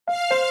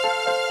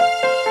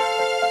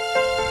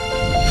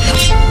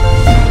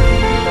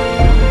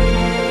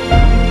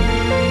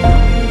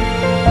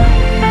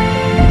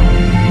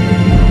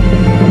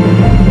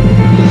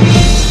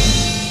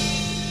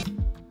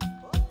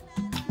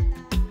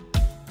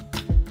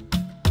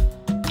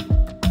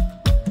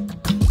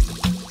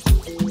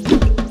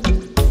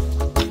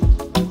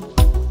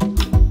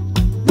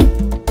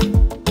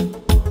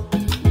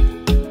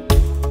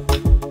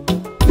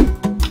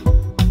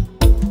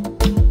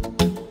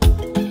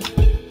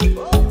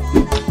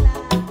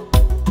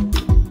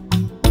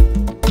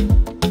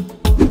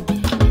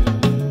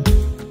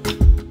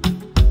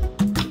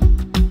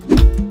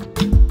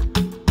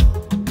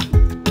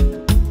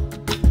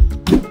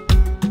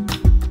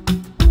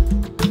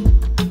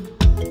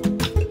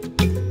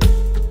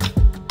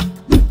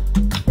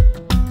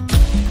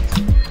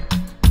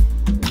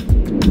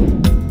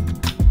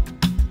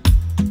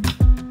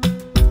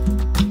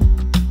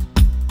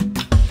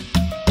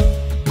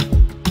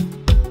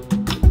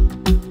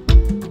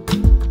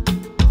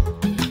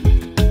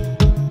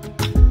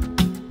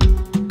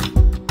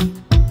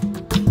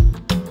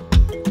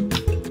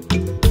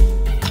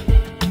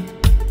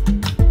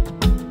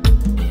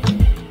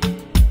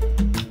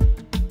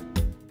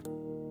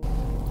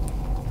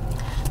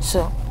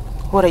So,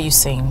 what are you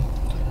saying?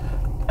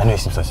 I know it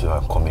seems as if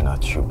I'm coming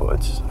at you,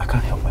 but I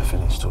can't help my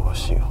feelings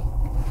towards you.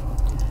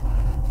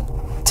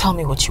 Tell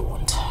me what you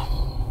want.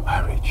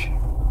 Marriage.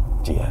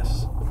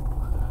 Yes.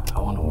 I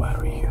want to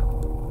marry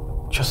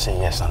you. Just say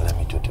yes and let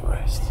me do the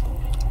rest.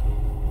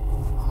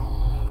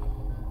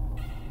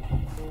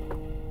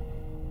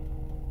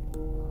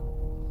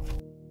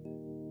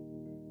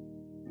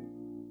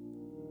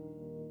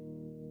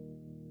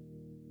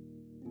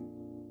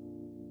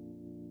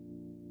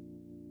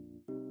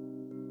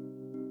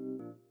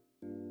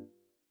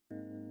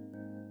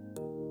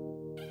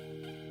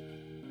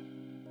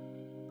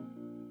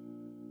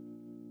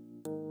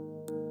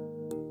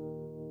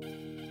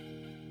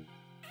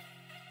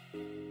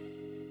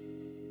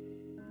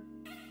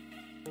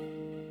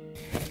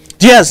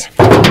 Yes.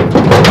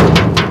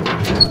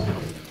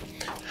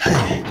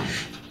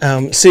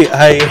 See,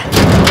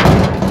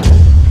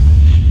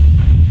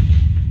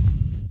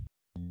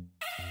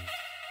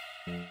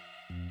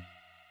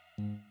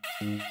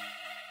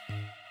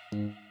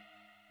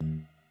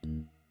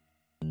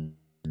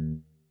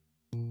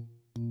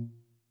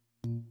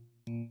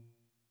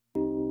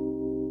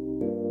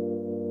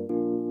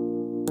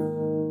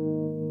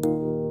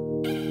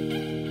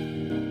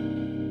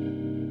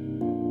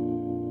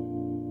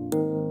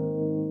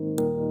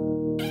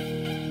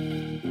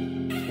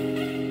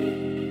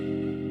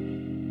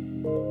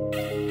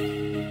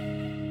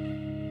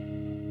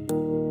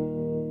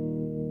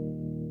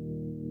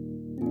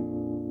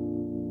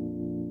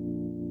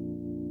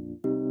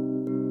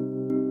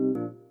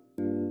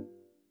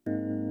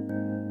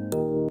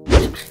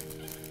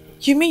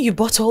 You mean you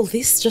bought all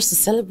this just to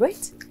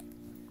celebrate?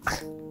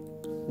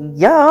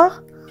 Yeah.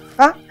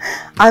 Huh?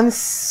 I'm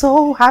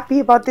so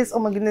happy about this. Oh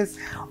my goodness.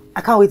 I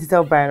can't wait to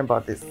tell Brian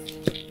about this.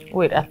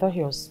 Wait, I thought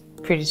he was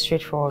pretty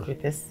straightforward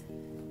with this.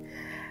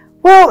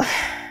 Well,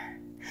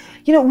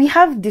 you know, we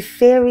have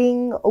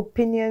differing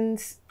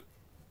opinions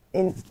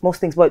in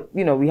most things, but,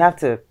 you know, we have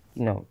to,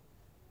 you know,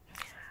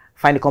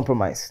 find a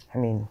compromise. I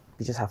mean,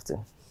 we just have to.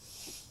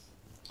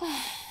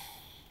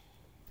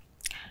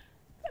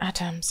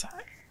 Adams.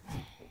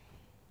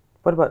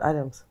 What about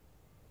Adams?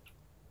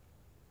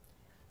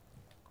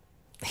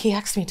 He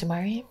asked me to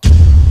marry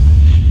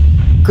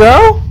him.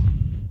 Girl?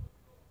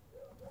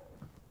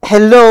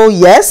 Hello,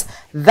 yes?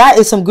 That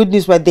is some good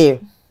news right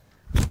there.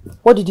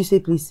 What did you say,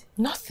 please?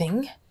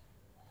 Nothing.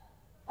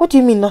 What do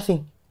you mean,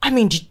 nothing? I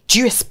mean, did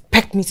you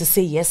expect me to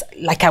say yes,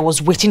 like I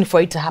was waiting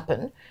for it to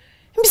happen? And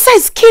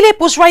besides, Caleb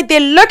was right there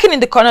lurking in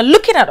the corner,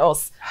 looking at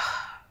us.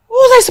 What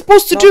was I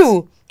supposed to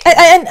do?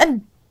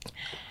 And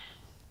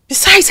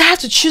besides, I had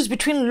to choose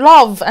between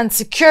love and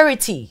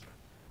security.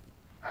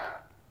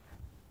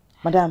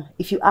 Madam,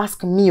 if you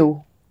ask me,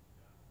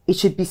 it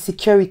should be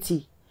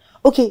security.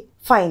 Okay,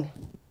 fine.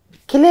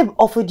 Caleb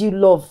offered you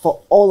love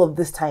for all of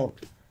this time.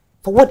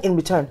 For what in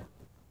return?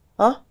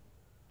 Huh?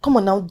 Come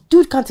on now,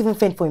 dude can't even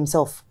fend for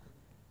himself.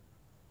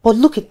 But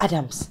look at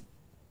Adams.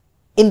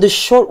 In the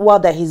short while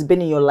that he's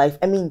been in your life,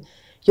 I mean,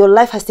 your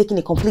life has taken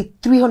a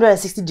complete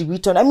 360-degree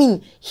turn. I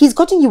mean, he's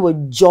gotten you a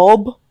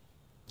job,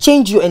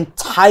 changed your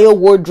entire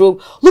wardrobe.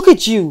 Look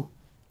at you.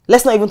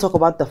 Let's not even talk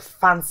about the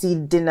fancy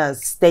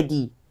dinners,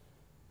 steady.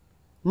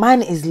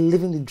 Man is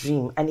living the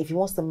dream, and if he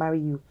wants to marry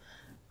you,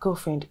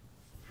 girlfriend,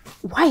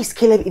 why is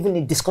Caleb even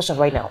in discussion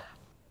right now?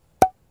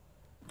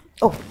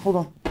 Oh, hold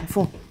on, my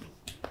phone.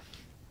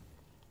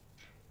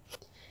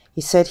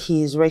 He said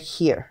he is right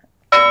here.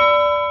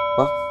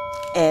 Well,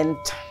 and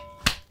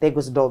there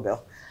goes the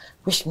doorbell.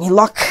 Wish me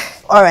luck.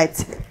 All right.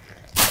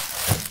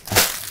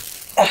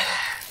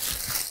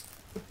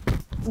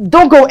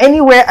 Don't go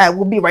anywhere. I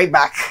will be right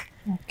back.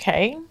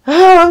 Okay.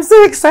 Oh, I'm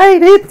so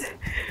excited.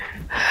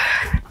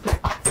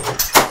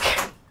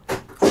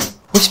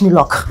 Wish me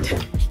luck.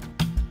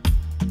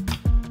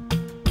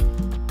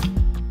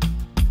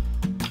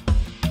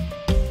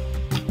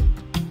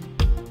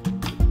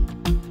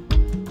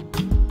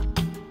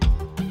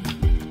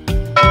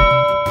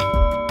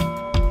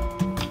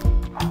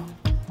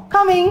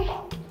 Coming.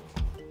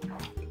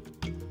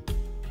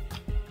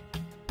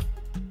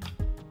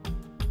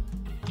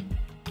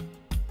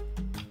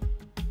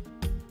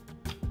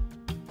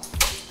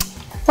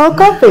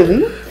 Welcome,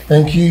 baby.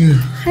 Thank you.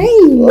 Hi.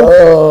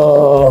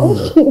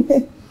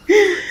 Oh.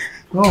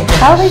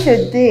 How was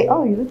your day?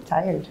 Oh, you look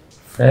tired.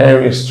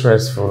 Very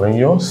stressful. And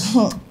yours?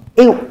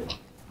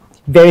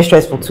 Very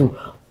stressful too.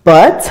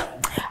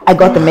 But I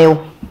got the mail.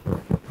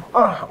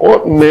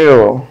 What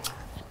mail?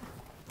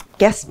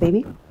 Guess,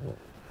 baby.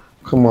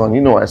 Come on,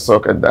 you know I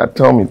suck at that.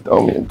 Tell me,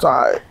 I'm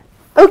tired.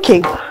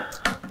 Okay.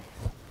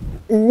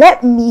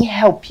 Let me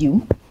help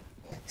you.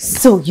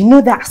 So, you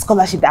know that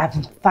scholarship that I've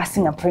been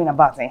fasting and praying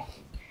about, eh?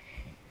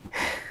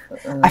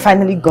 I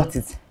finally got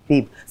it,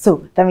 babe.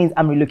 So, that means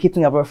I'm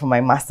relocating abroad for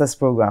my master's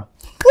program.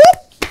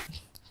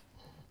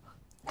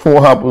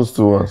 What happens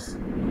to us?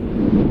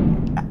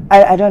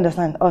 I don't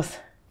understand. Us.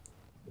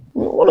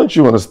 Why don't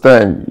you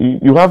understand?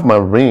 You have my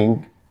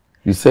ring.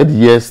 You said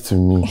yes to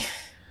me.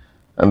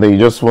 And then you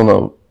just want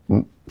to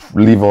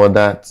leave all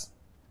that.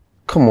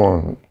 Come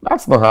on.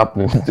 That's not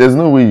happening. There's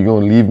no way you're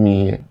going to leave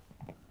me here.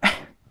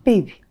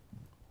 Babe,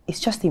 it's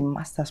just a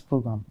master's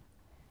program.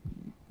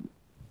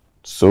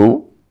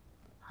 So,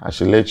 I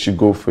should let you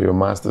go for your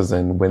master's,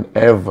 and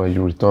whenever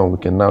you return, we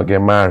can now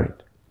get married.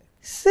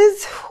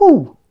 Says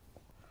who?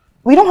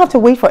 We don't have to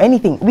wait for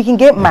anything. We can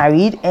get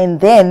married and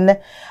then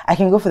I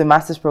can go for the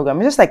master's program.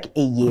 It's just like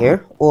a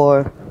year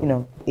or,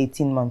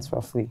 18 months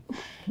roughly.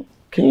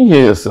 Can you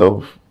hear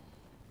yourself?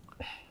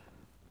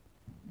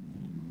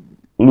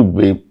 Look,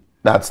 babe,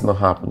 that's not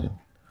happening.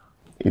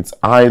 It's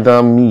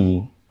either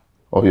me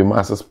or your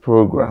master's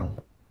program.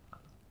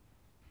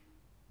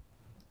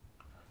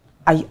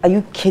 Are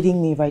you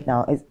kidding me right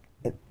now? Is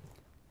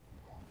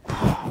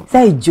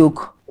that a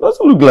joke? It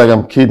doesn't look like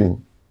I'm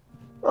kidding.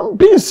 I'm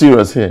being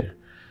serious here.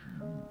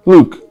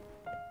 Look,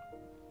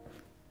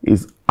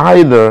 it's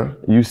either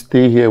you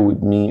stay here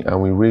with me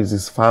and we raise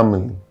this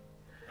family,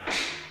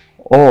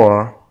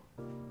 or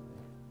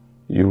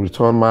you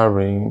return my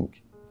ring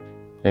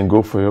and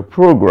go for your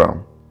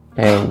program.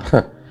 And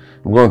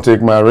I'm going to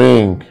take my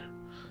ring.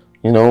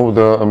 There are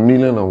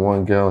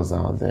 1,000,001 girls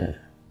out there.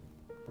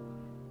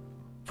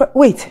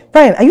 Wait,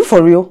 Brian, are you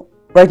for real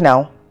right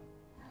now?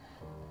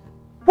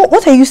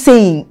 What are you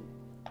saying?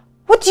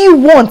 What do you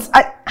want?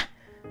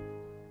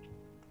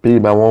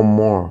 Babe, I want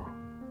more.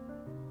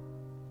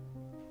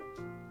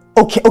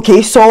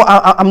 Okay, so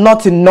I'm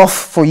not enough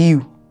for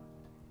you.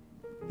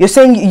 You're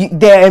saying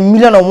there are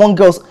 1,000,001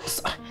 girls.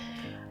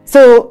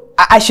 So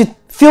I should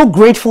feel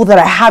grateful that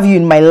I have you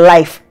in my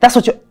life. That's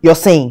what you're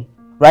saying,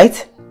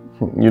 right?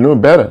 You know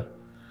better.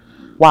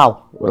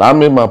 Wow. Well, I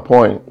made my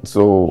point,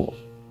 so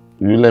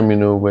you let me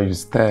know where you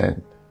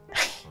stand.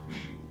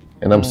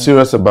 And I'm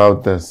serious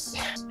about this.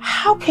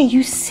 How can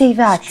you say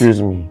that?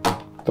 Excuse me.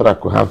 Thought I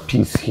could have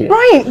peace here.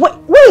 Brian,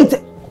 wait.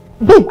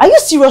 Babe, are you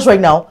serious right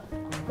now?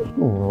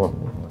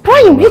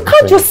 Brian, you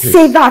can't just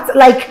say that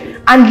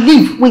and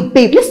leave. Wait,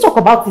 babe, let's talk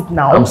about it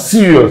now. I'm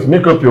serious.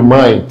 Make up your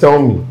mind. Tell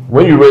me.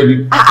 When you're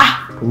ready,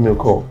 give me a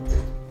call.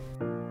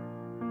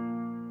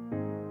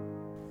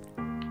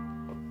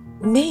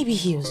 Maybe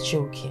he was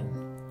joking.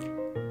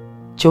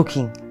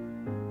 Joking?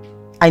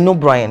 I know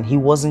Brian, he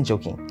wasn't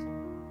joking.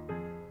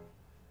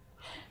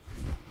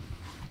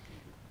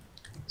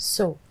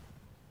 So,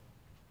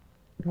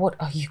 what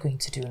are you going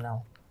to do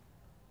now?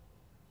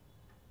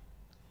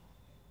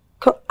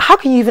 How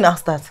can you even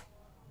ask that?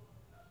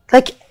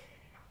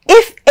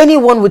 If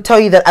anyone would tell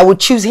you that I would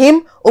choose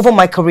him over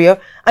my career,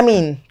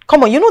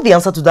 come on, you know the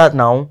answer to that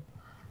now.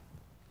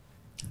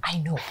 I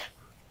know.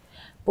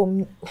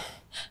 But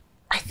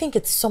I think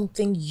it's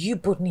something you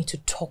both need to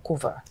talk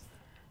over.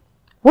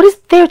 What is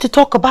there to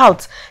talk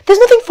about? There's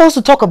nothing for us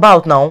to talk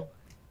about now.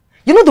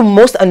 You know the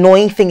most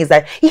annoying thing is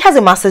that he has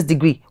a master's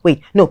degree.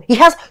 Wait, no, he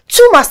has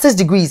 2 master's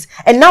degrees.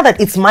 And now that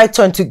it's my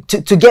turn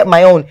to get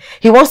my own,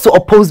 he wants to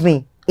oppose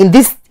me in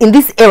this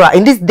era,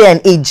 in this day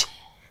and age.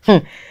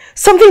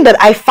 Something that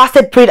I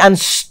fasted, prayed, and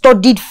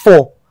studied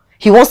for.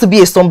 He wants to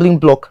be a stumbling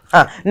block.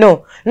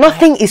 No,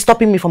 nothing is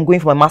stopping me from going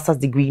for my master's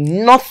degree.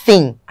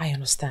 Nothing. I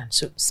understand.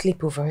 So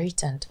sleep over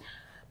it and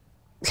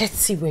let's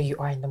see where you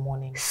are in the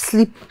morning.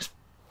 Sleep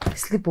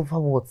over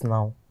what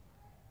now?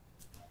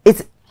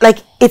 It's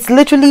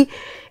literally,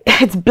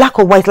 it's black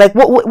or white.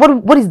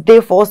 What is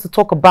there for us to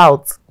talk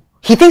about?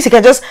 He thinks he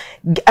can just,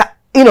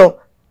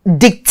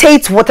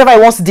 dictate whatever he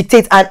wants to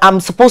dictate and I'm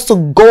supposed to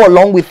go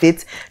along with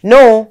it.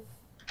 No,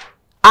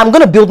 I'm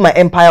going to build my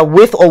empire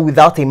with or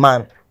without a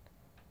man.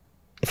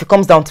 If it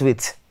comes down to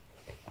it.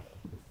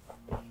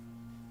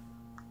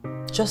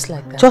 Just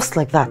like that? Just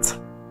like that.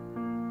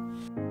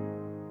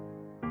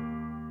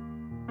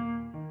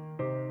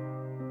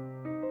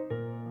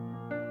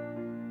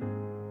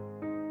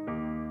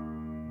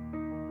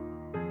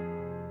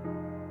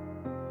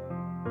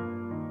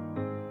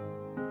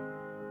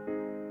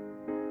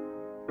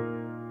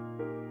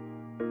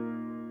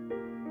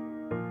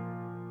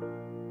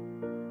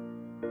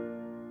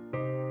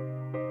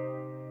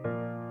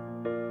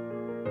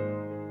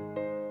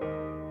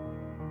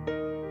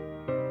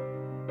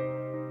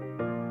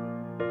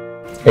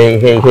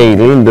 Hey,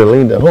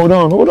 Linda. Hold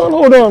on.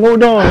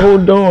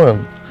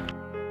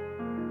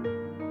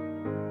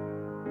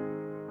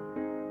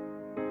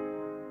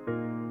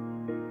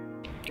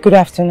 Good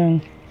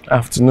afternoon.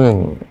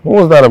 Afternoon.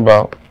 What was that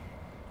about?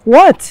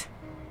 What?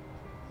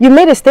 You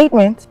made a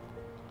statement.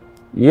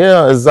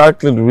 Yeah,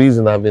 exactly the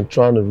reason I've been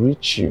trying to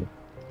reach you.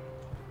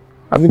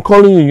 I've been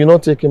calling you, you're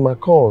not taking my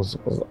calls.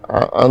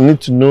 I need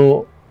to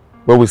know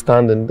where we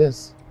stand in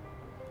this.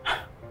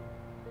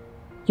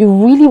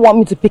 You really want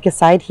me to pick a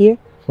side here?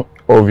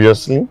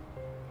 Obviously.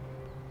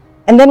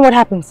 And then what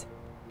happens?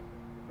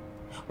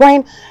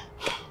 Ryan,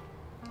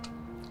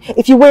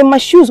 if you were in my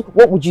shoes,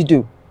 what would you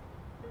do?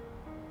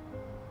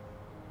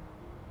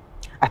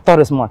 I thought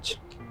as much.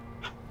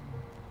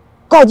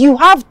 God, you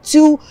have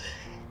two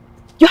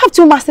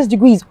master's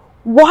degrees.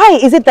 Why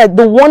is it that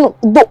the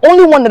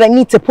only one that I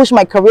need to push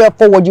my career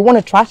forward, you want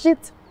to trash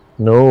it?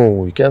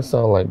 No, you can't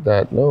sound like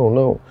that.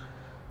 No.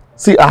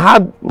 See,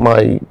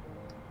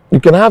 you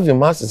can have your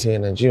master's here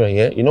in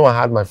Nigeria, yeah? You know I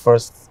had my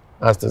first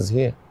master's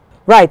here.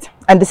 Right,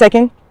 and the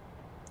second?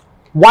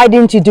 Why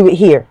didn't you do it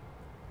here?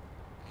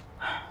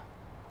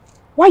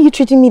 Why are you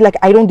treating me like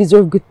I don't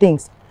deserve good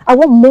things? I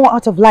want more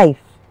out of life.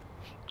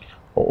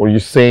 Or are you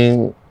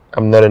saying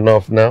I'm not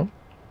enough now?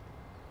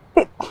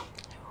 Babe,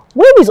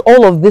 where is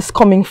all of this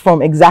coming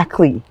from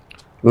exactly?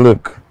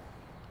 Look,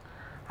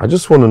 I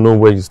just want to know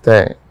where you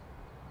stand.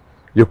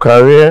 Your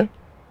career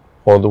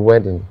or the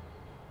wedding?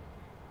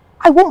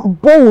 I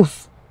want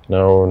both.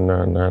 No.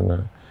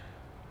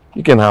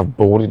 You can have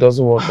both. It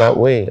doesn't work that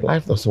way.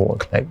 Life doesn't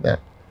work like that.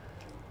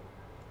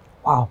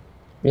 Wow.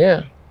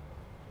 Yeah.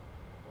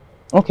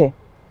 Okay.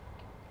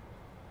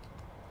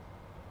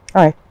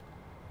 All right.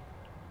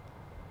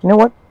 You know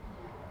what?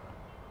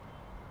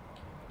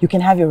 You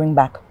can have your ring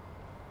back.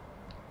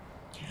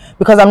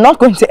 Because I'm not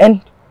going to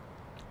end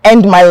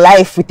my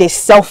life with a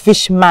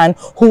selfish man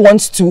who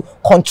wants to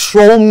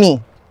control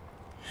me.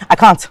 I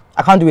can't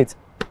do it.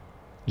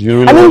 Do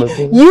you really want to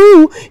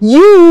do it?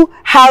 You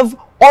have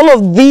all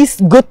of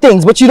these good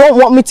things, but you don't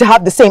want me to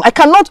have the same. I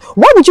cannot.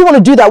 Why would you want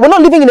to do that? We're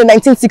not living in the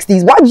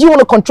 1960s. Why do you want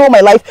to control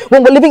my life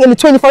when we're living in the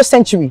 21st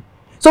century?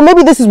 So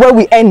maybe this is where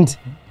we end.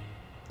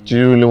 Do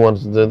you really want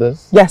to do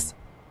this? Yes.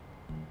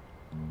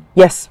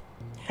 Yes.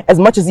 As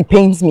much as it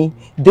pains me,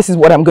 this is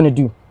what I'm going to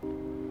do.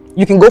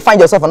 You can go find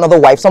yourself another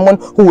wife, someone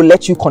who will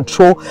let you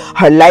control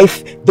her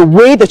life the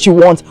way that you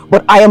want.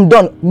 But I am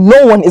done.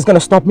 No one is going to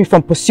stop me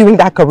from pursuing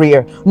that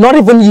career. Not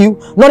even you,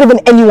 not even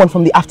anyone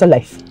from the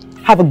afterlife.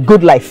 Have a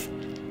good life.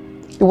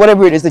 Do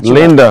whatever it is that you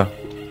want. Linda,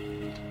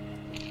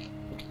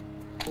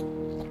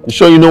 you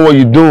sure you know what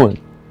you're doing?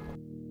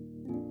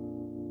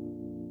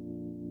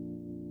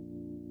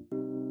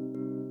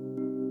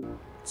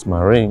 It's my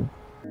ring.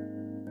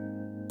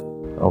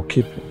 I'll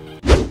keep it.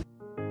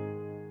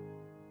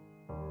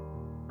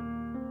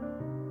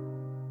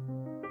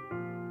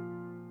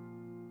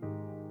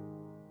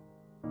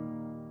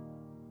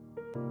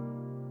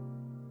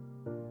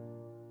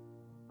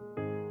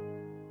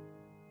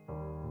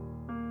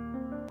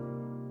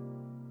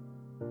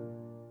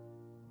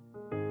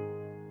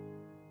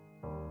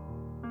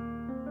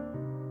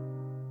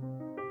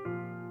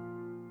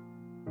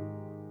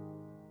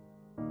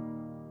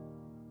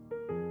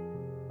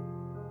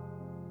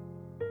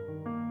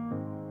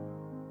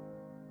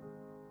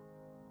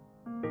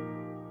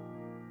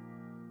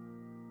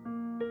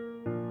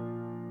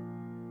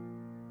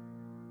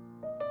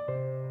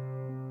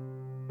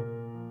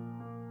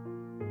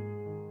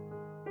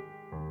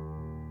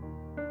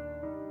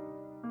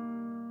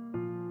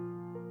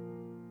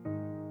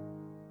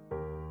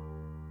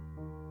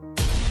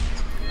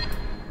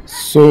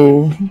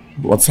 So,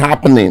 what's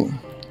happening?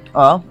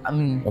 Well, I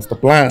mean, What's the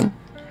plan?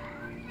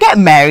 get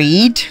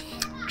married,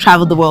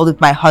 travel the world with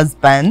my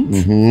husband.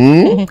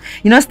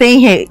 You know, staying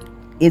here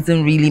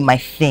isn't really my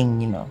thing,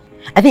 you know.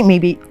 I think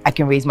maybe I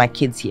can raise my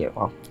kids here,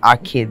 or our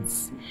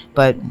kids.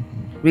 But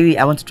really,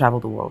 I want to travel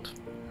the world.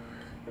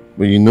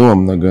 But you know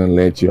I'm not going to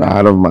let you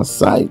out of my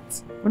sight.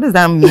 What does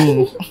that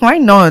mean? Why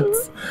not?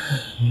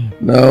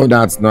 No,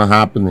 that's not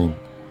happening.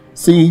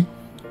 See,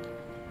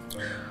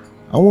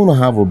 I want to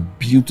have a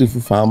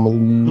beautiful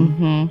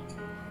family,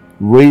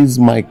 raise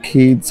my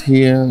kids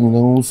here, you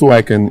know, so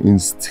I can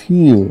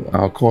instill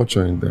our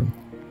culture in them.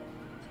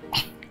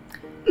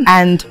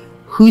 And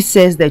who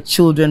says that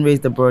children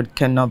raised abroad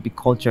cannot be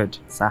cultured,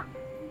 sir?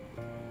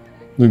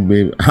 Look,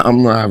 babe,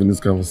 I'm not having this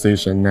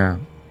conversation now.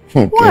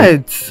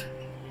 Okay?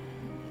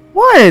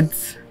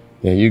 What?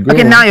 There you go.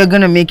 Okay, now you're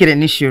going to make it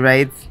an issue,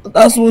 right?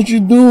 That's what you're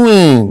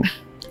doing.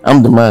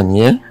 I'm the man,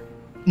 yeah?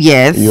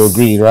 Yes. You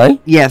agree, right?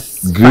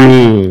 Yes.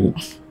 Good.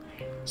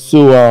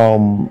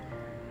 So,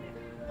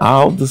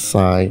 I'll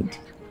decide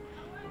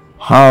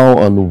how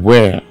and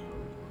where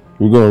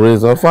we're going to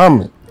raise our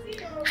family.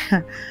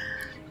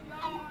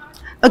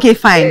 Okay,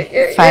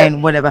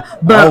 fine, whatever.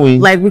 But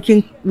like we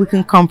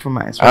can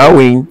compromise. Right? I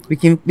win. We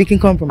can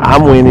compromise.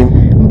 I'm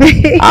winning.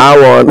 I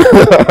won.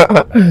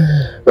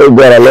 Oh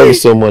God, I love you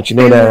so much. You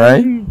know that,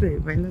 right?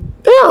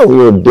 Yeah,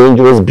 you're a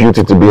dangerous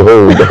beauty to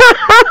behold.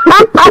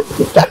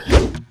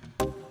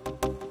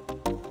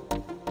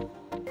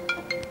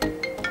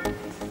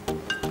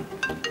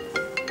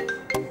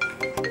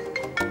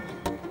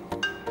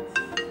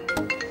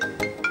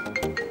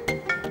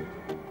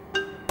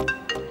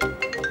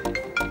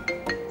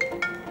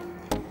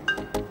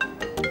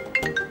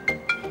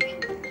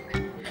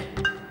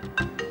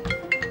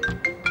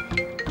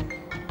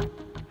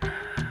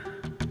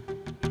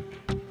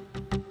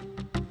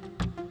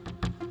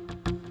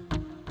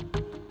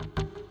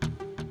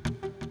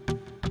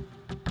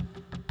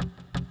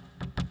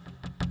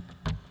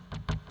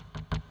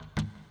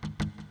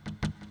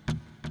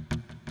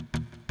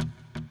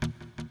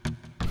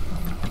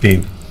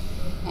 Babe,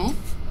 I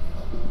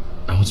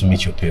want to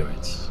meet your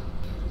parents.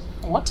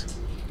 What?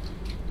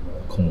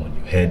 Come on,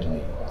 you heard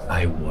me.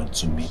 I want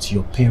to meet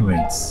your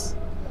parents.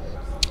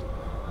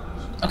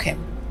 Okay.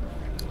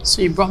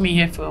 So you brought me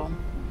here for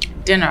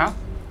dinner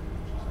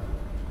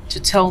to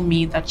tell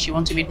me that you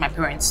want to meet my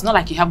parents. It's not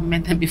like you haven't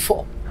met them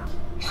before.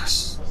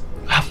 Yes.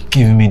 You haven't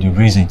given me the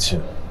reason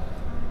to.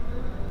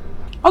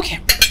 Okay.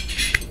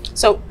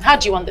 So how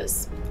do you want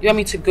this? You want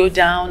me to go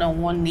down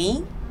on one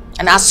knee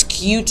and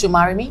ask you to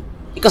marry me?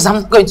 Because I'm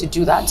not going to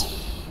do that.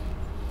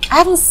 I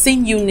haven't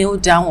seen you kneel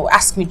down or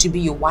ask me to be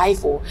your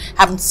wife, or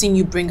haven't seen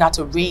you bring out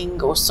a ring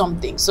or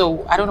something.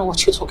 So I don't know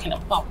what you're talking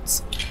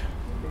about.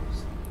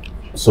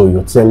 So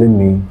you're telling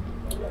me...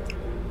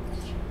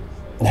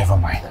 Never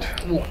mind.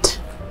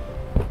 What?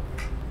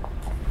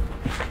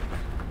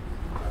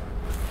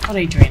 What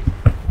are you doing?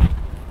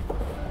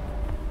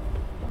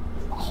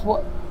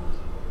 What?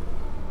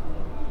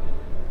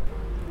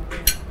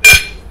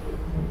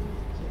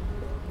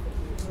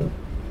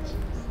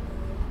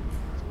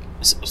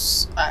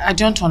 I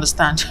don't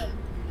understand.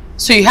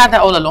 So you had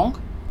that all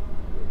along?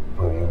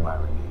 Will you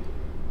marry me?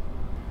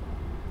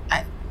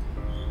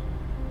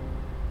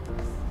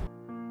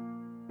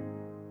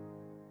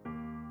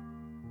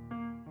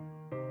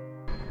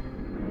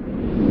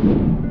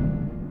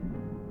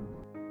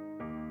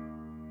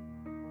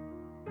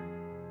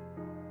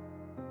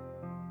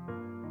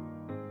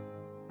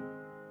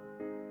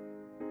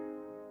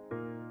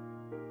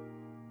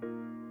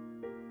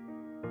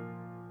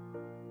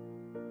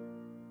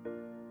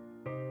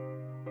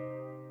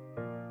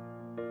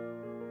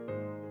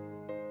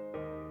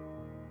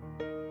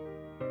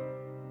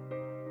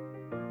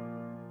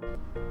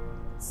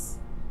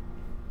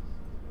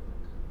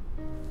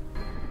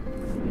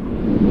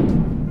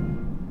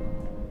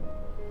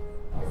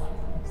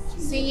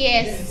 Say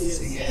yes.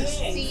 Say yes.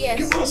 Say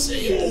yes. Come on,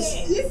 say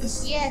yes.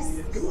 Yes. Yes.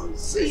 Come on,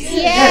 say yes.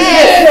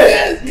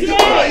 Yes. Yes.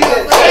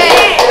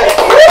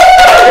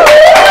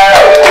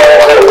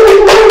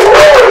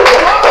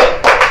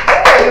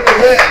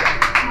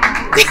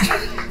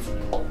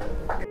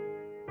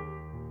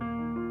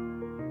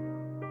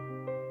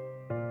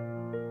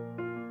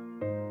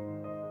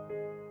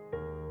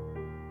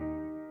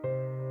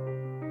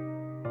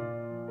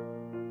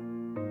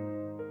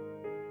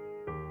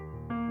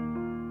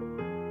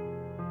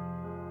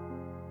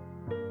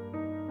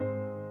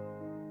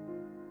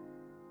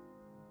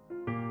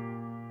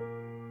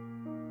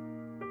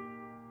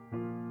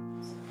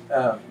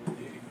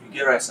 You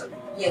get rice, Abby?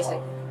 Yes,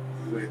 I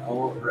Wait, I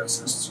want rice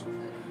and stew.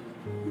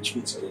 Which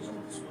means I don't.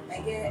 I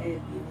get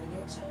it.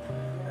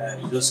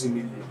 You just give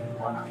me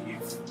one beef,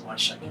 one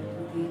shaki,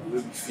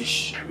 maybe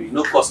fish. I mean,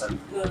 no cost, Abby.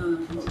 No.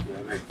 Okay,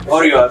 I beg.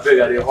 Hurry, I beg.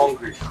 Are they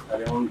hungry? Are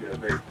they hungry? I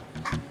beg.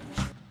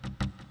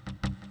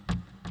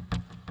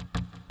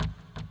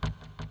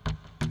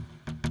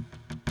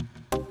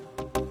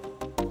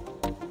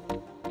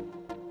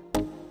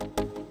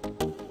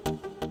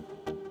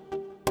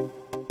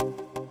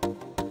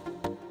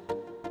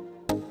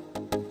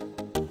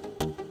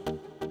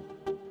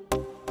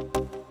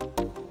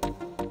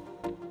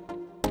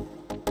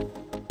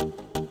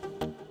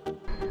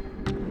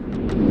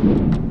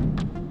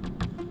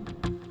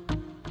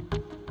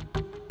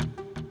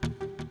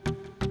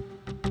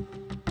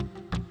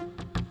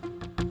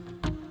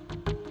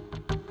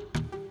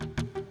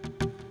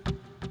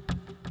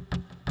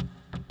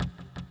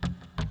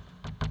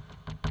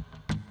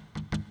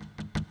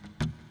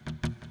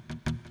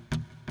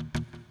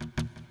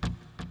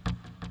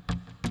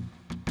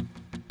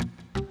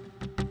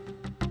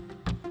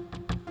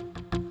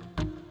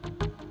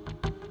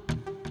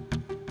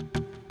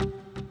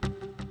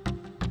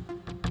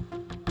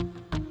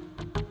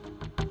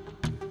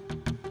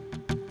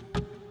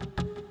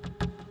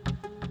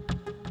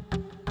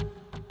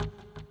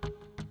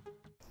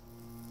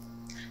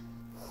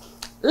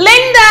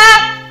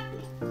 Linda!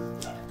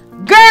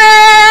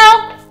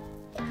 Girl!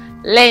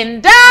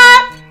 Linda!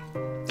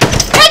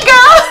 Hey,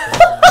 girl!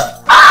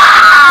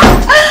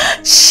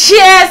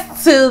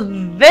 Cheers to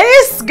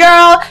this,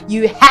 girl.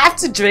 You have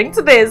to drink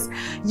to this.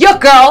 Your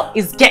girl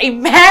is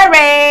getting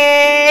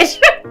married.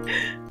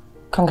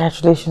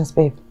 Congratulations,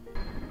 babe.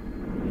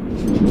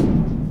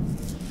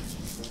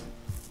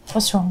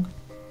 What's wrong?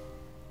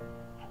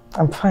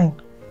 I'm fine.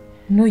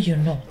 No, you're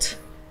not.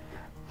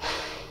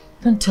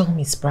 Don't tell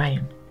me it's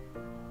Brian.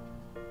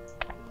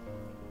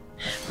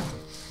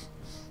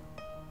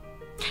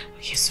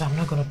 Okay, so I'm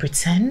not gonna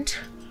pretend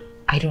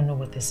I don't know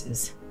what this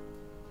is.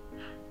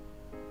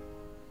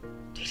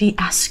 Did he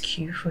ask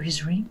you for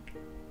his ring?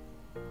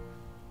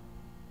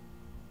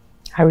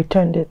 I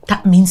returned it.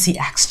 That means he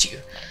asked you.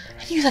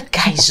 I knew that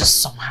guy is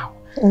just somehow.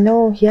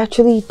 No, he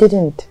actually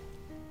didn't.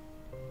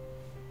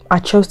 I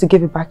chose to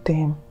give it back to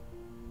him.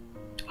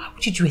 Why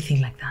would you do a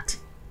thing like that?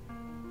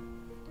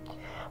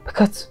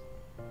 Because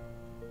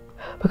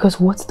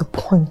what's the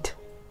point?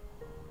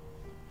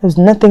 There's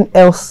nothing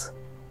else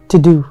to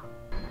do.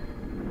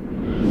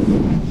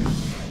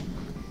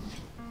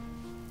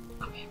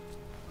 Come here.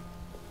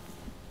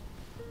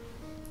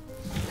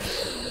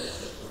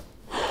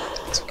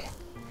 It's okay.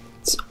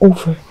 It's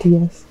over,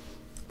 DS.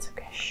 It's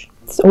okay. Shh.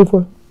 It's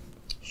over.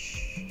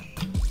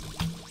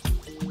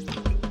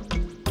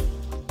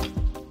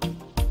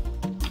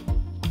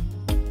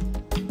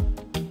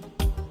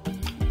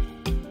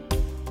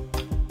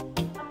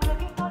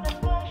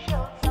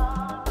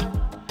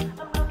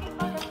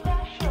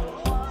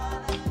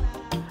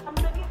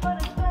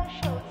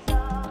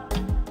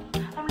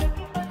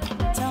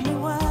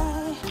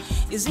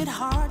 Is it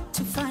hard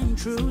to find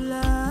true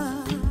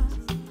love?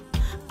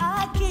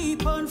 I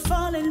keep on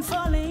falling for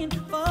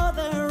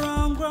the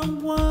wrong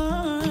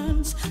one.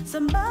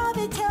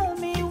 Somebody tell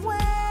me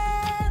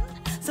when.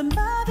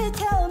 Somebody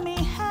tell me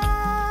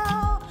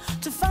how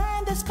to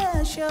find a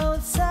special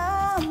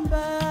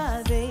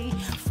somebody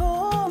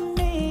for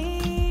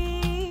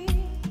me.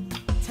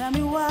 Tell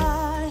me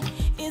why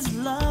is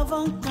love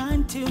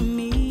unkind to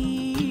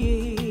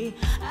me?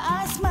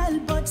 I smile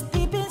but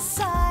deep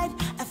inside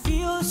I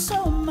feel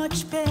so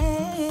much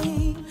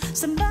pain.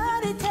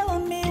 Somebody tell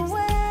me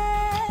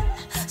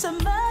when.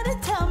 Somebody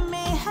tell me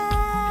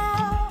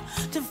how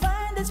to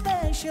find a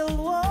special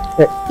one.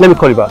 Hey, let me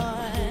call you back.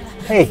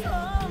 Hey.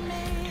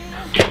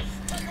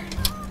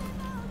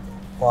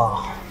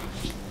 Wow.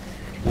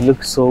 You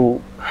look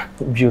so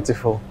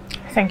beautiful.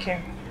 Thank you.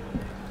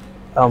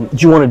 Do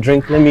you want a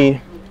drink? Let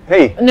me...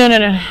 Hey. No.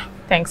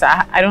 Thanks.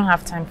 I don't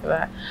have time for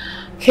that.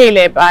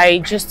 Caleb, I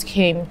just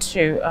came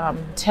to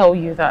tell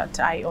you that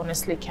I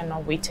honestly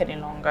cannot wait any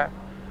longer.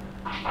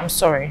 I'm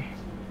sorry.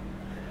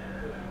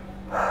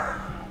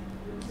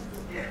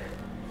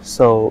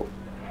 So,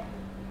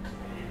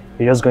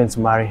 you're just going to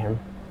marry him?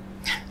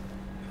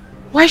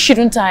 Why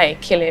shouldn't I,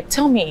 Caleb?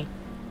 Tell me.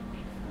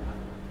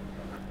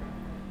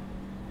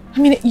 I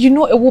mean, you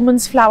know a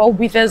woman's flower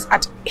withers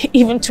at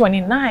even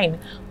 29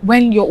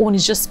 when your own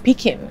is just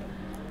peaking.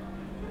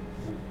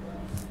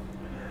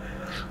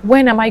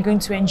 When am I going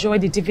to enjoy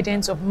the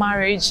dividends of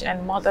marriage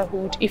and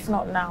motherhood, if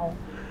not now?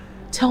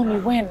 Tell me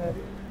when.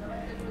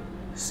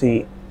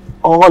 See,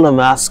 all I'm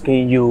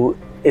asking you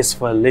is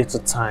for a little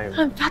time.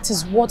 And that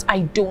is what I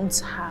don't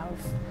have.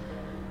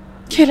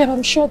 Caleb,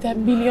 I'm sure there are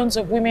millions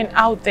of women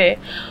out there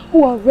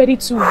who are ready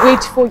to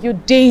wait for your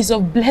days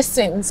of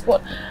blessings,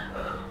 but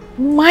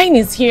mine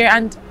is here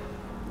and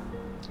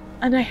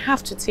I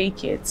have to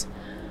take it.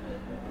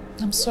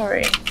 I'm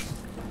sorry.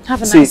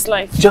 Have a nice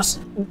life.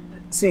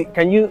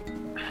 Can you...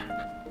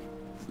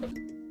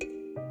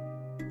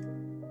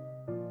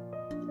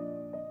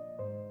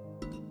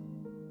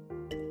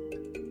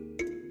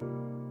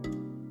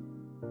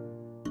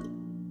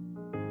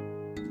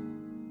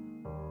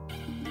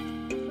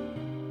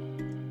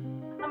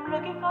 I'm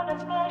looking for the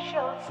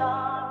special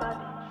somebody.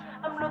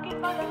 I'm looking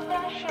for the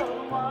special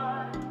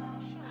one.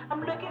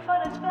 I'm looking for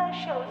the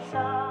special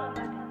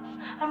somebody.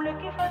 I'm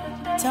looking for the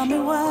special. Tell me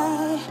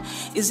why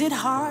is it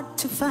hard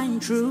to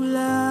find true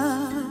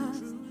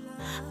love?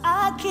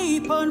 I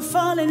keep on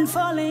falling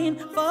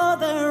for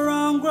the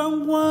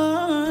wrong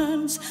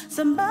ones.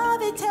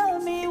 Somebody tell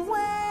me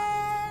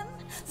when.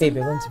 Babe,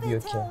 you're going to be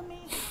okay.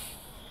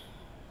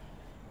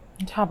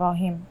 And how about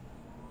him?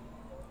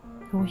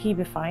 Will he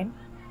be fine?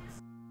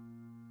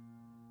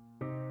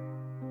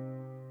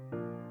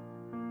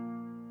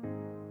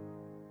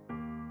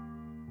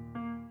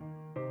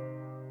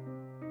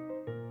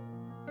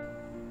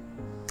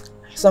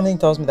 Something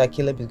tells me that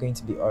Caleb is going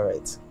to be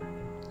alright.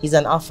 He's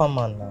an alpha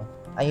man now.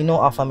 And you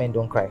know alpha men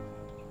don't cry.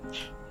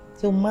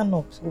 He'll man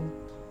up.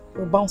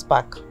 He'll bounce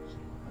back.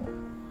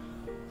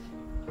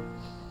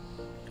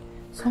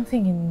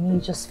 Something in me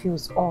just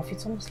feels off.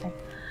 It's almost like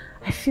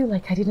I feel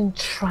like I didn't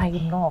try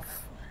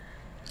enough.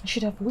 I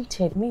should have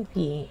waited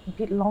maybe a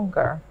bit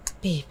longer.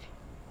 Babe,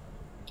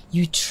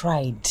 you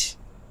tried.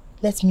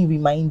 Let me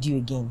remind you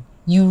again.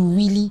 You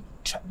really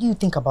tried. You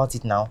think about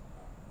it now.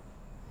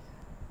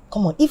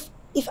 Come on, if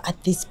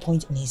at this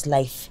point in his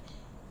life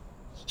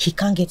he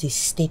can't get a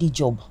steady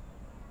job,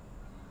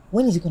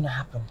 when is it going to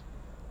happen?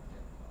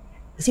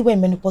 You see,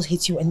 when menopause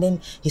hits you and then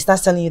he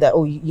starts telling you that,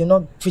 oh, you're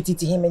not pretty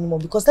to him anymore,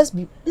 because let's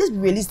be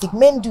realistic,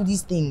 men do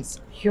these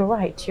things. You're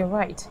right.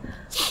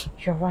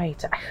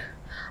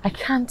 I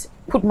can't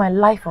put my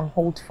life on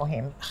hold for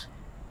him.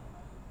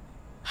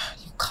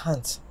 You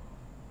can't.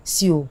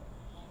 See, with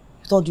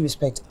all due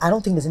respect, I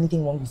don't think there's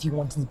anything wrong with you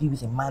wanting to be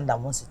with a man that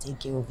wants to take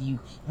care of you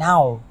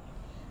now.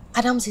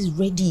 Adams is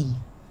ready.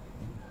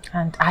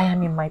 And I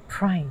am in my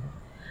prime.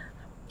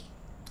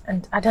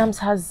 And Adams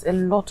has a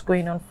lot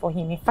going on for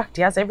him. In fact,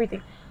 he has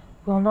everything.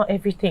 Well, not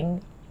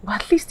everything, but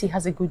at least he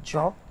has a good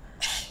job.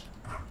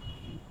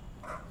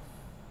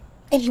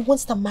 And he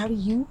wants to marry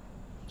you?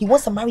 He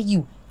wants to marry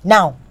you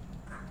now.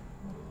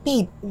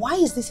 Babe, why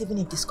is this even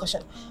a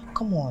discussion?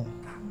 Come on.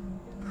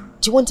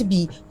 Do you want to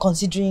be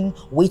considering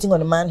waiting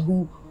on a man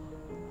who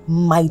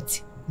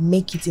might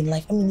make it in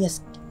life? I mean,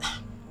 yes,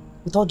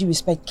 with all due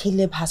respect,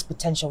 Caleb has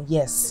potential,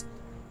 yes.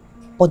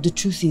 But the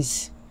truth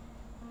is,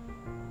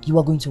 you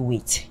are going to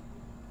wait.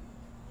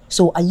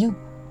 So do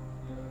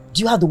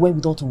you have the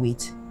wherewithal to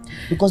wait?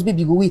 Because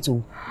baby, go wait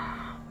too.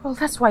 Well,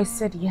 that's why I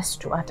said yes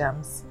to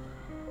Adams.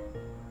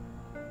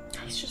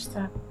 It's just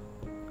that,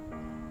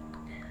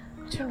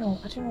 I don't know.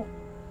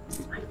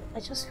 I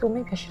just feel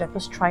maybe I should have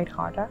just tried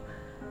harder.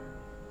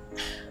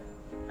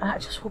 I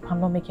just hope I'm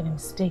not making a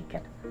mistake.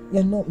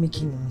 You're not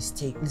making a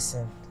mistake.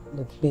 Listen,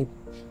 look, babe.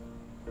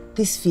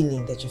 This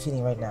feeling that you're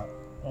feeling right now,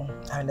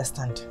 I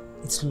understand.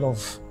 It's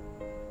love.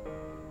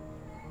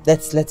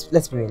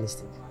 Let's be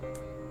realistic.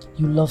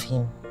 You love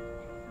him.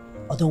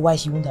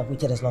 Otherwise, you wouldn't have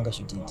waited as long as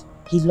you did.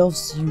 He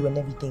loves you and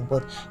everything,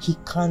 but he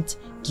can't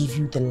give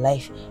you the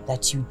life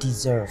that you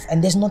deserve.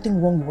 And there's nothing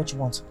wrong with what you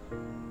want.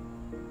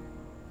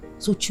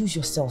 So choose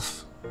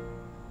yourself.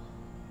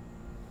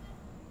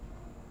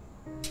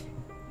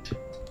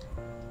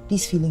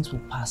 these feelings will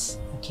pass,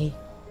 okay?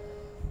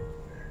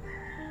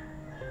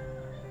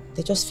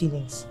 They're just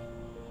feelings.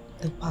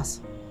 They'll pass.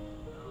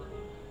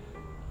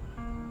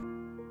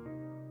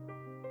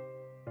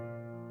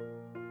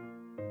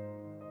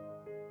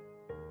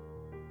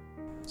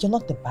 You're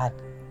not the bad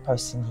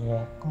person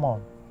here. Come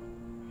on.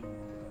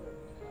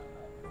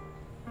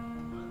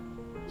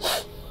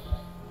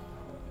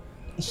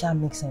 It shall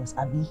make sense,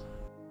 Abby.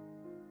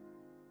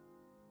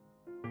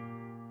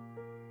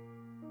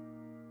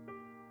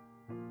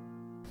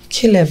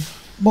 Caleb,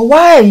 but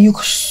why are you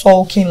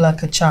sulking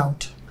like a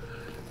child?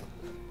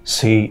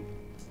 See,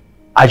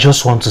 I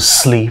just want to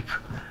sleep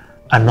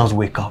and not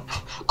wake up.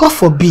 God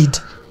forbid.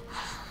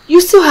 You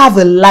still have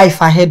a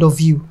life ahead of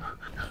you.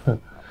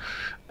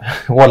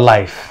 What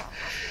life?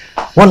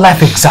 What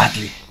life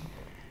exactly?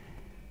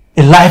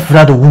 A life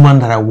without the woman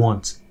that I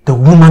want, the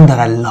woman that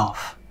I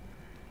love.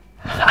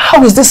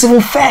 How is this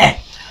even fair?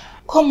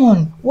 Come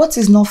on, what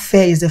is not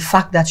fair is the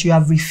fact that you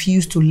have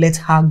refused to let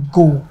her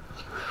go.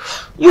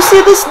 You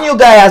see, this new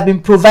guy has been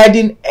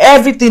providing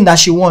everything that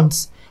she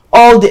wants,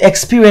 all the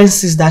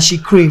experiences that she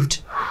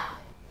craved.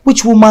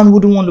 Which woman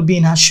wouldn't want to be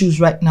in her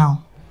shoes right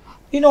now?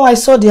 You know, I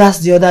saw the ass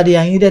the other day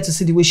and you needed to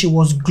see the way she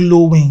was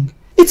glowing.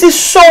 It is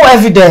so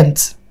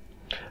evident.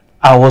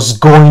 I was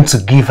going to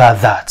give her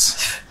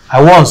that.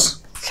 I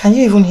was. Can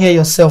you even hear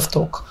yourself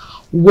talk?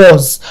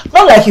 Was.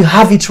 Not like you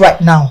have it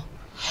right now.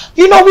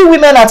 You know, we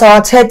women at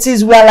our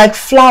 30s, we are like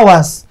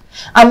flowers.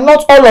 And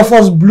not all of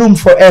us bloom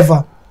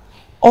forever.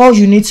 All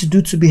you need to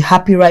do to be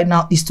happy right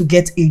now is to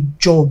get a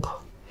job.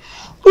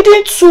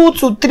 Within 2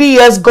 to 3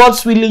 years,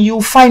 God's willing,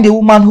 you'll find a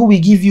woman who will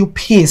give you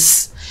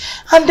peace.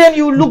 And then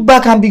you look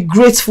back and be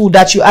grateful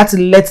that you had to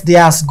let the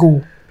ass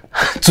go.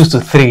 2 to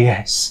 3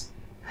 years.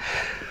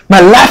 My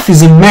life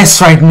is a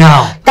mess right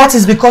now. That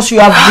is because you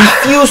have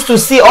refused to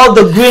see all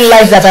the green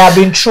lights that I have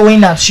been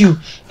throwing at you.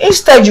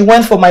 Instead, you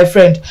went for my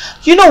friend.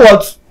 You know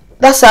what?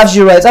 That serves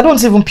you right. I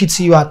don't even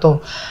pity you at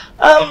all.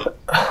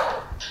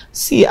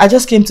 See, I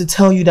just came to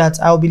tell you that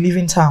I'll be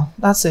leaving town.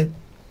 That's it.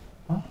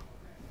 Huh?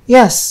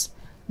 Yes,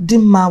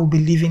 Dimma will be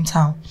leaving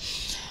town.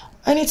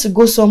 I need to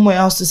go somewhere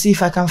else to see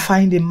if I can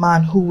find a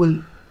man who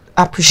will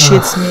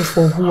appreciate me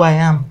for who I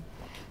am.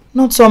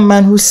 Not some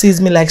man who sees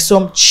me like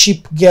some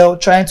cheap girl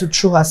trying to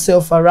throw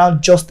herself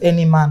around just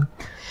any man.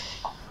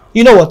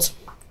 You know what?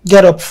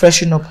 Get up,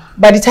 freshen up.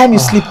 By the time you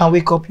sleep and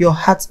wake up, your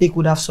heartache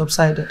would have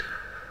subsided.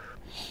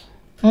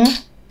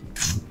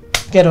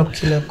 Get up,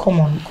 Caleb. Come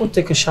on, go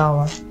take a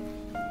shower.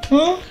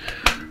 To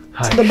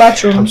the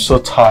bathroom. I'm so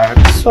tired.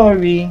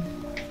 Sorry.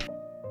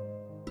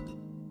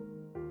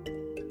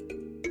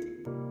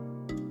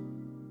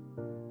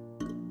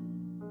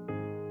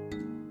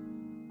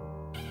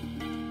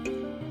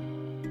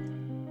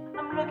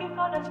 I'm looking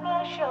for the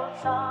special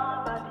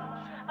somebody.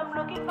 I'm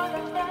looking for the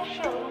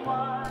special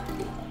one.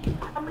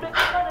 I'm looking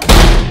for the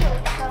special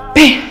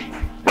somebody.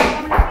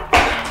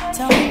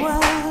 Tell me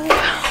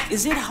why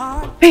is it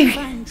hard to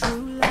find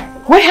true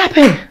love? What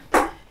happened?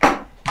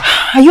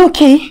 Are you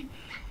okay?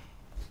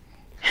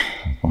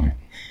 I'm fine.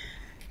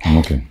 I'm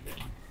okay.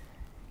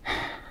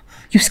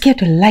 You scared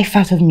the life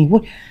out of me.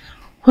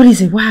 What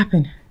is it? What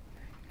happened?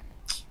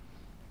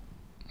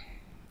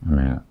 I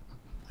mean,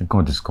 I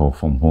got this call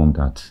from home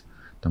that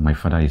my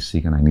father is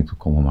sick and I need to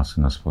come home as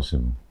soon as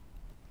possible.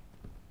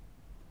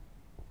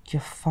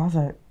 Your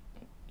father?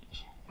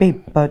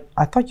 Babe, but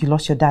I thought you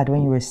lost your dad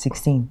when you were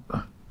 16.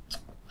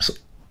 So,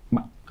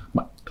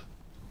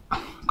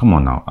 come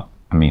on now.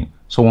 I mean,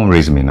 someone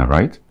raised me now,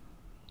 right?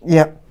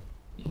 Yeah.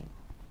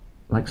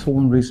 Like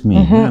someone raised me.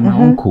 Yeah, my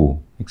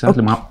uncle.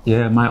 Exactly.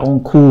 Okay. My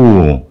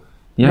uncle.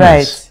 Yes.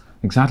 Right.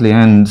 Exactly.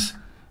 And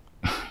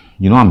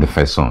you know, I'm the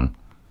first son,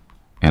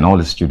 and all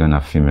the children are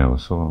female,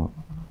 so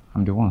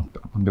I'm the one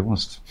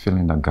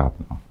filling that gap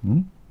now.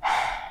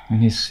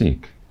 And he's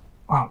sick.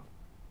 Wow.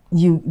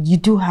 You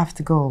do have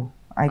to go.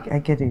 I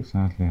get it.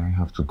 Exactly. I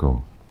have to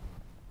go.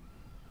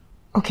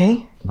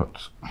 Okay.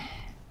 But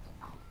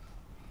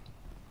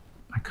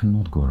I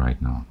cannot go right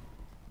now.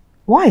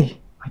 Why?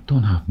 I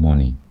don't have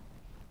money.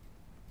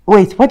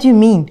 Wait, what do you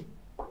mean?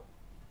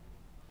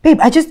 Babe,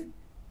 I just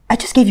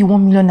gave you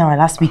 1 million naira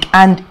last week,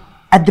 and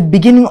at the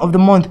beginning of the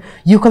month,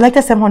 you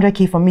collected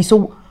 700k from me,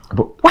 so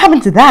but what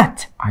happened to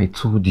that? I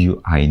told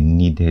you I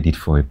needed it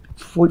for a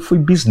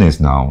business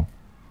now.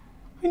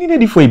 I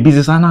needed it for a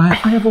business and I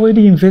have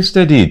already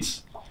invested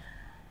it.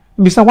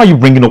 Besides, why are you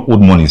bringing up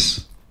old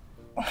monies?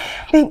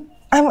 Babe,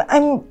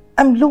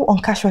 I'm low on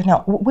cash right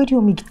now. Where do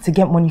you want me to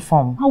get money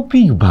from? I'll pay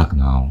you back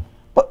now.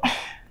 But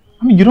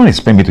I mean, you don't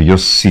expect me to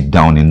just sit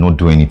down and not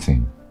do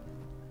anything.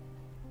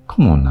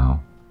 Come on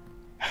now.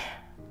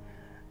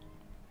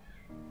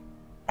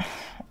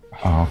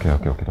 Oh, okay.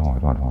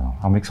 Don't worry.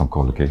 I'll make some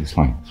calls, okay? It's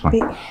fine.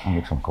 Babe, I'll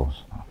make some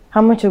calls.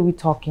 How much are we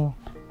talking?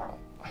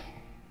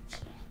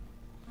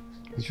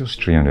 It's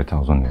just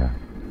 300,000 there.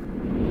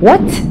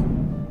 What?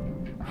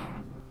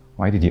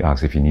 Why did you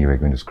ask if you knew you were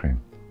going to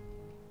scream?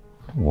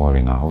 Don't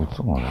worry now.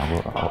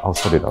 I'll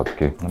sort it out,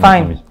 okay?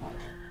 Fine.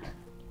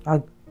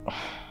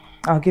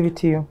 I'll give it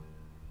to you.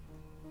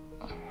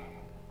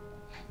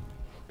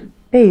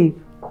 Babe,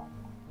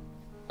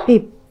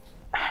 Babe,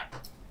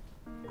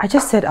 I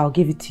just said I'll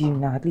give it to you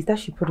now. At least that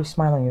should put a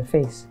smile on your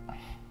face.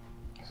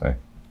 Say,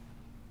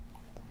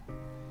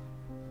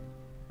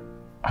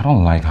 I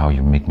don't like how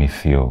you make me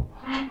feel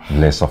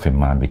less of a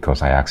man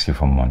because I asked you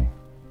for money.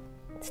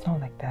 It's not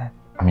like that.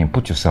 I mean,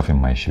 put yourself in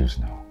my shoes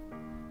now.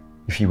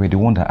 If you were the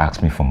one that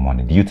asked me for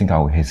money, do you think I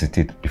would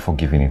hesitate before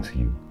giving it to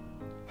you?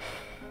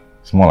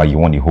 It's more like you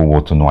want the whole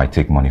world to know I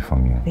take money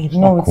from you. Babe,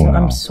 no, it's not.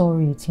 I'm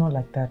sorry. It's not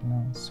like that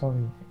now. I'm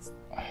sorry.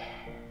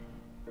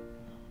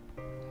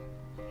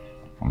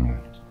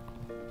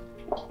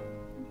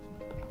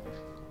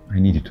 I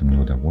need you to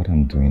know that what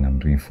I'm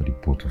doing for the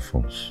both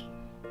of us.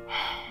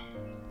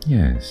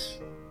 Yes.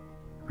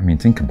 I mean,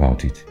 think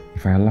about it.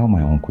 If I allow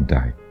my uncle to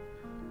die,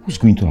 who's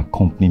going to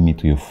accompany me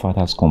to your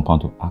father's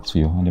compound to ask for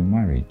your hand in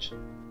marriage?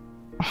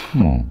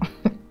 Come on.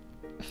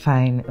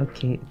 Fine,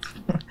 okay.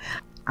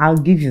 I'll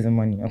give you the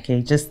money,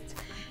 okay? Just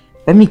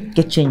let me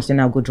get changed, then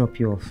I'll go drop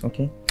you off,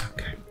 okay?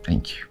 Okay,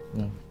 thank you.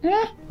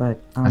 Yeah. But,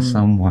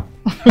 Asamoah.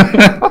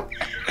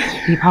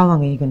 Babe, how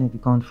long are you going to be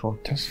gone for?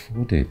 Just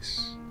 4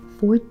 days.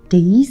 4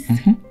 days?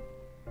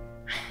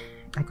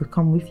 I could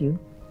come with you.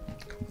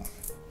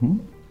 You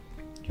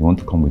want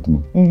to come with me?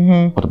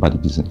 What about the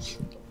business?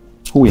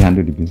 Who will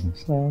handle the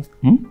business? Well,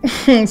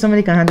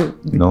 somebody can handle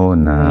it. No,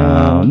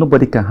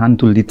 nobody can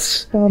handle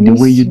it the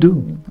way you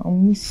do. I'll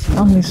miss you.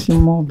 I'll miss you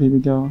more, baby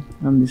girl.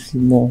 I'll miss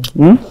you more.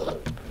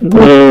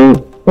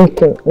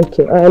 Okay.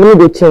 Let me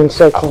go change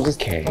so I can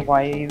just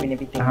wire you and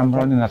everything. I'm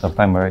running out of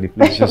time already.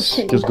 Please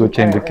just go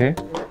change, okay?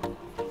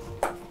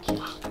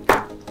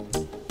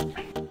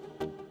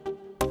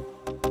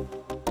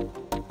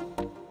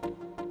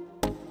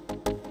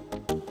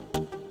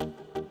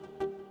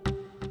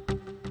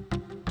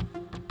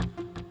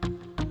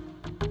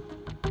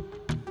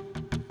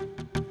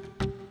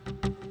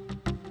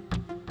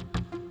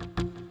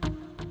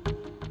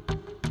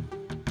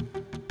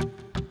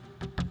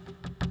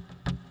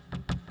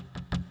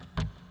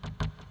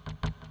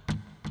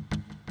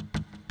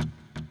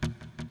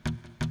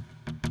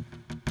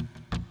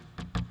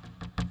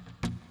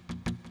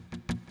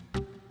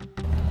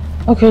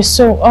 Okay,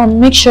 so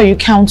make sure you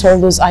count all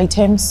those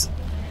items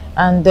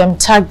and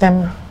tag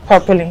them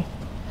properly.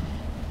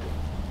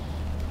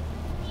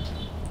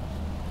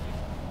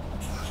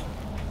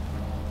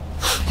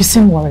 You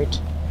seem worried.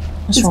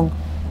 What's wrong?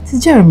 See,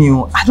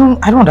 Jeremy, I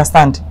don't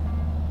understand.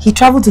 He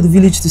traveled to the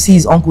village to see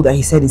his uncle that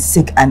he said is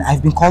sick, and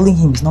I've been calling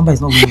him. His number is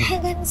not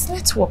ringing. Then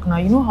let's walk now.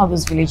 You know how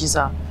those villages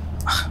are.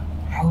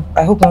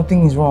 I hope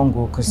nothing is wrong,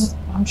 because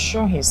I'm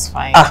sure he's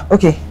fine.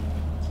 Okay.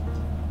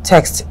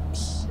 Text.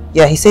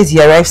 Yeah, he says he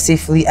arrived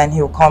safely and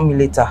he'll call me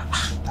later.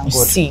 Thank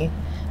God. See,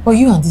 but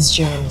you and this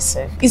Jeremy,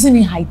 sir, isn't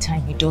it high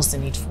time he does the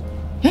needful?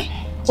 Eh?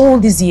 All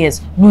these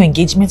years, no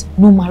engagement,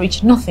 no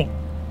marriage, nothing.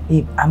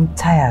 Babe, I'm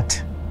tired.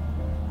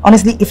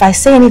 Honestly, if I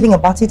say anything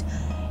about it,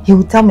 he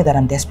will tell me that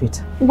I'm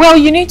desperate. Well,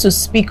 you need to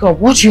speak up.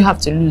 What do you have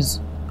to lose?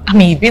 I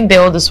mean, you've been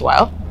there all this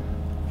while.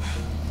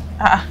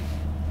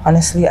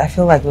 Honestly, I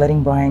feel like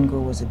letting Brian go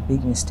was a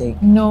big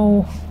mistake.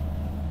 No,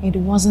 it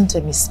wasn't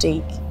a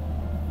mistake.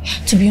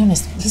 To be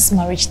honest, this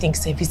marriage thing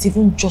is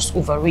even just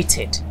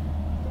overrated.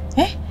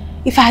 Eh?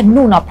 If I had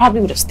known, I probably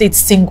would have stayed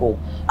single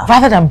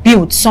rather than be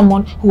with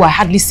someone who I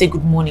hardly say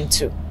good morning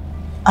to.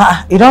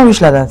 You don't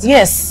wish like that?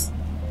 Yes.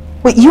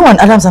 Wait, you and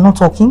Adams are not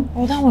talking?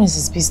 Oh, that one is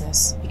his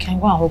business. He can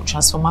go and hook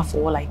transformer for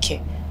all I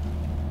care.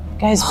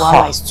 Guys,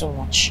 voila is too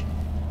much.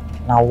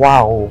 Now,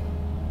 wow.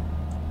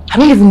 I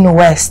don't even know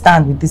where I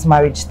stand with this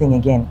marriage thing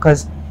again,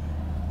 because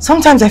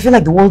sometimes I feel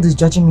like the world is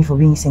judging me for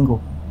being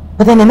single.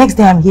 But then the next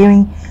day I'm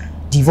hearing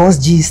divorce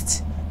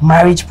gist,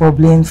 marriage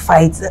problem,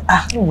 fights.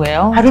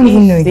 Well, I don't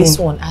even know this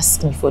again. one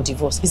asks me for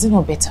divorce, is it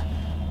not better?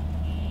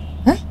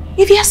 Huh?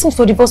 If he asks me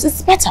for divorce,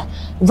 it's better.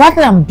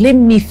 Rather than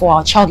blame me for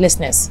our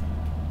childlessness.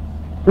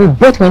 We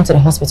both went to the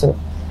hospital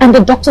and the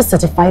doctor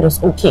certified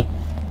us okay.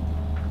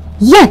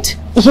 Yet,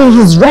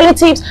 his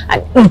relatives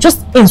he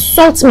just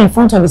insults me in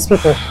front of his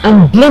people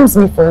and blames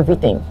me for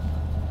everything.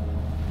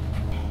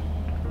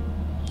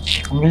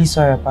 I'm really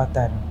sorry about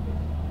that.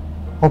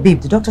 But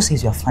babe, the doctor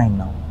says you're fine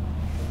now.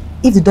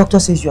 If the doctor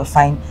says you're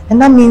fine, then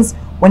that means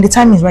when the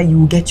time is right, you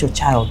will get your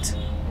child.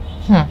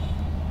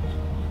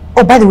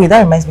 Oh, by the way,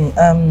 that reminds me,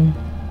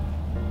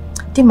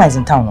 Tima is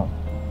in town now.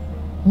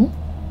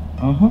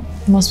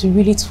 It must be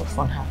really tough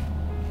on her.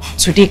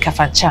 Today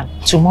Kafanchan,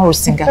 tomorrow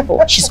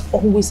Singapore. She's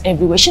always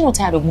everywhere. She's not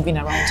tired of moving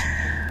around.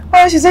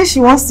 Well, she says she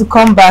wants to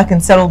come back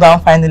and settle down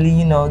finally,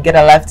 you know, get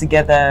her life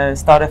together,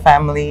 start a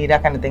family,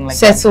 that kind of thing like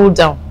that. Settle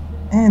down.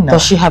 No.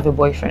 Does she have a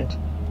boyfriend?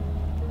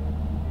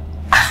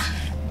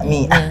 I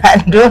mean,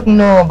 I don't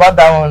know about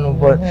that one,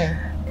 but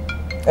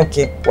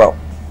okay, well,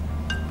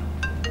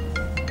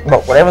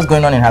 whatever's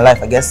going on in her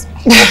life, I guess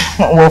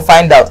we'll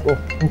find out.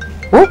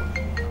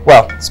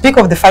 Well, speak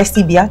of the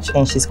feisty biatch,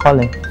 and she's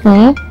calling.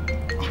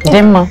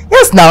 Demma.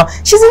 Yes, now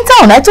she's in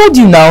town. I told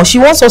you now. She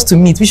wants us to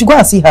meet. We should go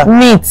and see her.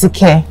 Meet,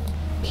 okay?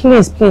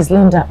 Please,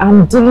 Linda.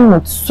 I'm dealing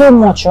with so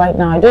much right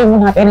now. I don't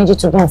even have energy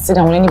to go and sit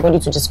down with anybody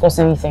to discuss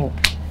anything.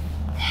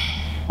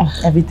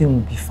 Everything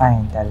will be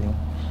fine, darling.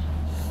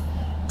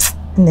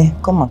 Ne,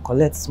 come and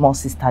collect small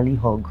sisterly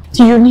hug.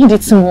 Do you need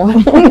it more?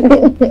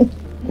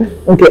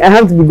 Okay, I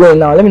have to be going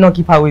now. Let me not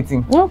keep her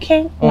waiting.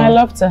 Okay, I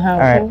love to have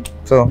you. Alright,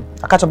 so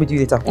I'll catch up with you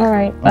later.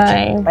 Alright,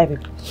 Okay. bye. Bye,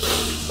 babe.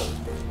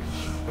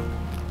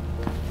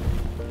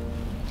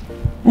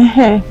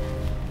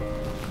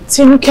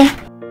 Tinuke.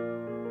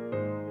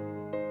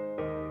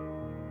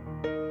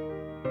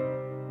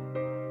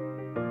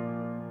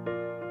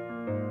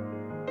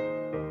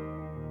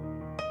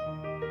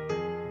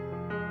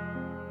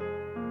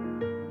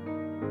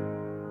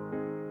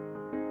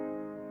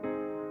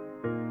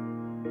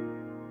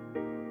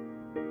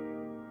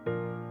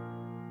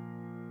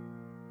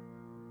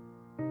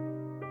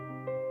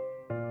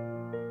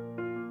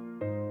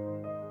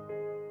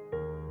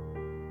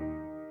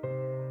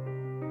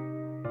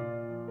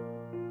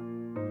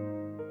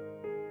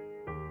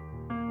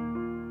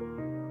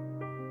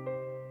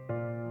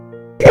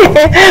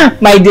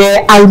 My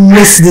dear, I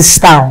miss this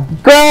town.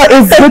 Girl,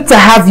 it's good to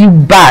have you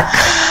back.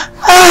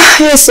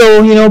 Yeah,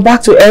 so, you know,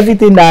 back to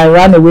everything that I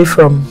ran away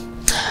from.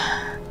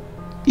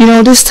 You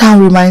know, this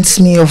town reminds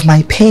me of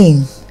my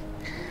pain,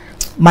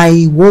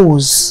 my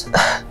woes.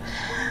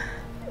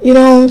 You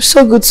know,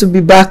 so good to be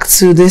back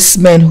to this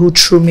man who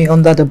threw me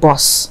under the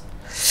bus.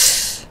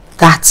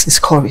 That is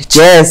courage.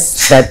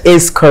 Yes, that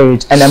is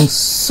courage. And I'm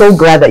so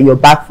glad that you're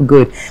back for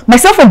good.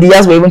 Myself and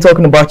Diaz were even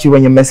talking about you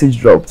when your message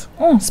dropped.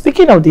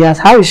 Speaking of Diaz,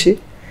 how is she?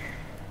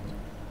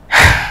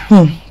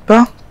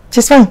 Well,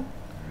 she's fine.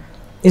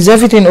 Is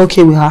everything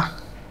okay with her?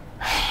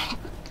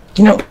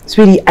 You know,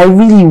 sweetie, I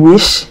really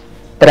wish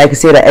that I could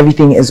say that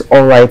everything is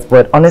alright,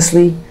 but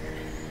honestly,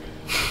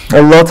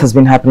 a lot has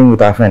been happening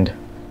with our friend.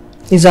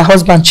 Is her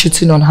husband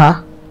cheating on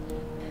her?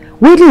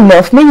 Weirdly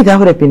enough, maybe that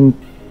would have been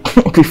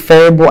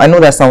preferable. I know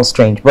that sounds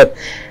strange, but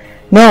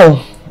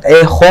no,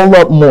 a whole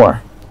lot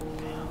more.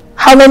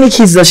 How many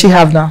kids does she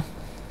have now?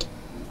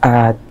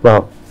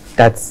 Well,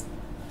 that's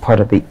part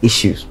of the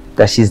issues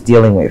that she's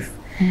dealing with.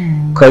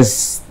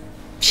 Because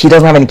she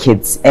doesn't have any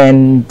kids,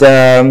 and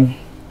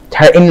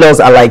her in-laws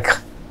are like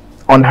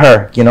on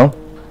her, you know.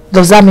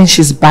 Does that mean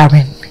she's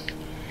barren?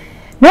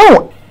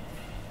 No,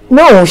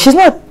 she's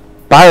not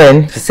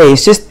barren per se.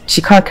 It's just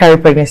she can't carry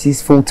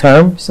pregnancies full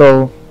term.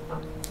 So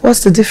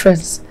what's the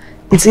difference?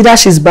 It's either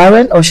she's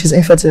barren or she's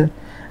infertile.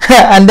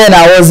 And then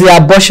I was the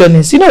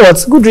abortionist. You know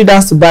what? Good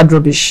riddance to bad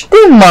rubbish.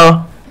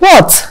 Dima,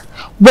 what?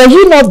 Were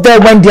you not there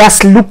when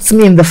Diaz looked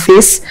me in the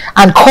face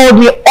and called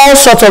me all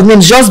sorts of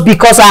names just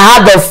because I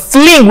had a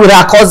fling with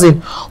her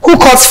cousin who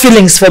caught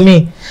feelings for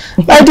me?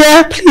 My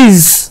dear,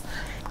 please.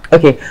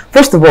 Okay,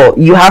 first of all,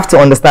 you have to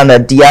understand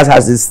that Diaz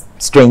has this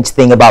strange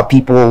thing about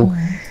people,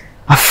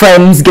 her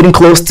friends getting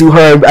close to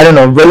her, I don't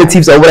know,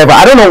 relatives or whatever.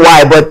 I don't know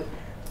why, but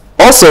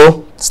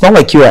also, it's not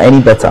like you are any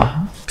better.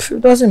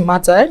 It doesn't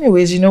matter.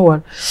 Anyways, you know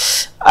what?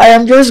 I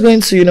am just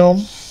going to, you know,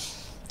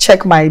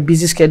 check my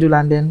busy schedule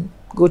and then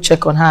go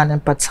check on her and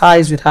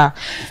empathize with her.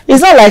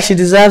 It's not like she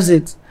deserves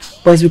it,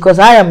 but it's because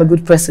I am a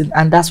good person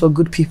and that's what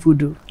good people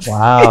do.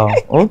 Wow.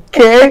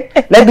 Okay.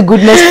 Let the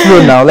goodness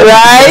flow now.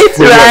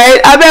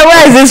 Right. I mean,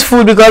 where is this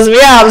food? Because me,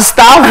 I'm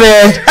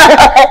starving.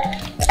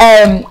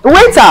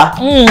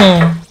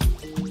 Waiter.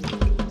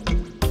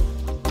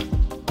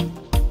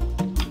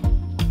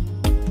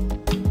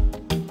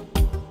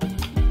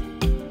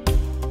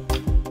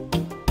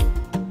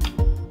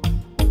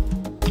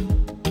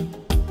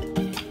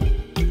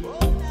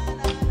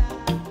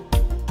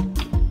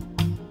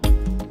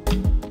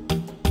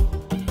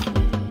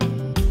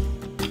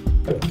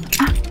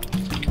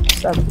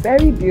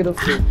 Very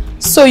beautiful.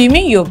 So you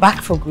mean you're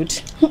back for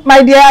good?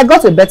 My dear, I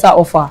got a better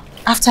offer.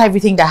 After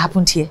everything that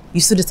happened here, you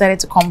still decided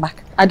to come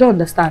back? I don't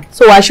understand.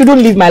 So I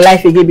shouldn't live my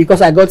life again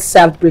because I got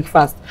served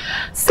breakfast.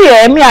 See,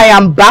 me, I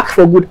am back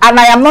for good. And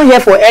I am not here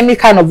for any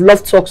kind of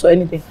love talks or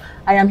anything.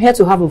 I am here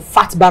to have a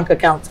fat bank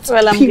account.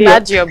 Well, I'm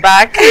glad you're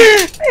back.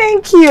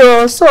 Thank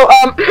you. So,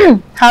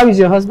 how is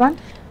your husband?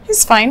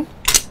 He's fine.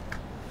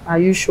 Are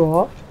you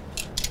sure?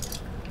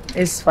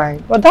 It's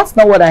fine. But that's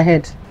not what I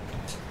heard.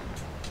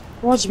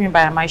 What do you mean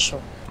by am I sure?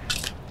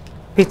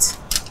 Pete,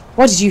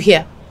 what did you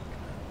hear?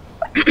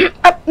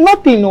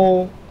 Nothing,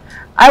 no.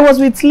 I was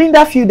with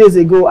Linda a few days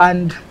ago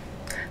and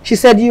she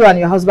said you and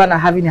your husband are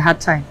having a hard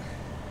time.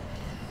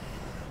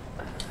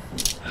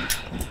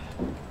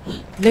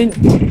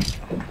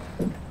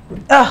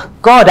 Oh,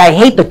 God, I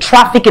hate the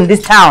traffic in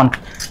this town.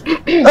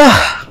 Hey,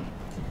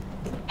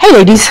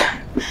 ladies.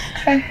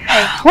 Hey.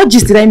 What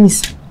gist did I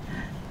miss?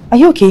 Are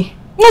you okay?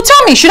 No,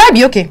 tell me, should I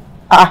be okay?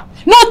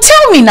 No,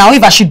 tell me now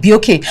if I should be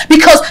okay.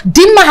 Because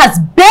Dimma has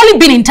barely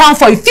been in town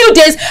for a few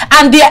days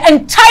and the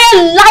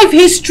entire life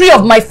history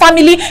of my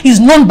family is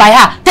known by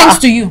her, thanks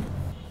to you.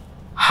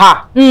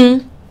 Ha.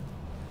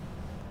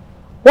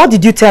 What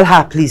did you tell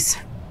her, please?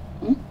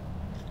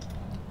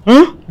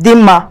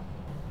 Dimma?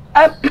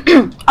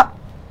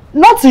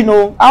 Not, you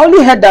know, I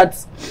only heard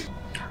that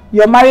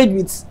your marriage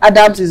with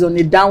Adams is on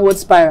a downward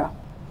spiral.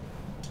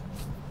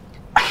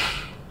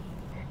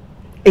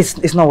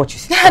 It's not what you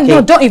say. Okay?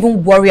 No, don't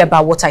even worry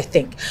about what I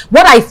think.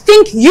 What I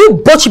think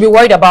you both should be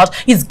worried about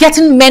is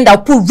getting men that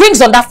will put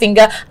rings on that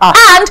finger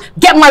and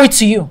get married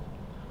to you.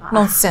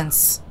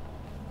 Nonsense.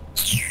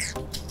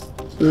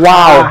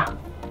 Wow.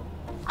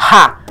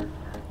 Ha.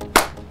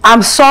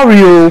 I'm sorry,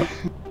 oh.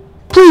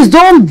 Please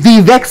don't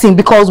be vexing,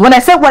 because when I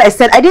said what I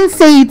said, I didn't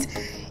say it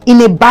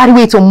in a bad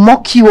way to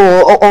mock you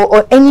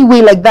or any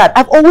way like that.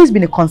 I've always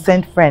been a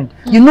concerned friend.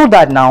 You know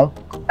that now.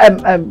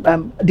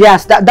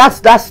 Yes,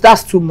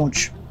 that's too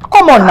much.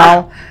 Come on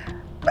now.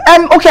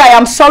 Okay, I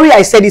am sorry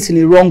I said it in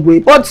the wrong way,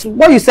 but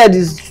what you said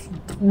is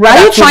right.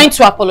 Are you trying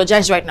to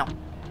apologize right now?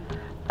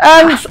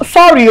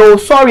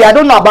 Sorry, I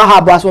don't know about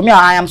her, but as for me,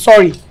 I am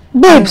sorry.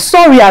 Babe,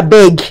 sorry, I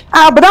beg.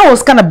 But that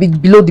was kind of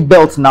below the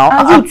belt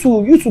now. You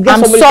two get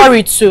I'm somebody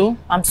sorry too.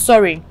 I'm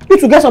sorry. You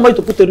to get somebody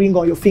to put a ring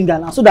on your finger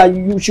now, so that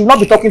she will not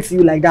be talking to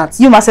you like that.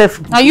 You myself,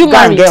 are you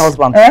married? Get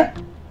husband. Eh?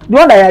 The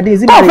one that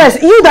is oh,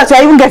 first, you that you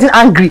are even getting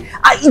angry.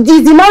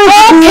 The marriage.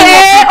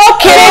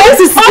 Okay.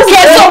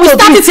 So we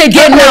start it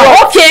again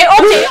now. Okay.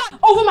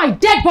 Over my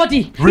dead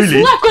body. Really?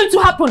 It's not going to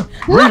happen.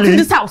 Really? Not in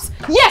this house.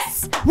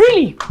 Yes,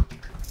 really.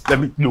 Let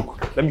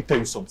me tell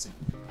you something.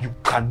 You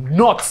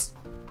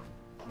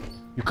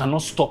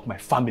cannot stop my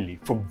family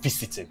from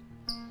visiting.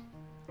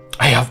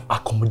 I have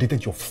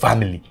accommodated your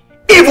family,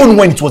 even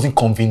when it wasn't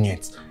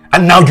convenient.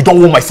 And now you don't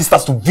want my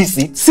sisters to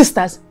visit?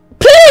 Sisters?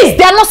 Please!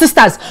 They are not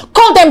sisters.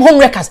 Call them home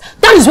wreckers.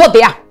 That is what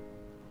they are.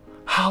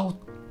 How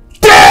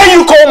dare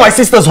you call my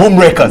sisters home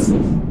wreckers?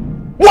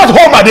 What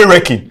home are they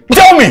wrecking?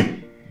 Tell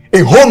me!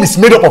 A home is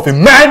made up of a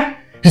man,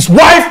 his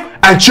wife,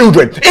 and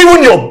children.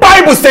 Even your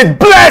Bible said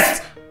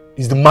blessed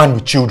is the man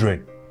with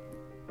children.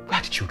 Where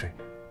are the children?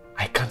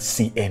 I can't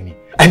see any.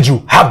 And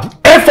you have the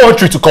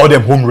effrontery to call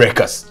them home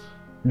wreckers.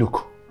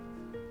 Look,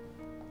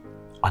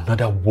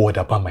 another word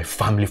about my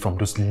family from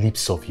those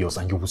lips of yours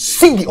and you will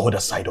see the other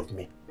side of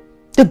me.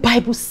 The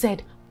Bible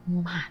said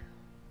man.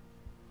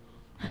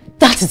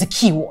 That is the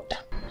key word.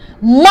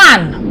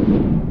 Man.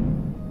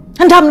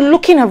 And I'm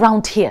looking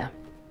around here.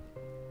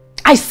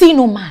 I see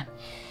no man.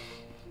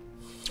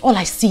 All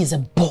I see is a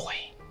boy.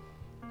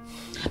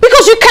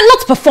 Because you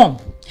cannot perform.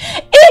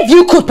 If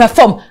you could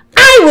perform,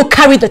 I will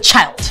carry the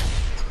child.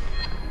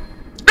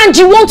 And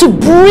you want to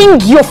bring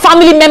your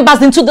family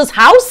members into this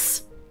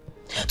house?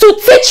 To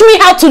teach me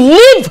how to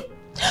live?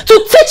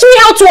 To teach me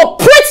how to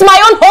operate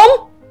my own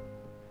home?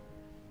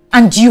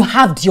 And you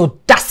have the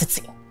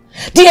audacity,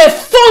 the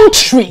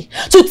effrontery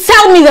to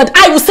tell me that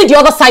I will see the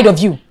other side of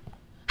you.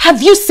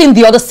 Have you seen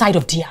the other side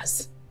of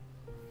Diaz?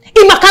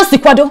 Imakan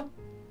Sikwado?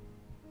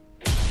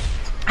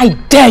 I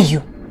dare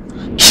you.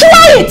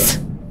 Try it!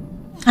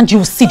 And you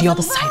will see the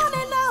other side of me.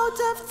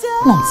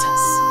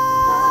 Nonsense.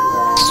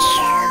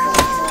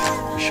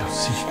 We shall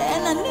see.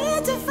 And I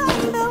need to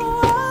find the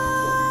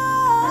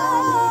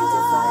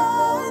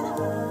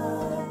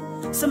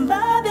one.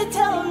 Somebody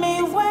tell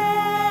me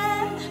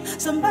when.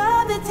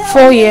 Somebody tell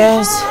 4 me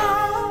years.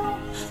 how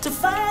to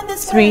find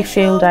this 3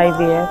 failed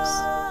IVFs.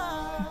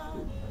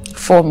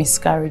 4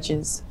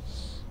 miscarriages.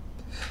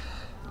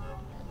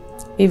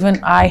 Even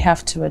I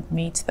have to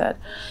admit that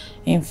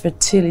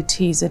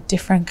infertility is a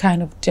different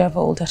kind of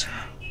devil that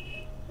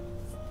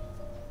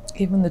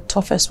even the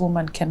toughest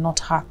woman cannot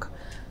hack.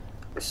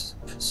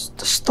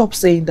 Stop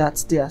saying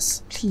that,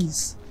 Diaz,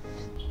 please.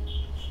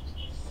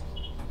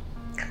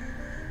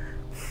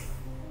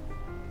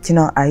 You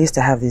know, I used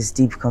to have this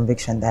deep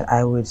conviction that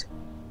I would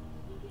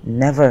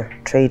never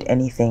trade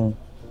anything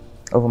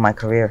over my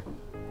career,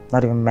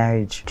 not even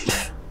marriage.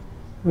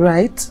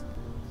 Right?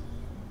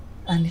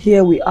 And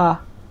here we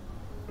are,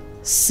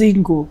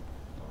 single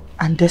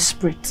and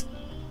desperate.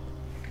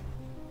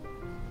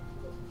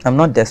 I'm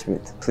not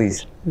desperate,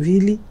 please.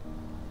 Really?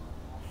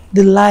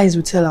 The lies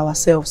we tell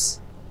ourselves.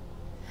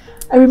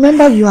 I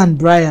remember you and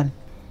Brian.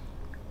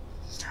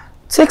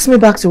 Takes me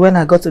back to when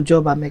I got a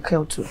job at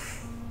Mekel too.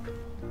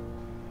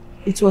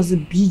 It was the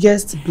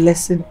biggest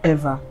blessing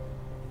ever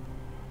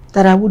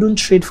that I wouldn't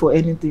trade for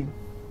anything.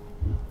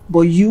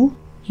 But you're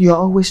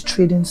always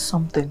trading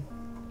something.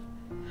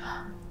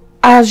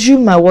 I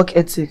assume my work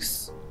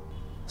ethics,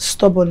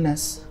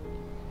 stubbornness,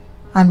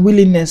 and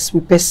willingness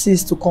will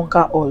persist to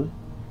conquer all.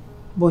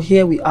 But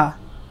here we are.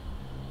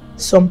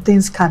 Some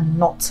things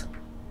cannot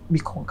be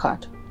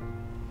conquered.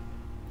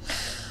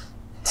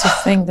 To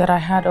think that I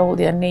had all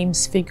their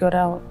names figured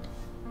out.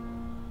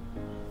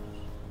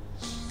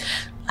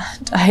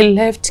 And I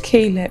left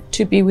Caleb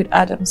to be with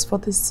Adams for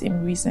the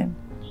same reason.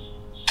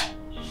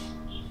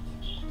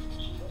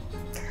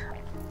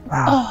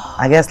 Wow.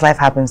 I guess life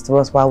happens to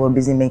us while we're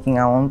busy making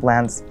our own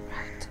plans.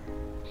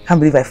 I can't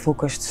believe I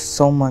focused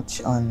so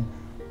much on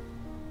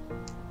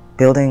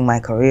building my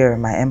career,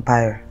 my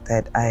empire,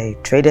 that I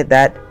traded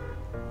that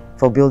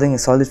for building a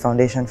solid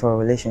foundation for a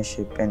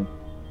relationship. And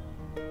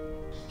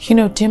you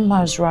know,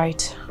 Dimma's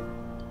right.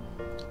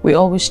 We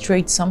always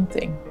trade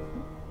something.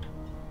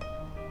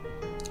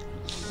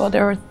 But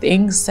there are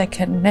things that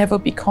can never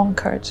be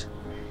conquered.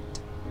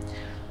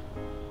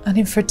 And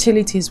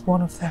infertility is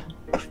one of them.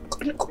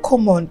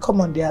 Come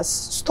on, Diaz.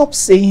 Stop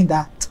saying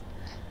that.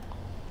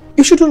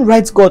 You shouldn't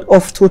write God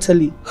off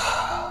totally.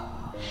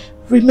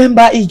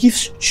 Remember, He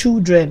gives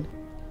children.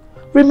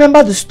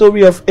 Remember the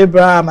story of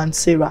Abraham and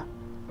Sarah.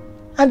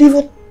 And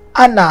even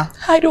Anna.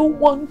 I don't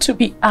want to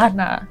be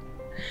Anna.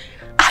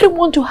 I don't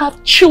want to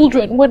have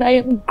children when I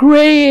am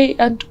grey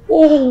and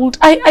old.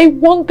 I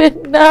want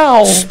them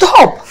now.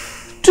 Stop!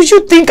 Do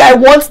you think I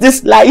want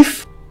this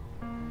life?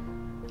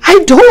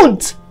 I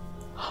don't.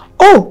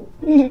 Oh,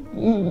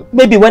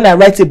 maybe when I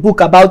write a book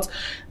about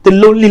the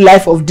lonely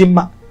life of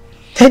Dimma,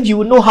 then you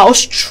will know how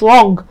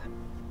strong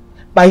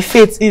my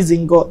faith is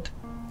in God.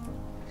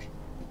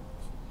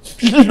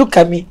 Look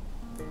at me.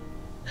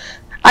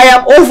 I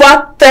am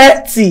over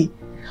 30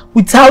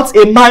 without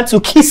a man to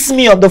kiss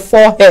me on the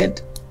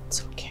forehead.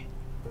 It's okay.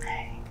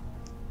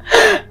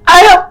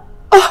 I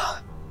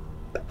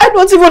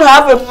don't even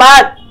have a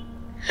man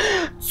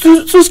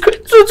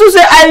to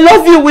say I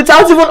love you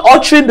without even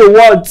uttering the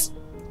words.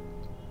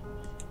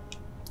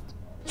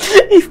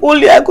 If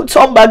only I could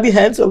turn back the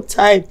hands of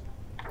time.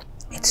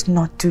 It's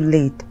not too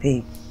late,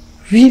 babe.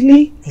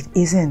 Really? It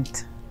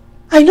isn't.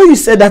 I know you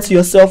said that to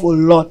yourself a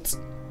lot.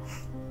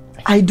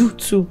 I do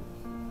too.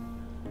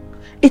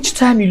 Each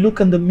time you look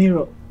in the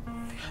mirror,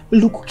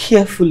 look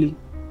carefully.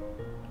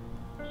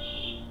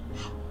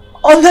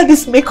 Under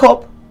this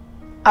makeup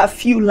are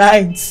few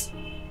lines.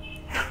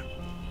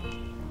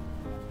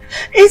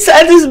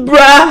 Inside this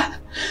bra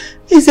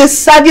is a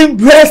sagging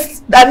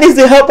breast that needs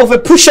the help of a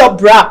push-up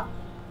bra.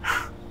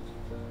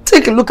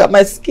 Take a look at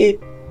my skin.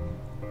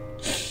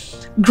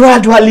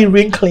 Gradually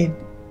wrinkling.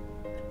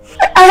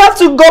 I have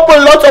to gulp a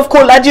lot of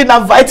collagen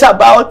and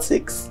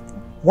vitibiotics.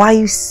 Why are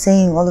you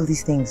saying all of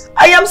these things?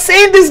 I am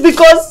saying this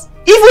because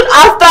even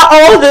after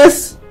all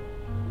this,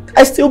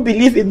 I still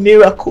believe in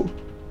miracle.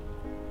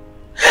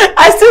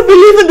 I still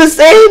believe in the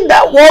saying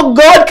that what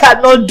God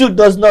cannot do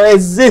does not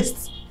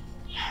exist.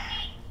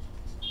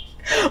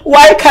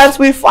 Why can't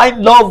we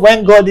find love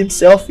when God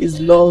himself is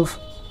love?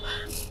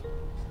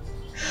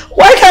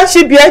 Why can't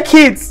she bear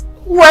kids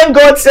when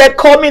God said,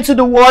 come into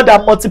the world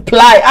and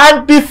multiply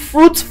and be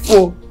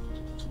fruitful?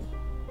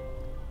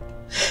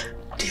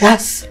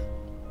 Yes.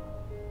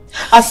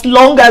 As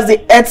long as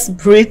the earth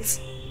breathes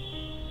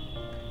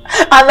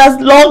and as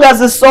long as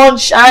the sun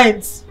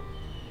shines,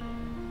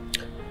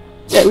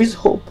 there is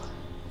hope.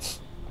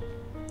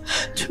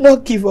 Do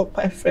not give up,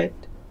 my friend.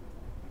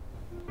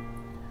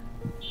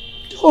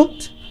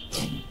 Don't.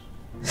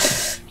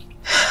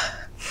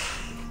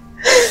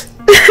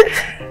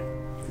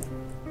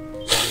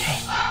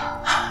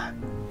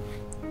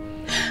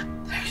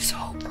 There is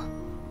hope.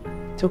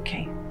 It's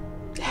okay.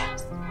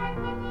 Yes.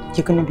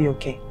 You're gonna be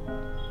okay.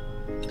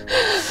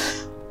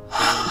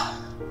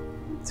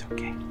 It's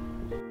okay.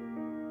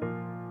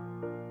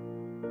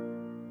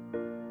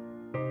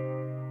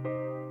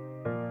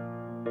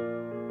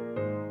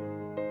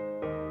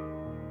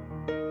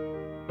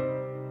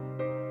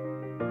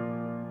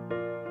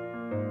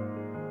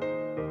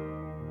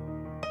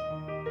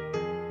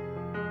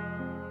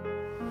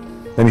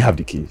 Let me have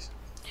the keys.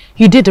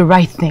 You did the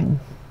right thing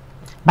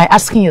by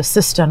asking your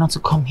sister not to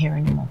come here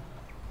anymore.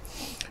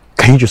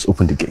 Can you just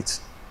open the gates?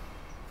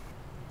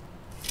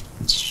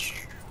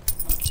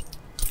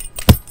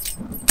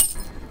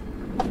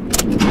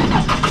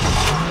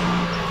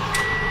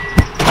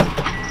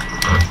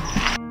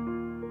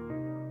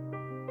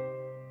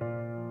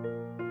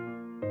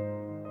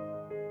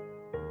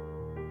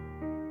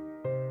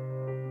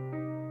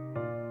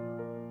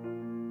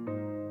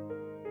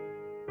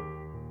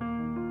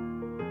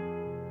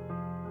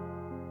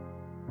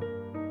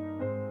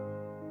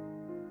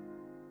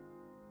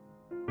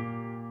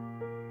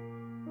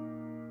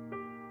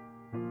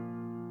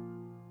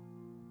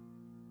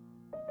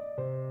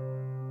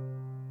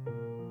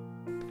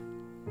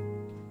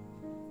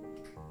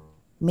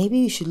 Maybe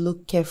you should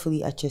look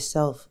carefully at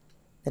yourself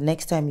the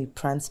next time you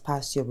prance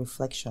past your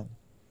reflection.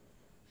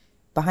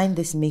 Behind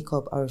this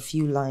makeup are a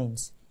few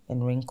lines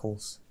and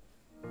wrinkles.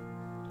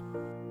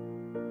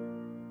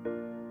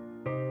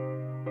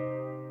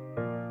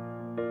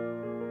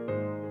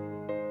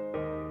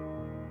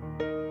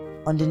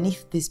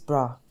 Underneath this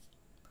bra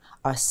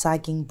are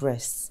sagging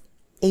breasts,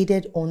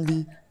 aided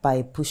only by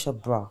a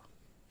push-up bra.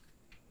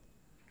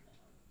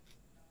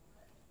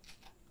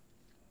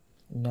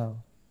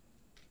 No.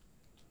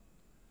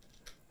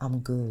 I'm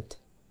good.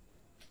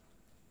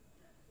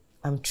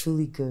 I'm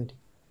truly good.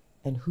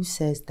 And who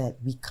says that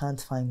we can't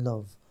find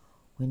love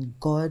when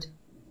God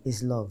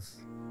is love?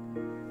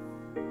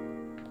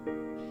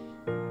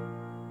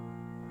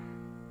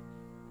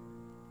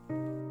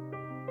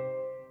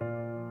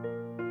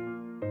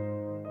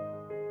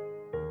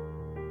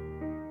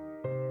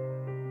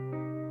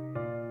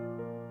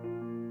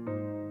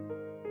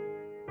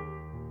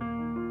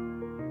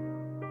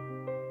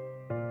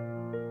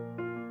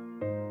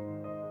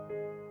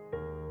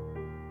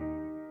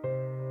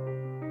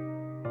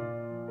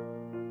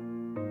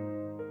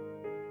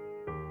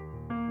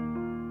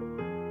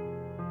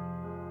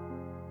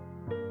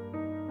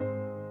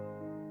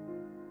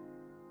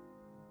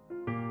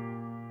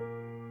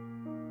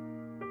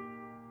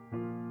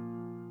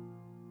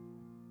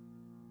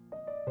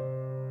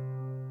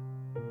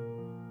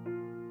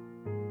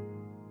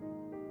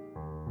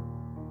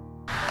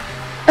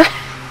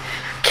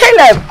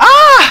 Caleb!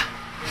 Ah!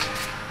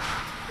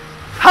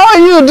 How are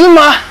you,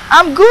 Duma?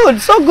 I'm good.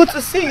 So good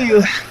to see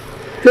you.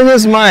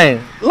 This is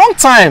mine. Long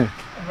time.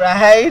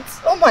 Right?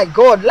 Oh my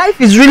God, life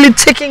is really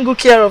taking good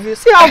care of you.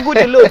 See how good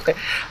you look.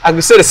 I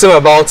could say the same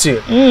about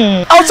you.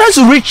 I was trying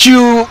to reach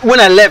you when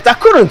I left. I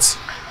couldn't.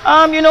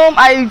 You know,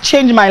 I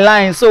changed my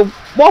line. So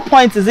what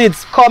point is it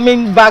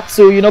coming back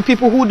to, you know,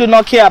 people who do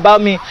not care about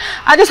me?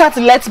 I just had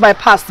to let my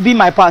past be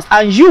my past,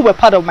 and you were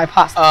part of my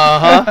past.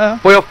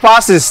 But your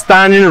past is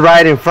standing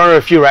right in front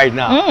of you right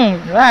now.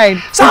 Right.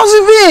 So how's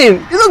it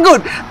been? You look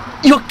good.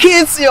 Your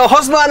kids, your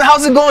husband,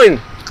 how's it going?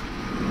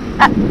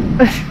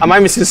 Am I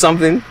missing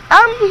something?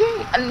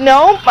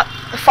 No, but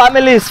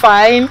family is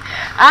fine.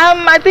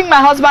 I think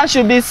my husband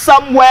should be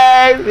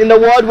somewhere in the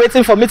world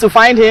waiting for me to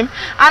find him.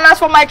 And as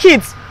for my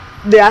kids,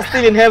 they are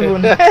still in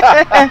heaven.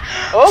 Okay.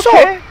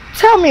 So,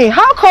 tell me,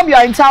 how come you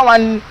are in town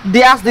and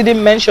Diaz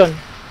didn't mention?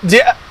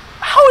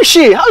 How is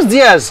she? How's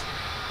Diaz?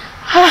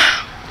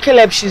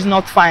 Caleb, she's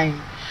not fine.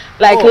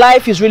 Like,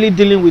 life is really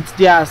dealing with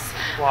Diaz.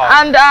 Wow.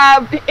 And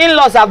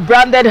in-laws have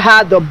branded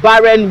her the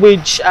barren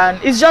witch, and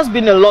it's just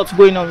been a lot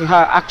going on with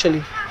her,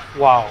 actually.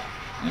 Wow.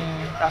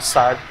 That's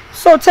sad.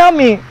 So tell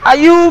me, are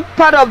you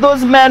part of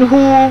those men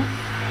who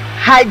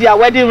hide their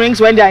wedding rings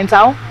when they're in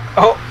town?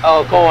 Oh,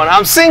 come on.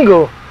 I'm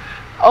single.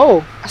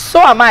 Oh, so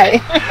am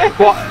I.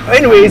 Well,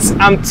 anyways,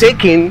 I'm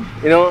taking,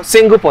 you know,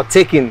 single for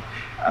taking.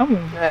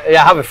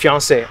 Yeah, I have a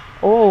fiance.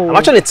 Oh. I'm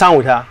actually in town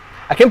with her.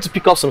 I came to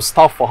pick up some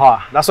stuff for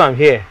her. That's why I'm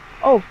here.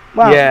 Oh,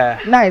 wow. Yeah.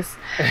 Nice.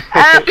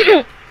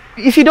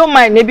 If you don't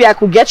mind, maybe I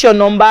could get your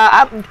number.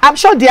 I'm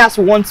sure Diaz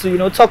will want to, you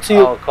know, talk to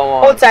you. Oh, come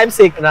on. Old time's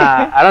sake.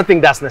 Nah, I don't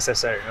think that's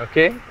necessary,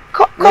 okay?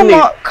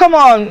 Come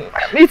on.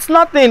 It's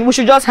nothing. We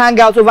should just hang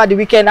out over the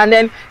weekend and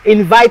then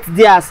invite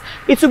Diaz.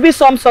 It will be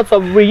some sort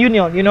of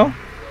reunion, you know?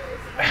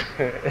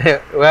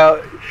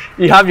 Well,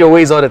 you have your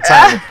ways all the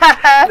time.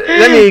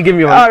 Let me give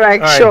you one. All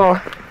right,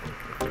 sure.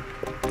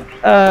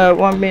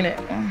 1 minute.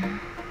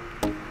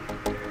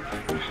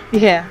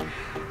 Yeah.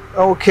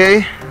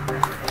 Okay.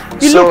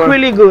 You look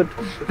really good.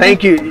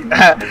 Thank you.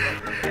 Well,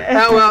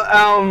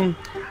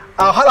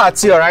 I'll holler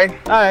at you, alright?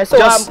 Alright, so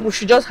we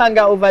should just hang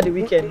out over the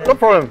weekend. No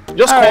problem.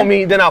 Just call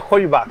me, then I'll call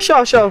you back. Sure.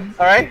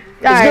 Alright?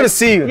 It's good to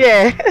see you.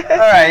 Yeah.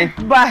 Alright.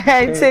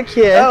 Bye. Take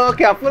care. Oh,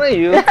 okay, I'm following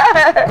you.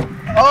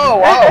 Oh,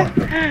 wow.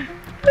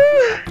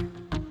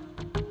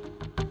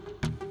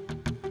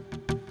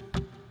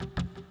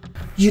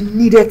 You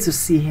needed to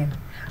see him.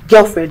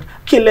 Girlfriend,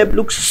 Caleb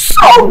looks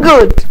so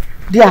good.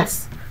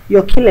 Yes,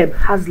 your Caleb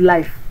has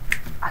life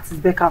at his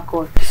beck and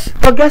call.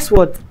 But guess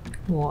what?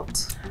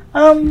 What?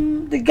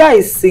 The guy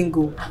is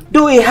single.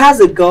 Though he has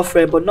a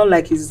girlfriend, but not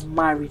like he's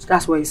married.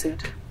 That's what he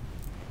said.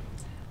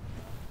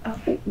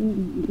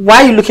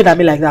 Why are you looking at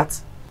me like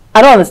that?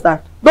 I don't understand.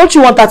 Don't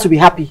you want her to be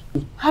happy?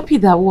 Happy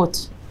that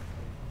what?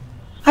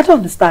 I don't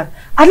understand.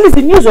 At least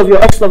the news of your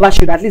ex-lover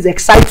should at least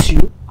excite you.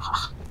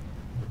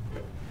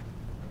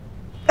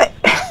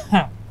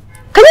 Can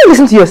you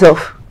listen to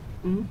yourself?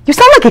 You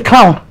sound like a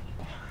clown.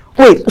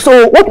 Wait,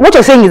 so what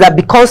you're saying is that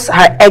because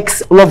her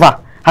ex-lover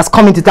has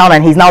come into town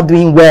and he's now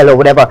doing well or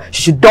whatever,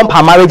 she should dump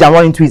her marriage and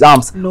run into his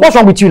arms? No. What's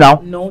wrong with you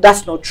now? No,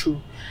 that's not true.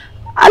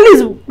 At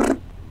least,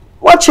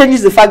 what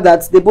changes the fact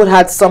that they both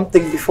had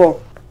something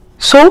before?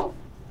 So?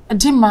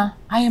 Dima,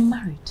 I am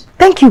married.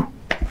 Thank you.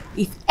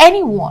 If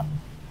anyone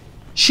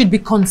should be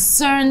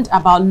concerned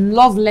about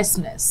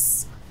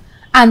lovelessness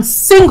and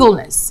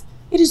singleness,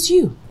 it is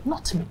you,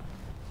 not me.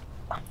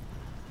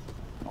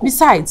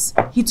 Besides,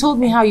 he told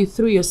me how you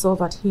threw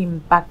yourself at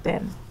him back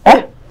then.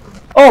 Eh?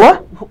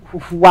 Oh,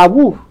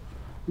 wow.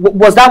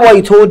 Was that what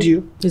he told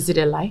you? Is it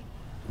a lie?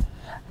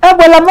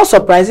 Well, I'm not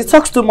surprised. He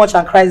talks too much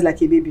and cries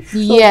like a baby. So.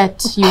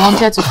 Yet, you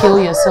wanted to kill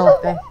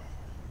yourself then.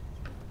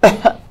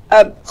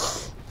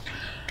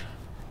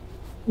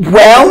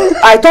 Well,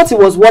 I thought it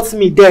was worth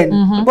me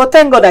then. But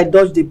thank God I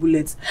dodged the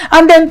bullet.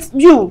 And then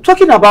you,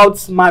 talking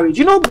about marriage.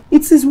 You know,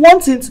 it is one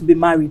thing to be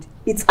married.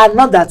 It's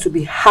another to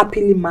be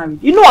happily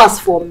married. You know, as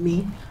for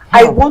me,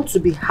 I want to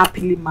be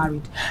happily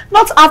married.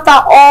 Not after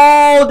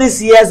all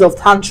these years of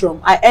tantrum,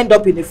 I end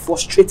up in a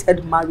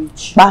frustrated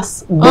marriage.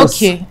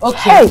 Okay,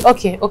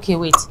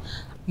 wait.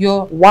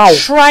 You're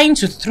trying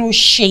to throw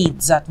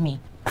shades at me.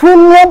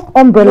 Premium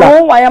umbrella.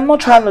 No, I am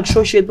not trying to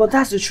throw shade, but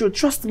that's the truth.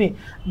 Trust me.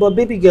 But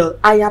baby girl,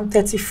 I am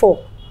 34.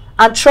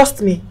 And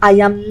trust me, I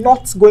am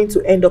not going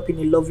to end up in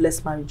a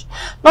loveless marriage.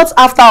 Not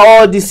after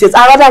all these years.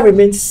 I'd rather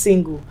remain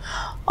single.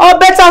 Or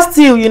better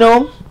still, you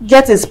know,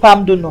 get a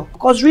sperm donor.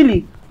 Because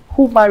really,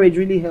 who marriage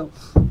really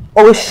helps?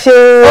 Oh shit.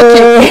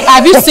 Okay,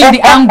 have you seen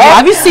the angle?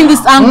 Have you seen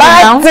this angle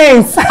now?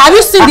 Have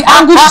you seen the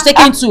angle she's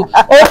taking to?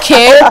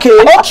 Okay,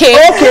 no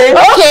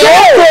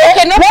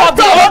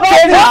problem.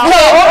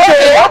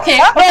 Okay.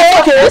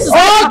 This is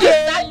okay.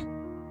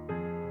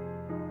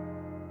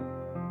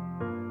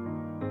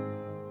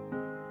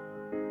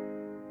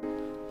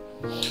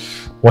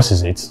 What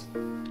is it?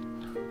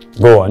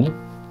 Go on.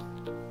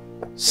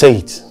 Say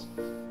it.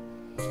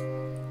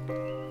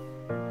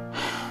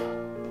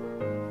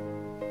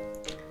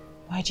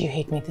 Why do you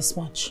hate me this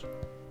much?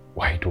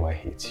 Why do I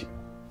hate you?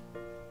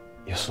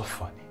 You're so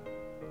funny.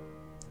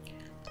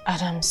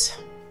 Adams,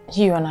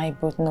 You and I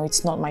both know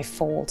it's not my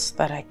fault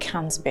that I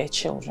can't bear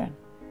children.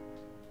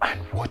 And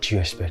what do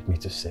you expect me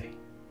to say?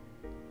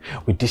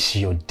 With this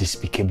your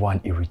despicable and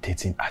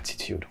irritating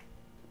attitude,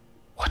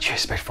 what do you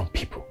expect from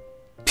people?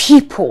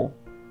 People?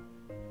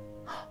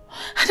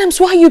 Adams,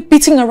 why are you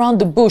beating around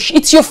the bush?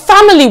 It's your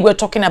family we're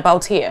talking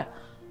about here.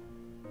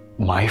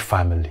 My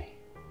family?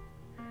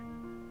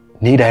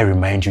 Need I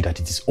remind you that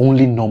it is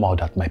only normal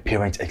that my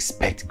parents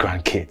expect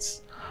grandkids?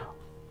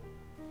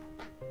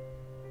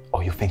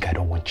 Or you think I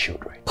don't want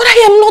children? But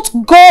I am not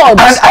God!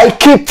 And I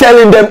keep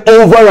telling them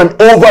over and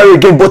over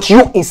again, but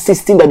you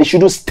insisting that they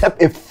shouldn't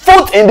step a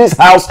foot in this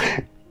house.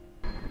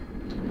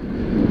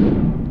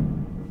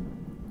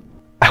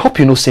 I hope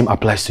you know same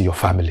applies to your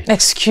family.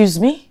 Excuse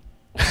me?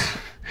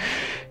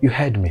 You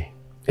heard me.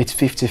 It's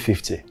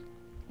 50-50.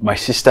 My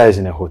sister is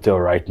in a hotel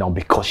right now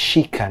because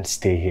she can't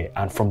stay here,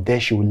 and from there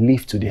she will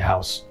leave to the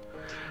house.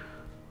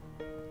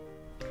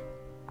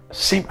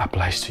 Same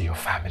applies to your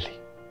family,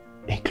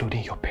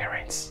 including your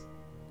parents.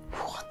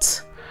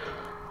 What?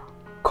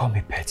 Call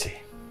me petty.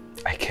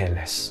 I care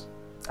less.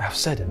 I have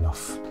said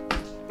enough.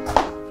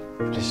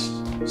 Please,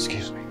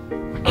 excuse me.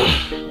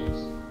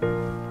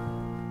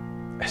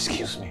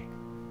 Excuse me.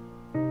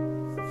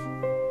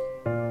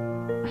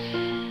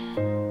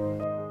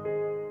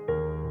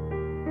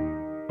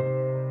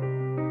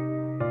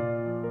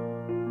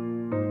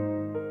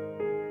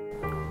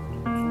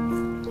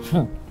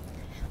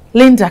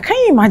 Linda, can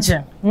you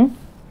imagine?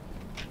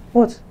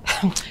 What?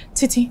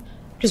 Titi,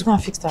 please go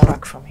and fix that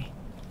rack for me.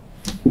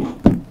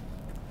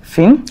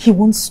 Finn? He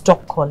won't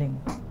stop calling.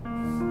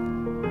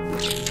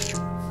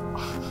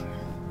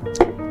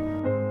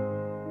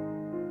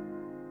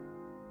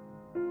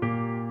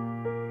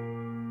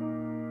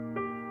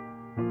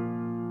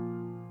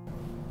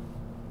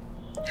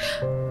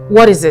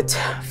 What is it,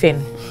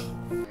 Finn?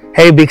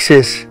 Hey, big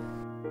sis.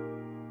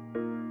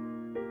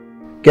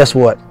 Guess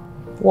what?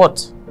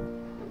 What?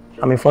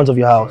 I'm in front of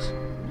your house.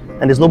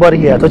 And there's nobody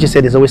here. I thought you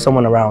said there's always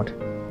someone around.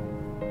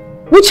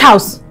 Which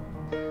house?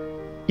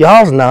 Your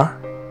house now.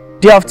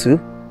 Do you have to?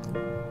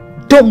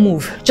 Don't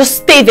move. Just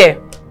stay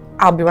there.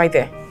 I'll be right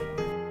there.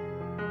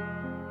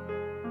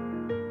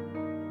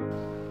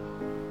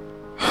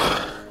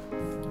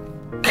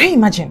 Can you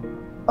imagine?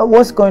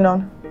 What's going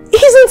on?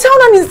 He's in town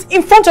and he's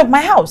in front of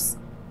my house.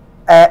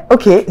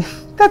 Okay.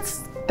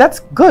 That's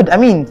good. I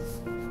mean,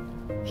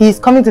 he's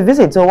coming to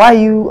visit, so why are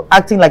you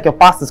acting like your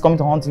past is coming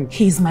to haunt you?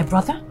 He's my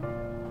brother?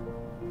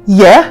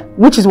 Yeah,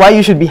 which is why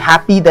you should be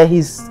happy that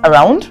he's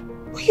around.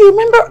 You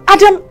remember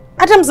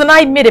Adams and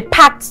I made a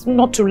pact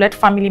not to let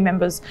family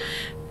members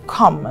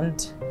come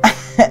and...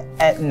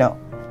 No,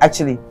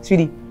 actually,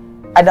 sweetie,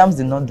 Adams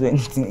did not do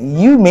anything.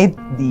 You made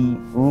the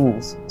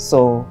rules,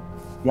 so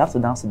you have to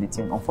dance to the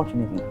tune,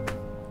 unfortunately.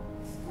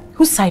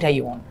 Whose side are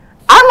you on?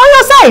 I'm on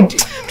your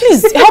side!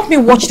 Please, help me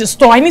watch the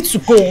store. I need to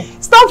go.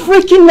 Stop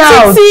freaking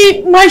out!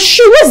 See, my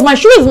shoe. Where's my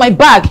shoe? Where's my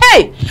bag?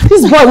 Hey,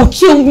 this boy will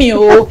kill me,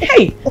 oh.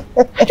 Hey,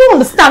 I don't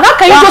understand. How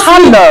can you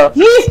just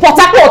leave Port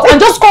Harcourt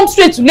and just come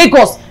straight to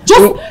Lagos?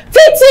 Just,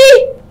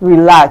 Titi!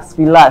 Relax.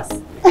 You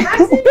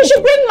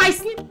should bring my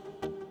sleep.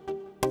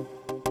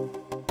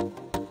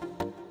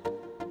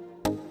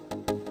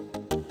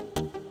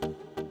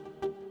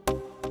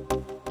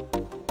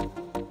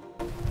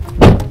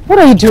 What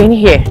are you doing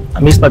here?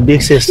 I missed my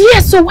big sis.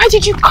 Yes, so why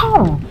did you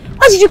come?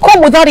 Why did you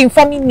come without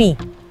informing me?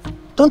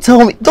 Don't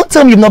tell me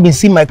you've not been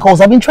seeing my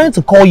calls. I've been trying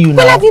to call you now.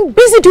 Well, I've been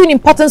busy doing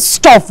important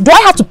stuff. Do I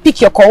have to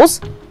pick your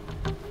calls?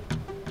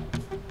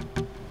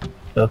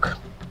 Look,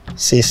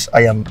 sis,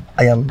 I am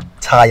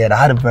tired.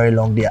 I had a very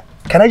long day.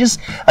 Can I just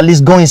at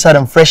least go inside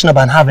and freshen up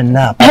and have a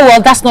nap? Oh,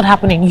 well, that's not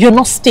happening. You're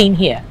not staying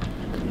here.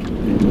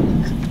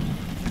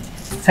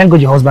 Thank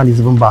God your husband is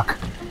even back.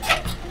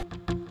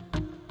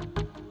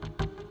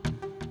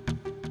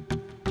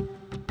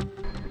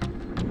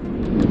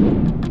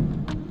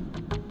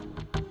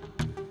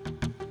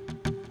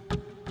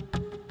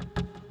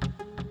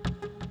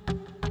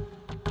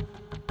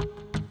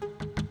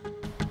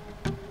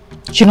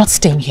 You're not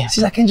staying here.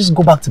 Sis, I can't just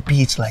go back to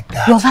PH like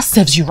that. Well, that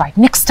serves you right.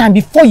 Next time,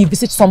 before you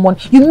visit someone,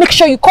 you make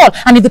sure you call.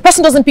 And if the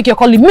person doesn't pick your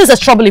call, it means there's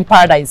trouble in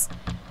paradise.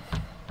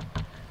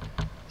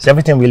 Is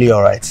everything really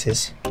alright,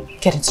 sis?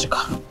 Get into the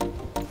car.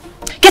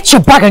 Get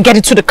your bag and get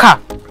into the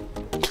car.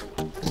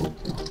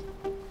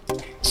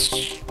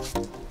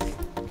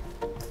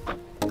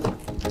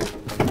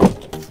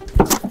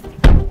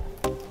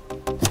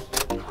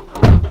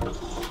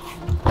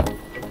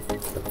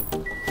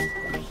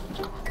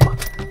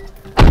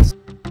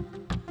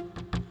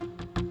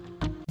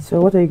 So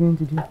what are you going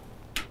to do?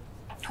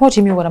 What do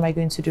you mean, what am I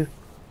going to do?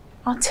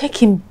 I'll take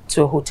him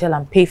to a hotel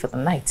and pay for the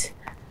night.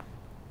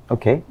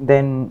 Okay,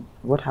 then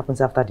what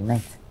happens after the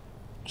night?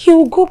 He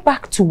will go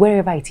back to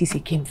wherever it is he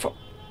came from.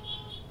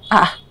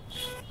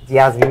 He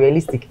has been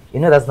realistic.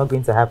 You know that's not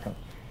going to happen.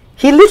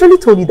 He literally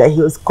told you that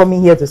he was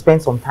coming here to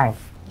spend some time.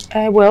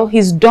 Well,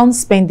 he's done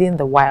spending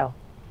the while.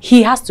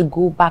 He has to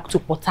go back to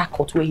Port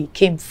Harcourt where he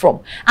came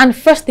from. And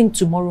first thing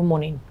tomorrow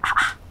morning.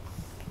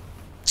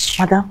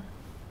 Madam,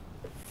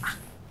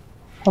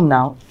 come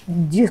now.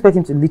 Do you expect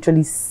him to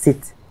literally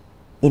sit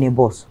in a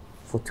bus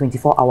for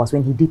 24 hours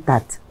when he did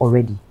that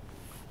already.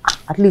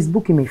 At least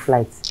book him a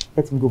flight.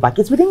 Let him go back.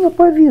 It's within your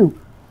purview.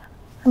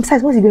 And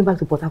besides, what's he going back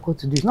to Port Harcourt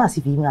to do? It's not as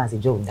if he even has a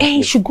job. Hey,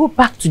 he should go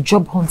back to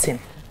job hunting.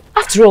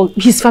 After all,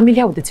 he's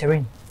familiar with the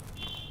terrain.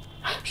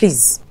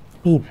 Please.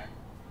 Babe,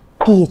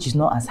 PH is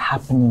not as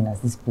happening as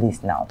this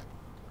place now.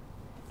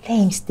 Let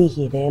him stay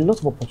here. There are a lot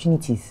of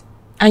opportunities.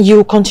 And you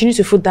will continue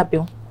to foot that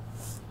bill?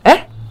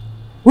 Eh?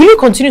 Will you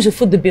continue to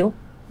foot the bill?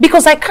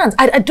 Because I can't.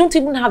 I don't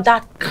even have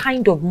that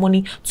kind of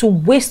money to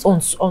waste on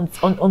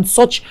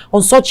such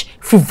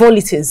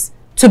frivolities,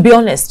 to be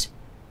honest.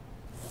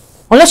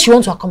 Unless you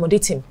want to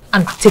accommodate him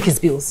and take his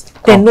bills,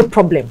 then no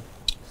problem.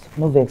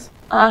 No vex.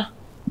 How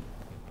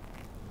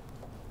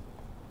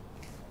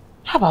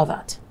about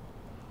that?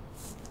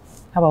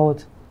 How about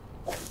what?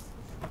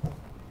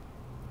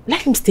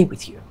 Let him stay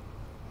with you.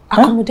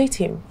 Accommodate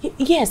him.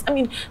 Yes, I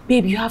mean,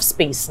 babe, you have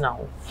space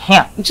now.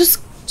 Yeah.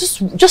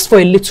 Just for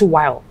a little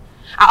while.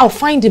 I'll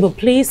find him a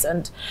place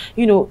and,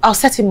 you know, I'll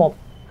set him up.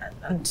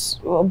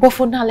 But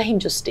for now, let him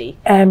just stay.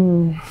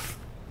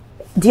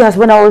 Diaz,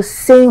 when I was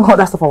saying all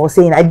that stuff I was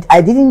saying,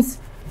 I didn't,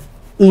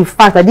 in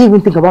fact, I didn't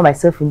even think about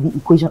myself in the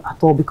equation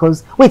at all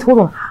because, wait, hold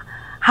on.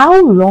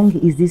 How long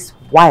is this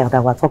while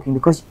that we're talking?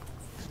 Because,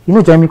 you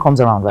know, Jeremy comes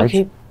around, right?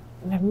 Okay,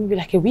 maybe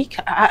like a week,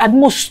 at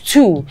most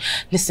 2.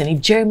 Listen,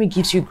 if Jeremy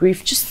gives you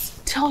grief,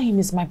 just tell him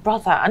he's my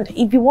brother. And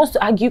if he wants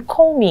to argue,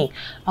 call me.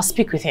 I'll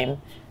speak with him.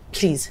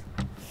 Please.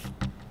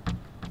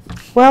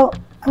 Well,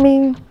 I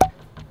mean,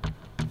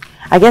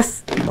 I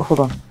guess, hold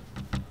on.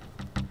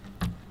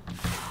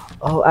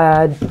 Oh,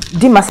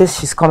 Dima says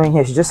she's coming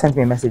here. She just sent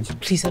me a message.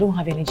 Please, I don't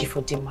have energy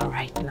for Dima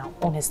right now.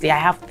 Honestly, I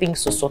have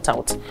things to sort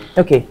out.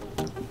 Okay.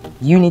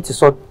 You need to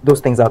sort those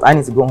things out. I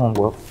need to go home,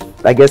 well.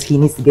 I guess he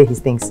needs to get his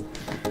things.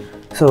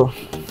 So,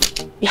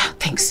 yeah,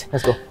 thanks.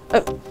 Let's go.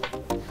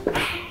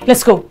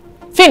 Let's go.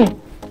 Finn,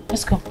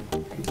 let's go.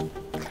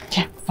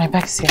 Yeah, my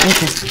bag's here.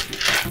 Okay.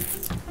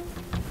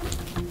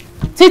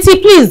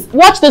 Titi, please,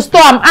 watch the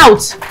store. I'm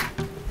out.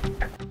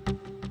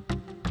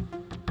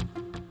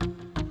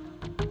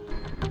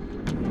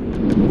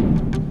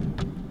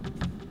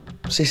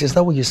 Sis, is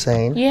that what you're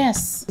saying?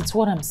 Yes, it's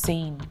what I'm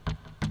saying.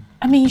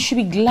 I mean, you should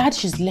be glad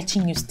she's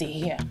letting you stay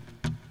here.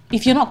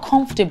 If you're not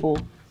comfortable,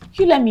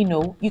 you let me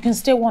know. You can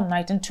stay one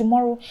night and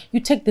tomorrow you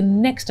take the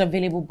next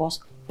available bus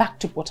back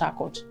to Port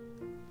Harcourt.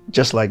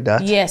 Just like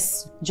that?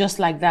 Yes, just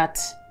like that.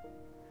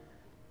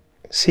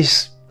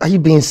 Sis, are you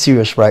being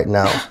serious right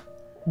now?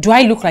 Do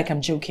I look like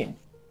I'm joking?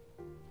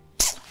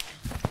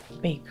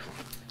 Babe,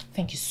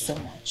 thank you so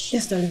much.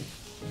 Yes, darling.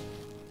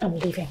 I'm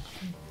leaving.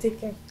 Take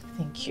care.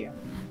 Thank you.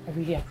 I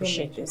really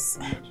appreciate this.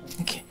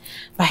 Okay,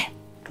 bye.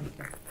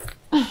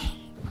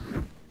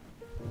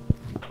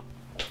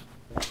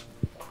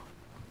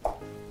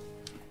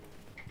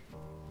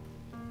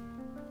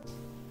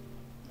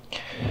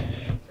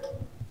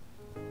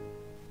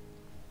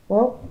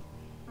 Well,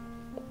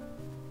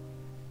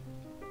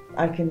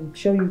 I can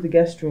show you the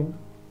guest room.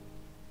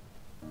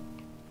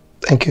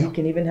 Thank you. You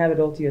can even have it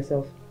all to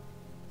yourself.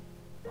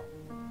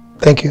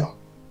 Thank you.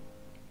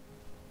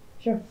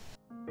 Sure.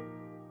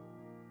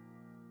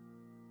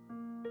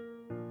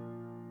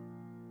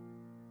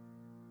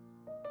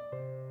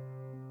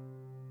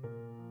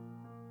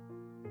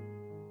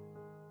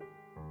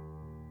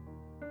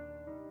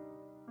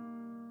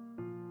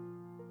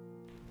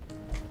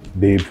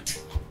 Babe,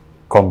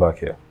 come back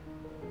here.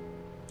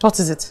 What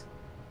is it?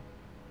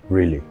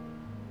 Really?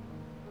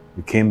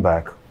 You came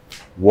back,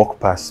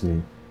 walked past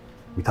me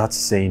without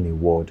saying a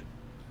word,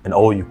 and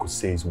all you could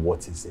say is,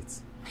 what is it?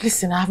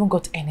 Listen, I haven't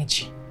got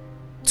energy.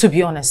 To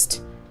be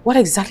honest, what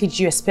exactly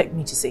do you expect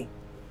me to say?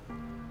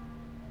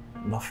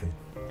 Nothing.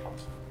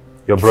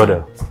 Your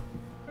brother,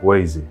 where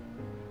is he?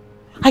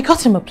 I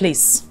got him a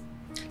place,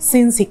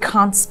 since he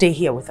can't stay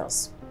here with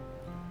us.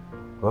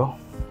 Well,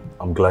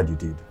 I'm glad you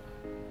did.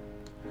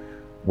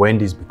 When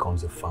this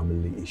becomes a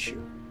family issue,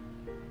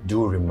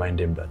 do remind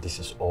them that this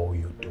is all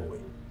you're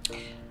doing.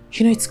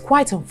 You know, it's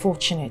quite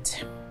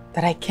unfortunate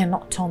that I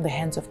cannot turn the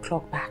hands of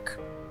clock back.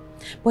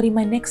 But in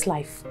my next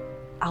life,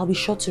 I'll be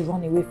sure to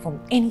run away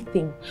from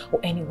anything or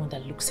anyone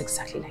that looks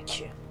exactly like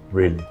you.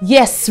 Really?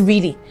 Yes,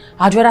 really.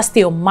 I'd rather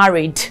stay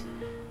unmarried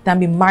than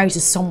be married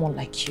to someone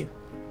like you.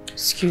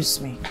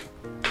 Excuse me.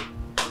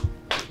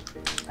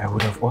 I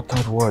would have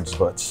uttered words,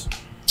 but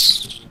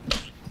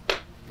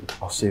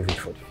I'll save it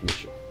for the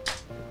future.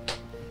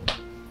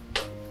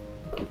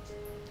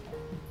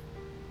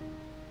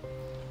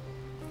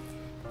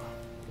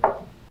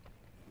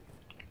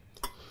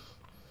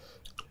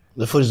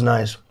 The food is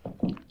nice.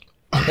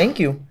 Thank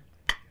you.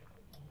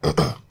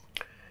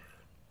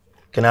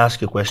 Can I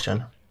ask you a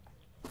question?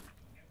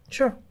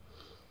 Sure.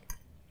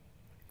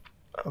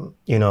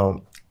 You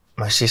know,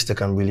 my sister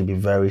can really be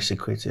very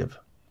secretive.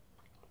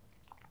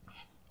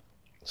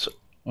 So,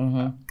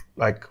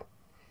 like,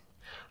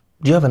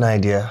 do you have an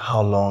idea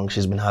how long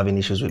she's been having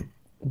issues with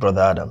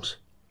Brother Adams?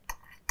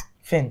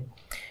 Finn,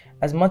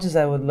 as much as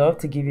I would love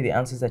to give you the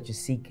answers that you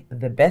seek,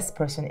 the best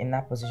person in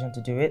that position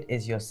to do it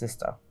is your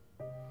sister.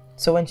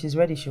 So when she's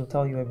ready, she'll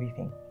tell you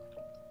everything.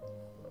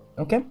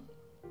 Okay?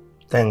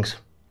 Thanks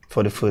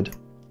for the food.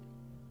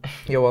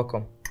 You're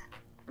welcome.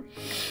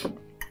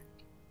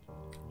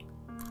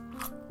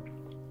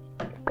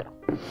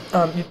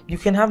 You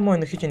can have more in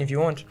the kitchen if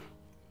you want.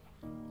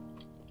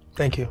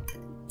 Thank you.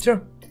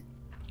 Sure.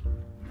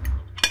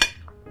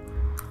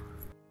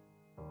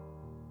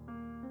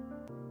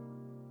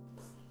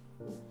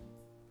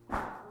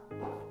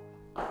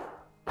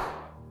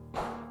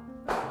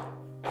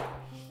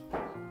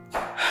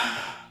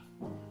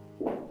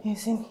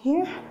 Is in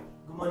here?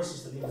 Good morning,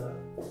 Sister Linda.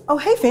 Oh,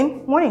 hey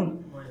Finn.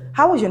 Morning.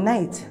 How was your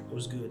night? It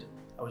was good.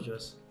 How was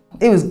yours?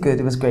 It was good.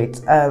 It was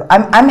great.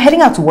 I'm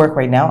heading out to work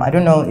right now. I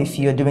don't know if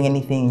you're doing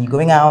anything. You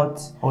going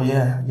out? Oh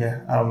yeah.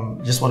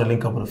 Just want to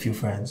link up with a few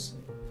friends.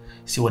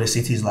 See what the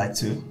city is like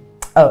too.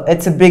 Oh,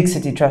 it's a big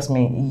city. Trust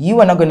me. You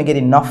are not going to get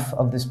enough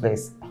of this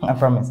place. I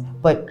promise.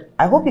 But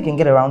I hope you can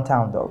get around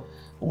town though.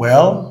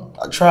 Well,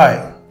 I'll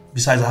try.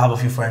 Besides, I have a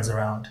few friends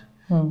around.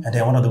 And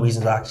then one of the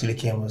reasons I actually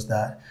came was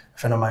that a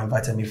friend of mine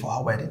invited me for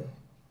her wedding.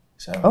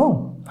 So.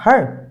 Oh,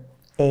 her?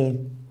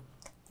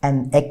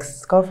 An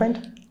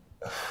ex-girlfriend?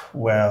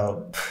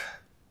 Well,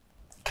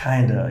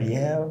 kinda,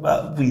 yeah.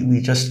 But we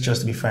just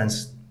to be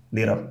friends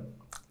later.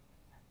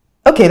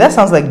 Okay, that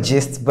sounds like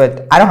gist,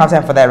 but I don't have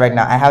time for that right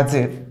now. I have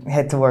to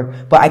head to work.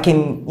 But I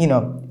can,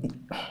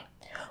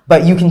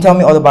 but you can tell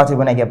me all about it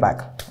when I get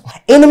back.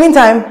 In the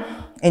meantime,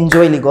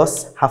 enjoy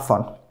Lagos. Have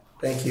fun.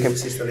 Thank you,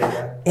 Sister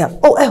Linda. Yeah.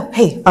 Oh,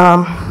 hey.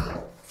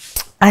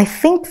 I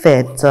think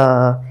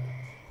that.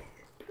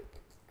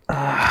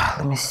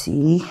 Let me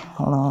see.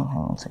 Hold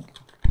on a second.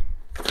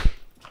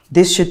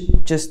 This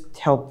should just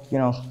help.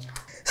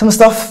 Some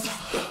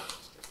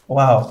stuff.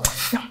 Wow.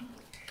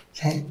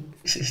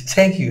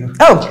 Thank you.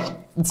 Oh,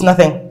 it's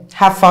nothing.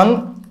 Have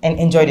fun and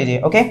enjoy the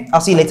day. Okay.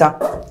 I'll see you later.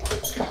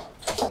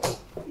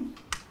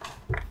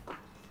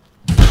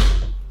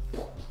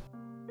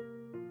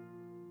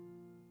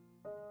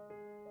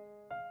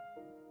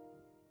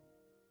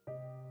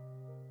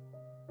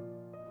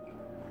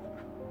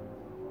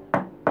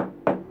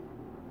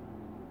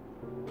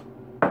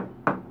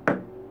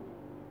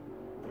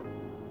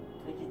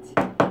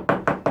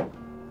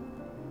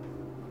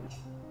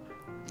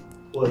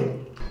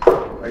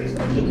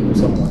 I'm looking for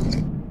someone.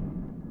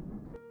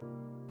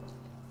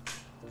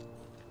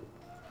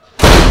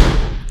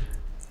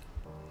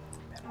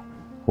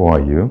 Who are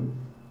you?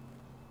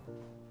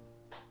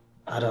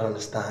 I don't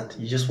understand.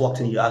 You just walked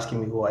in, you're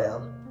asking me who I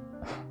am.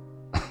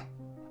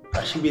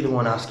 I should be the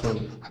one asking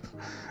you.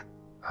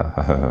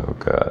 Oh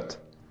God.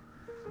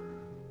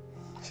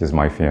 She's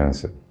my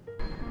fiancée,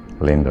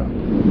 Linda.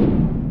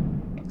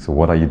 So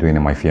what are you doing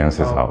in my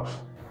fiancée's house?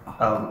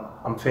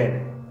 I'm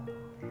Finn.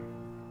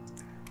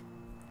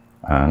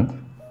 And?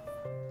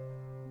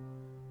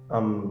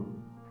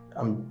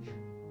 I'm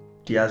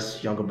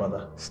Diaz's younger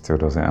brother. Still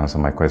doesn't answer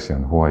my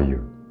question. Who are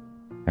you?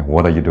 And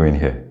what are you doing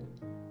here?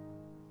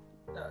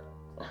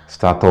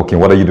 Start talking.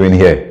 What are you doing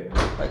here?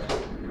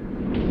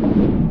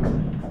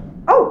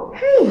 Oh,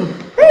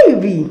 hey,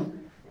 baby.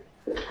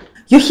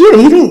 You're here.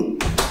 You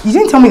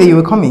didn't tell me that you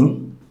were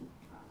coming.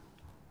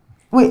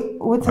 Wait,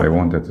 what's up? I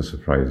wanted to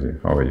surprise you.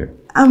 How are you?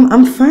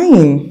 I'm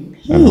fine.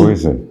 Hey. And who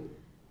is it?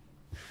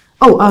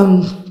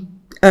 Oh,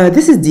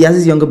 this is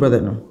Diaz's younger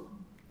brother now.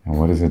 And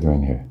what is he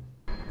doing here?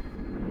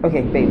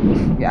 Okay, babe,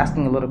 you're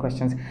asking a lot of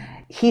questions.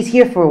 He's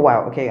here for a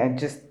while, okay? I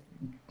just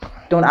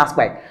don't ask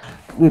why.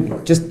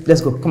 Just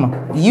let's go. Come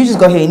on. You just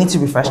go here. You need to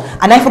refresh.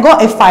 And I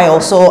forgot a file,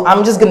 so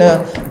I'm just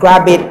gonna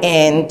grab it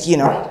and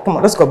come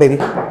on. Let's go, baby.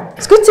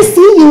 It's good to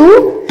see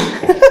you.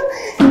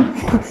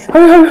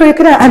 hurry! Look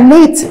at that. I'm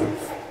late.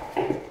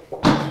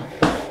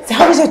 So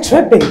how was your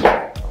trip, babe?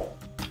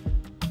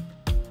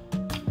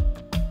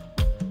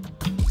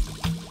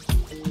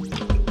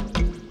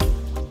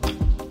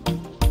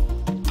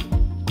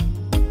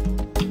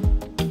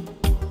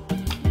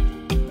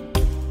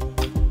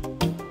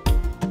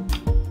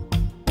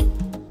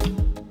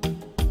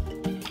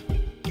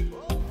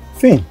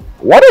 Finn,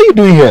 what are you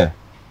doing here?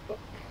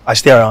 I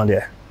stay around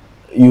here.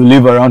 You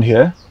live around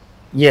here?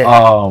 Yeah.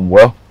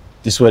 Well,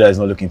 this weather is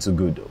not looking too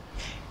good though.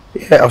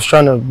 Yeah, I was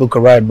trying to book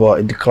a ride, but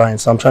it declined,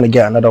 so I'm trying to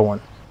get another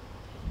one.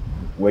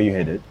 Where you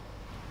headed?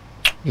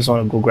 Just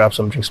want to go grab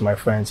some drinks with my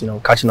friends,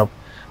 catching up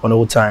on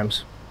old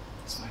times.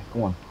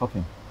 Come on, hop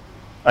in.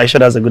 Are you sure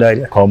that's a good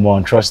idea? Come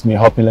on, trust me,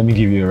 hop in, let me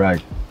give you a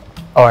ride.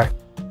 Alright.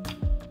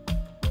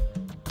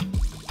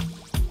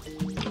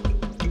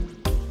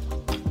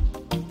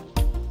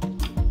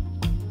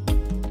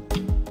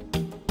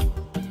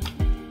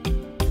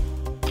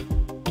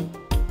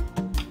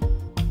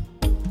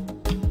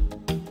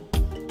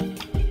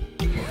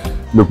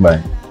 Look,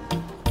 man.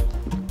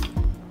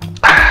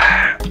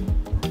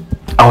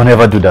 I will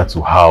never do that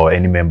to her or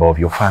any member of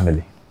your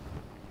family.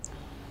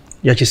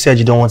 Yet you said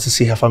you don't want to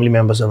see her family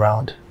members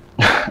around.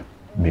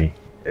 Me?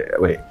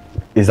 Wait,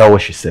 is that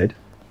what she said?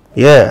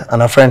 Yeah,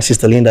 and her friend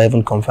Sister Linda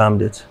even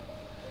confirmed it.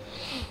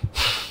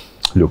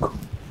 Look,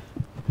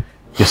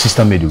 your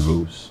sister made the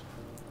rules.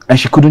 And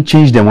she couldn't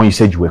change them when you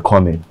said you were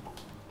coming.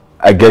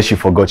 I guess she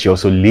forgot she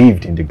also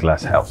lived in the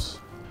glass house.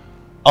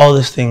 All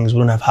these things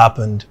wouldn't have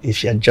happened if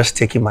she had just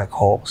taken my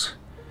calls.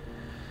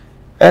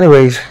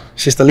 Anyways,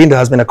 Sister Linda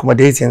has been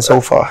accommodating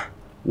so far.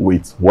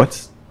 Wait,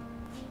 what?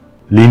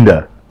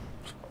 Linda,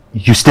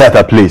 you stay at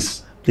her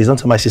place? Please don't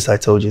tell my sister I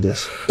told you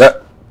this.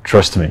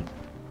 Trust me,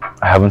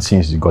 I haven't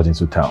seen since you got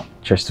into town.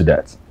 Cheers to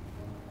that.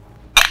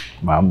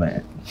 My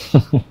man.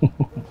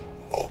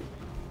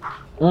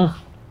 I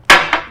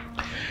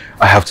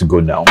have to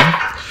go now.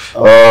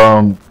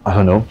 I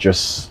don't know,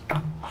 just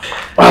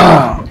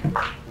hold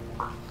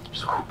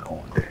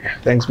on there.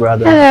 Thanks,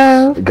 brother.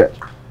 Hello.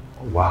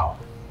 Oh, wow,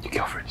 your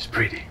girlfriend is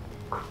pretty.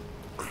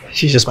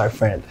 She's just my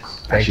friend.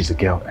 And she's a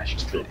girl and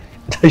she's pretty.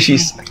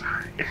 She's...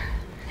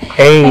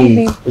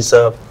 Hey, what's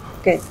up?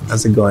 Good.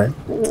 How's it going?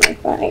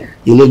 Fine.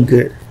 You look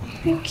good.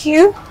 Thank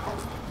you.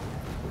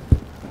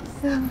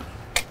 So,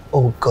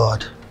 Oh,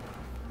 God.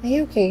 are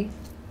you okay?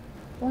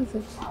 What's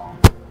it?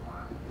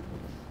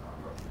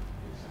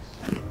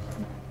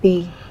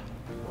 B,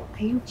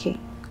 are you okay?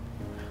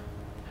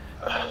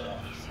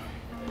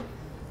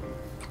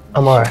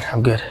 I'm alright.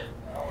 I'm good.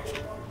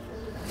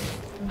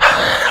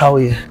 How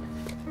are you?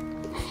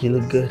 You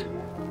look good.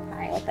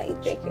 Hi, what are you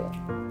drinking?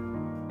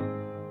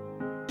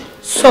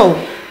 So,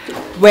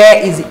 where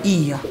is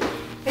E?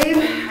 Babe,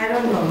 I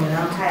don't know, man.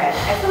 I'm tired.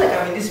 I feel like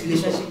I'm in this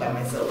relationship by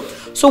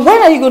myself. So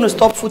when are you going to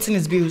stop footing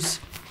his bills?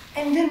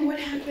 And then what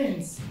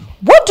happens?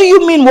 What do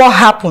you mean what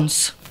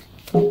happens?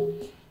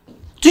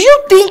 Do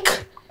you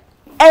think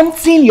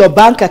emptying your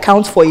bank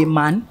account for a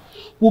man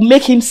will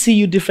make him see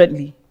you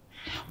differently?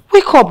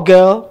 Wake up,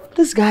 girl.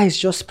 This guy is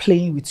just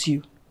playing with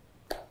you.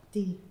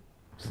 D,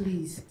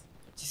 please,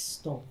 just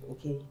stop,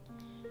 okay?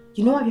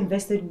 You know I've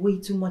invested way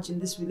too much in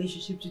this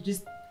relationship to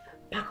just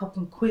pack up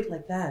and quit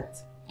like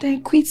that.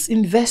 Then quit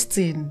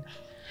investing.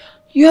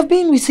 You have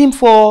been with him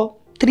for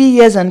 3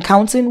 years and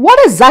counting. What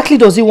exactly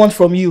does he want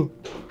from you?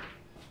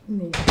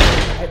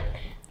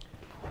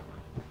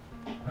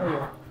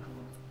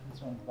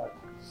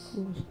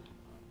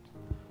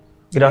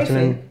 Good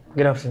afternoon.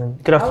 Good afternoon.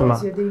 Good afternoon, ma.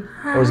 How was your day?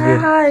 It was good.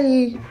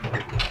 Hi.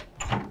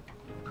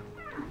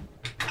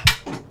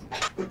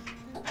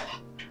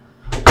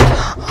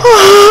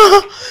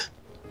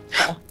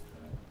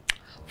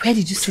 Where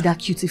did you see that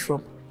cutie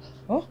from?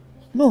 Huh?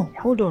 No,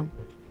 hold on.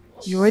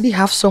 You already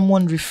have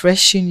someone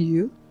refreshing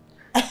you?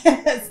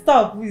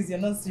 Stop, please. You're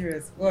not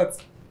serious.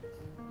 What?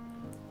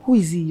 Who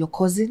is he? Your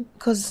cousin?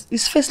 Because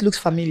his face looks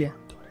familiar.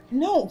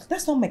 No,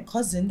 that's not my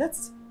cousin.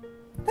 That's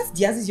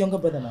Diaz's younger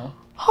brother now.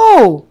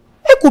 Oh!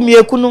 Ekumi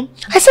Ekuno.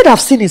 I said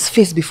I've seen his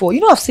face before. You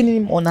know I've seen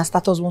him on her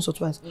status once or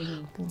twice.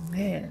 But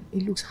man,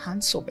 he looks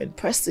handsome and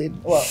pressing.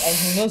 Well, and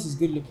he knows he's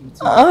good looking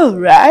too. All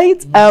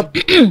right.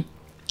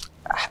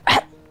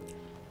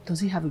 Does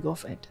he have a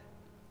girlfriend?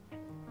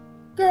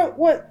 Girl,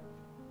 what?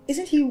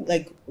 Isn't he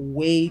like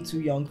way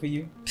too young for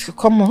you?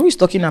 Come on, who is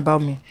talking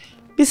about me?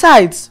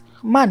 Besides,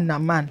 man na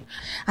man.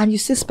 And you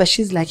see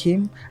species like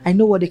him, I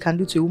know what they can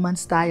do to a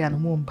woman's thigh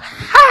and womb.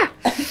 Ha!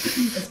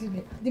 Excuse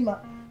me, Dima,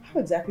 how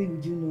exactly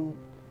would you know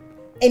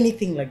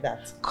anything like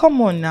that?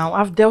 Come on now,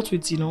 I've dealt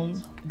with,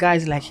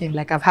 guys like him.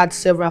 Like I've had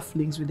several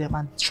flings with them,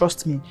 and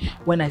trust me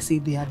when I say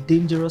they are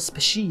dangerous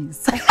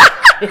species.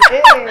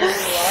 Hey,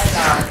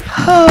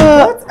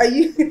 what are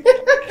you?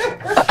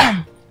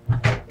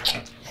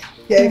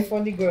 You're a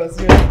funny girl,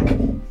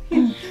 seriously.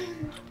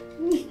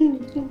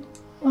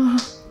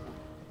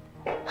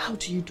 How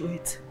do you do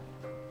it?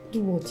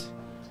 Do what?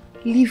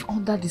 Live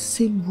under the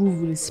same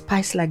roof with a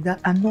spice like that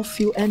and not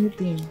feel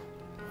anything.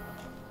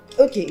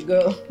 Okay,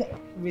 girl,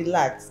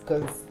 relax,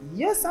 because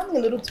you're sounding a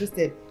little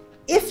twisted.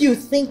 If you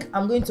think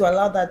I'm going to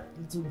allow that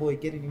little boy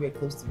get anywhere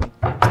close to me,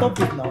 stop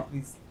it now,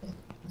 please.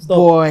 Stop.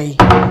 Boy,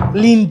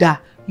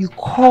 Linda, you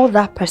call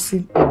that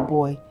person a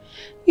boy.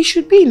 He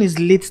should be in his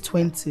late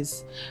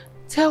 20s.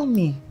 Tell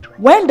me,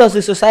 when does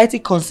the society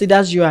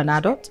consider you an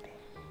adult?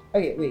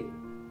 Okay, wait.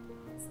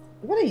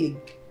 What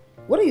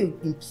are you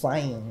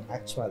implying,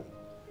 actually?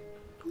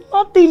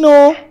 Nothing,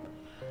 no.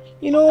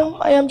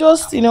 I am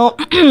just,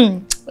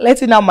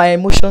 letting out my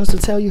emotions to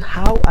tell you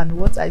how and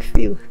what I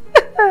feel.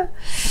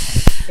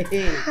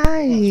 Hey.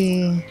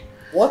 Hi.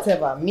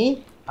 Whatever.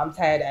 Me, I'm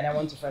tired and I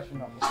want to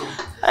freshen up. Okay?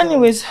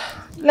 Anyways,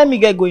 let me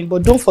get going,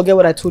 but don't forget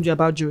what I told you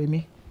about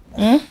Jeremy.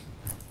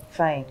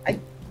 Fine.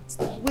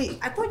 Wait,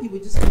 I thought you were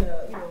just gonna,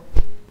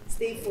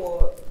 stay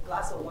for a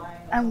glass of wine.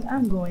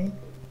 I'm going.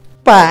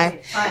 Bye.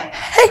 Okay, fine.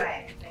 Hey.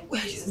 Fine.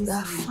 Where is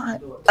that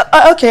fine?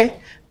 Okay.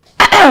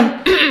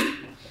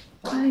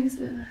 Why is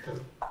it?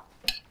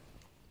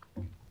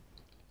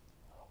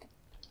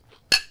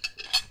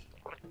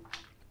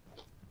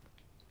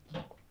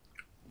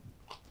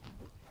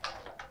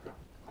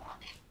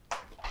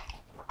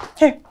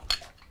 Hey.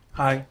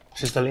 Hi,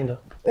 Sister Linda.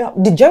 Yeah,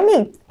 did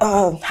Jeremy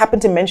happen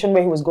to mention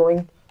where he was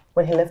going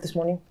when he left this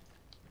morning?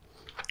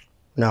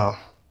 No,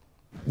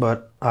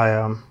 but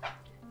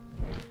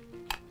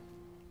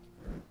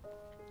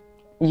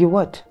You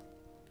what?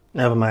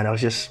 never mind. I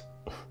was just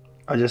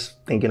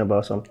thinking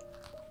about something.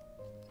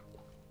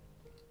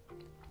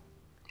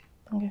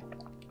 Okay.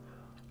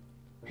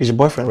 He's your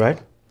boyfriend, right?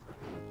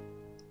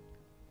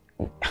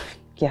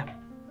 Yeah,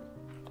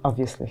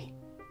 obviously.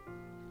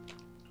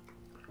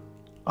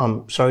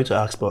 Sorry to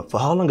ask, but for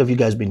how long have you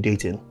guys been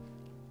dating?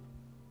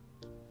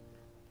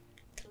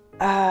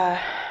 3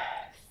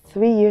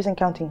 years and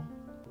counting.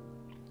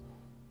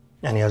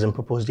 And he hasn't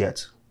proposed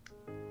yet.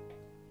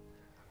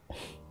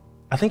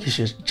 I think you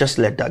should just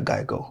let that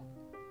guy go.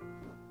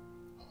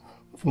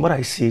 From what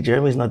I see,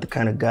 Jeremy is not the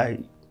kind of guy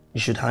you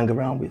should hang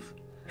around with.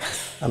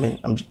 I mean,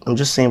 I'm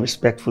just saying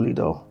respectfully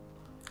though.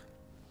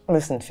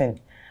 Listen, Finn.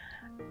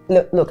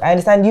 Look, I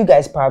understand you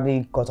guys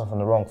probably got off on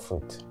the wrong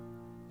foot.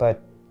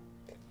 But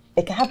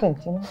it can happen,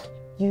 you know?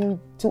 You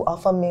two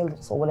alpha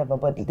males or whatever.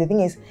 But the thing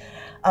is,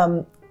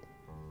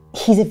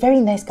 he's a very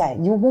nice guy.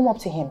 You warm up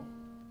to him.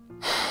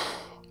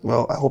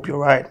 Well, I hope you're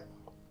right.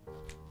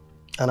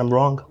 And I'm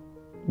wrong.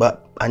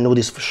 But I know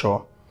this for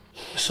sure.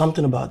 There's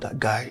something about that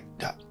guy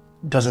that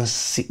doesn't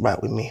sit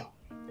right with me.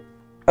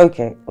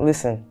 Okay,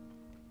 listen.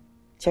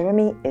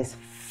 Jeremy is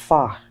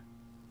far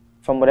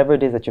from whatever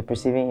it is that you're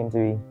perceiving him to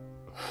be.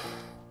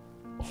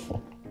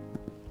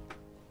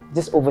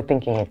 Just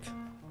overthinking it.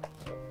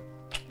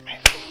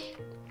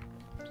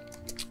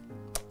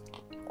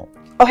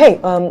 Oh, hey,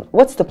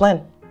 what's the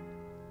plan?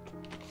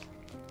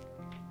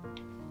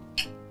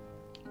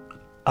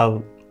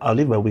 I'll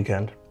leave by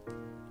weekend.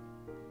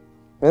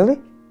 Really?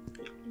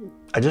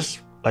 I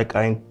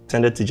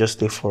intended to just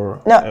stay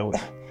for... No,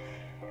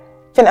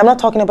 Finn, I'm not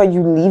talking about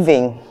you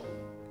leaving.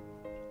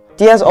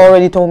 Diaz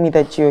already told me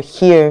that you're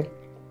here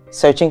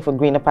searching for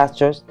greener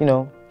pastures, you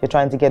know, you're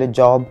trying to get a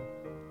job,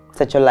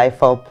 set your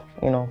life up,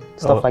 you know,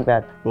 stuff like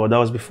that. Well, that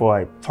was before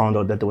I found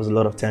out that there was a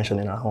lot of tension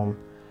in our home.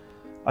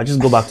 I just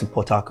go back to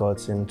Port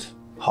Harcourt and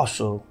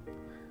hustle,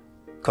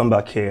 come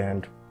back here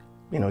and,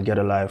 you know, get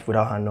a life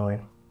without her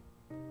knowing.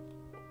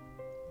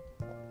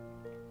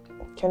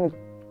 Can we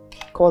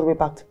go all the way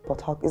back to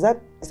Port Harcourt? Is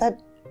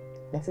that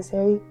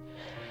necessary?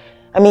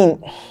 I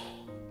mean,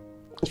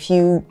 if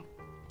you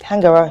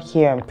hang around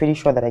here, I'm pretty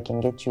sure that I can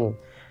get you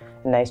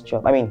a nice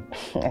job. I mean,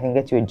 I can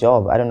get you a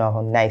job. I don't know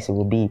how nice it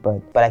will be,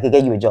 but I can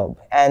get you a job.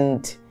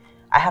 And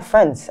I have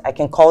friends. I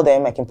can call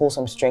them, I can pull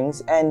some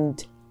strings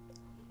and,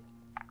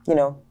 you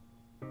know,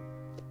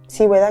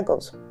 see where that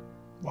goes.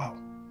 Wow.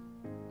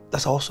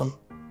 That's awesome.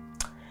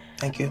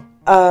 Thank you.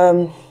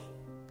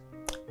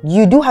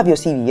 You do have your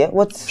CV, yeah?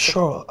 What's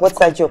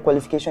that your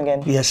qualification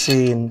again?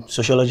 BSc in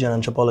Sociology and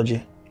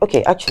Anthropology.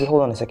 Okay, actually,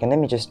 hold on a second. Let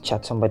me just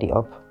chat somebody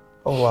up.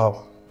 Oh,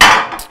 wow.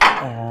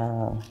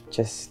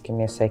 Just give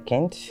me a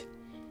second.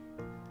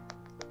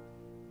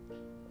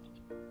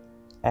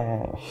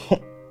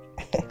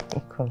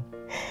 Cool.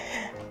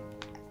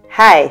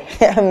 Hi,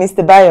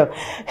 Mr. Bayo.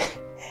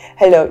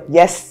 Hello,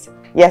 yes,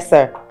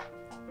 sir.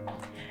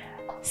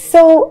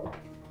 So,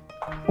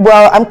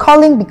 well, I'm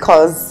calling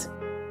because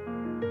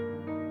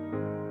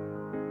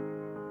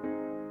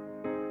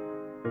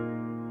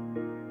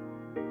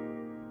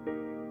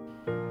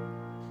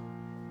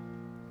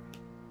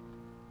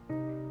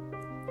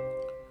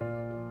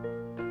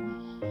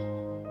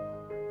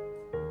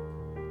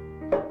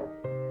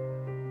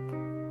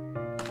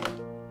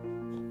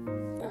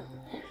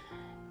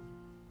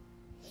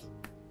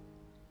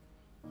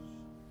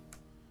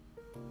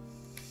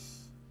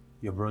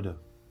your brother.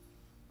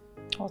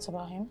 What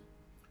about him?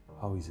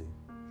 How is he?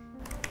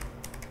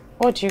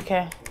 What do you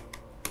care?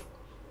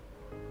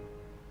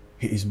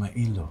 He is my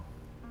in-law.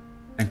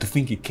 And to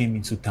think he came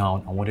into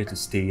town and wanted to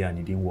stay here and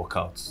it didn't work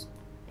out.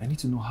 I need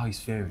to know how he's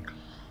faring.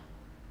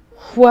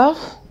 Well,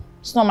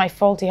 it's not my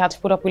fault he had to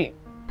put up with it.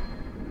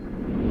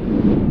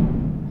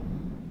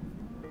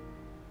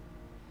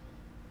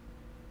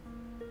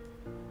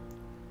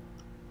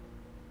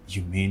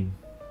 You mean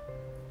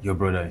your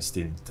brother is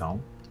still in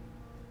town?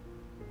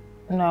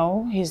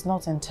 No, he's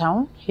not in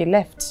town. He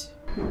left.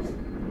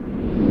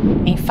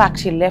 In fact,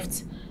 he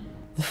left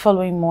the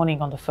following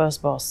morning on the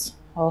first bus.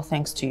 All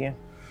thanks to you.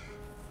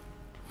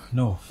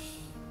 No.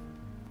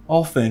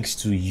 All thanks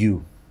to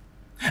you.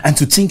 And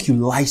to think you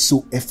lie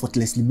so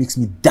effortlessly makes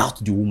me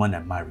doubt the woman I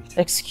married.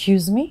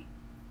 Excuse me?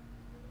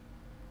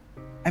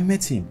 I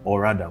met him,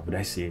 or rather, would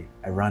I say,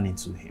 I ran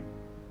into him.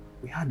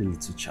 We had a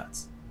little chat.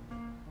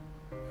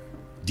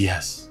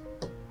 Diaz,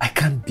 I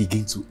can't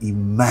begin to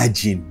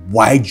imagine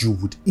why you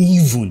would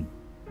even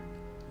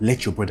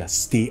let your brother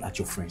stay at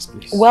your friend's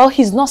place. Well,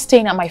 he's not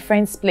staying at my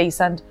friend's place,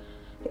 and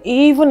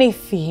even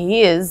if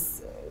he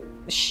is,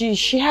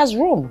 she has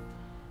room.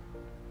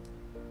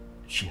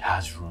 She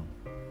has room.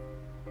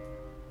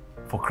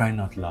 For crying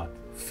out loud,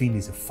 Finn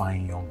is a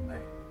fine young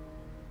man.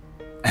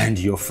 And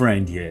your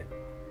friend here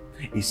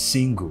is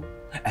single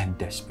and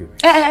desperate.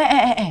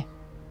 I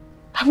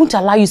won't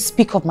allow you to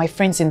speak of my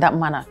friends in that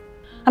manner.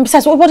 And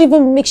besides, what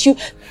even makes you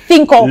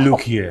think of...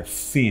 Look here,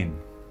 Finn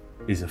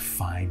is a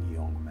fine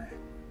young man.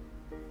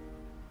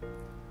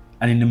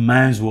 And in a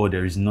man's world,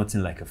 there is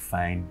nothing like a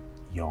fine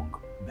young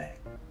man.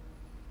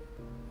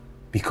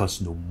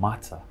 Because no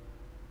matter,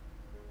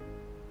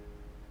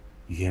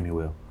 you hear me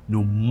well,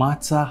 no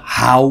matter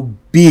how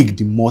big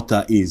the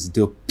mortar is,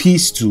 the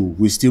pistol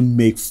will still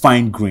make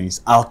fine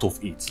grains out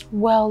of it.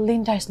 Well,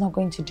 Linda is not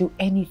going to do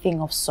anything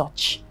of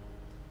such.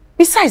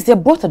 Besides, they're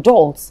both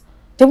adults.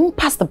 They won't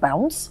pass the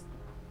bounds.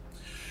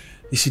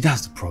 You see,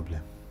 that's the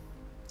problem.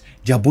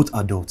 They are both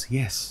adults,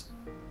 yes.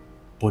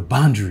 But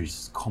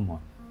boundaries, come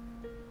on.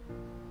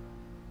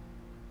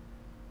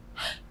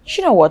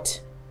 You know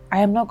what? I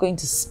am not going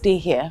to stay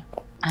here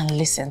and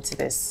listen to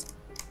this.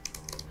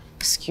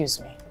 Excuse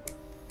me.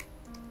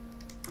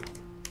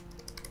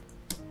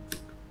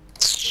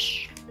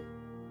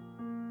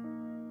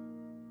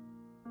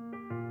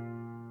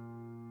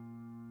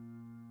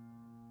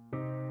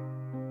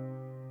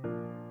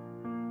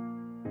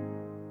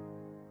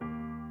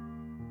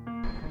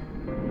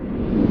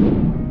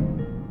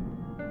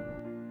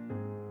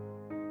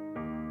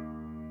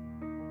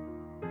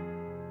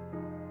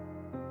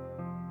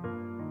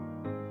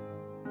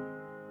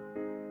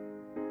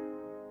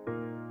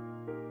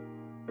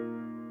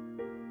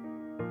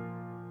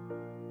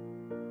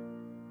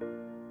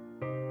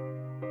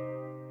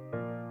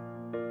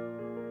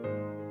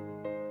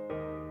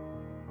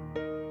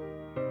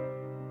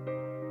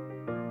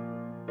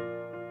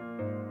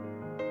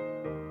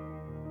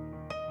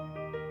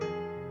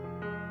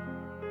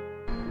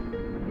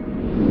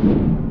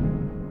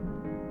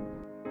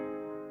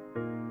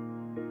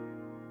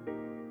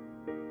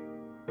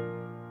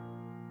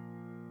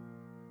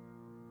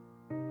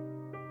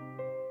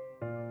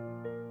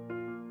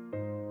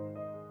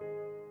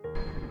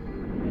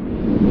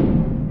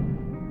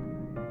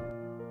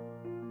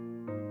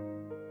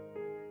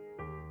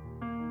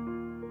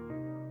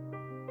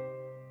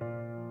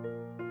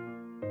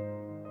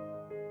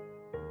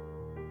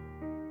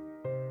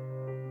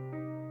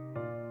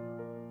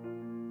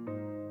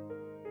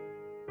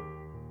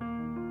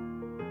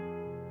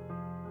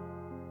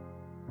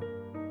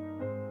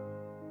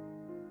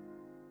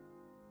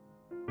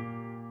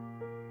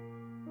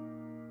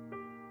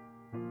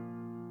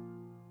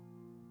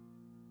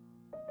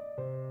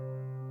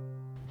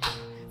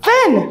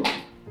 Finn!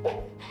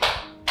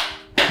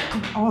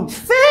 Come on,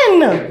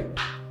 Finn!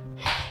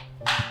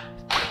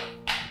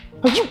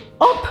 Are you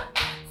up?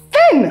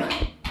 Finn!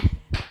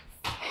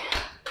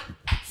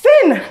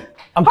 Finn!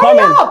 I'm Hurry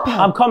coming. up!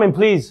 I'm coming,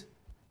 please.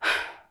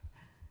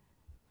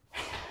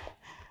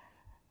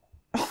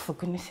 Oh, for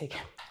goodness sake.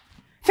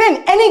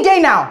 Finn, any day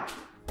now!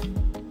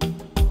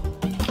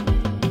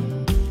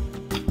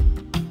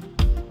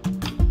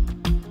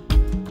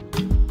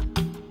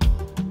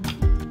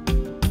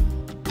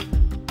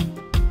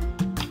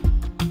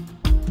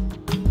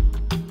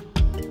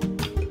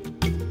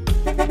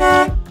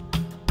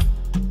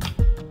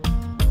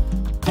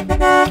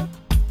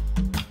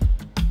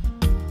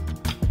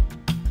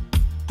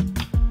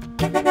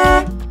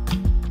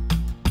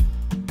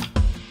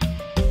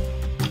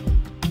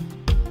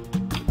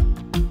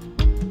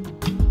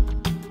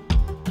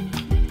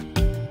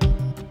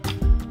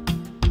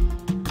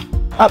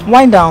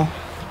 Wind down.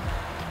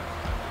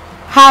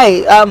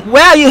 Hi,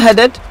 where are you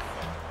headed?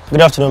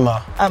 Good afternoon,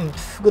 ma.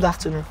 Good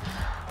afternoon.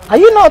 Are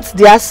you not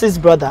the Assis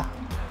brother?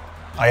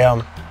 I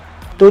am.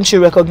 Don't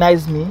you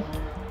recognize me?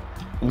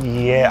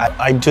 Yeah,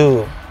 I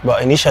do.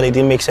 But initially it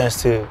didn't make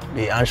sense to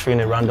be answering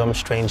a random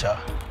stranger.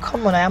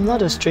 Come on, I am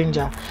not a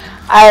stranger.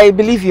 I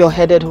believe you're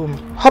headed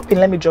home. Hop in,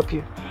 let me drop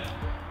you.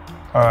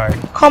 Alright.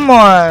 Come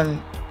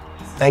on.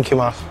 Thank you,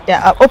 ma.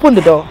 Yeah, open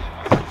the door.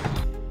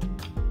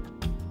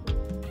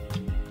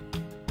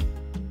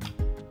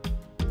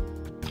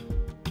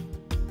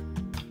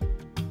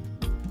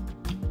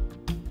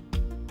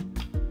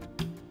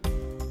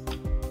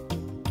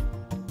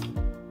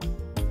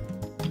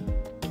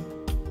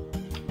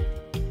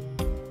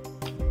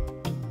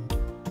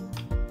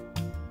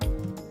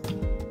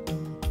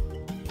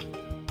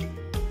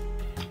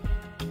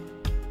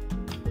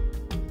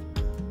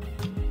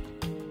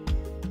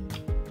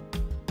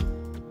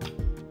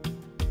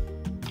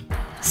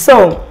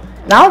 So,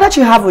 now that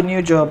you have a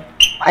new job,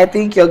 I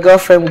think your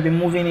girlfriend will be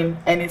moving in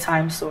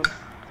anytime soon.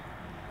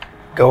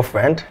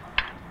 Girlfriend?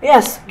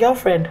 Yes,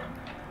 girlfriend.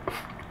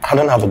 I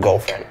don't have a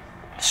girlfriend.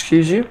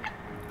 Excuse you?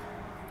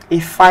 A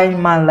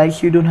fine man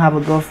like you don't have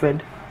a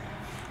girlfriend.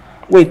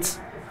 Wait,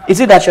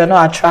 is it that you're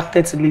not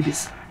attracted to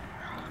ladies?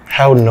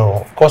 Hell no,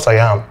 of course I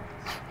am.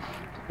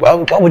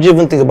 Well, why would you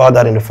even think about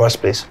that in the first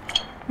place?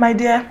 My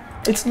dear,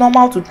 it's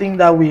normal to think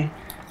that way.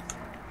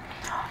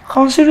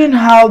 Considering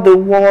how the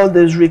world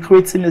is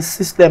recreating a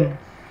system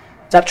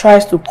that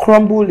tries to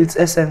crumble its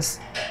essence.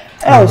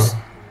 Else,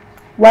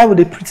 why would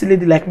a pretty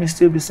lady like me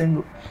still be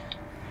single?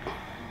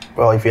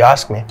 Well, if you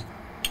ask me,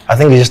 I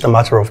think it's just a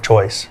matter of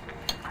choice.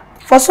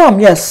 For some,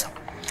 yes.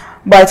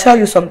 But I tell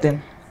you something.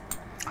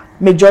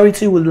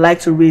 Majority would like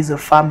to raise a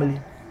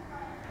family.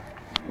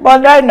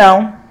 But right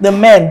now, the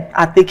men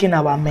are taking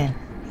our men.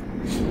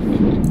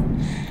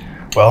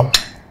 Well,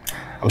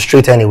 I'm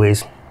straight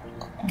anyways.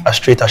 As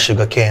straight as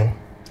sugar cane.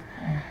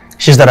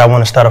 It's just that I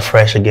want to start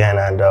afresh again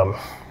and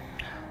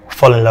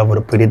fall in love with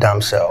a pretty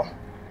damsel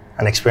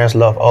and experience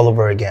love all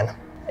over again.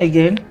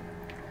 Again?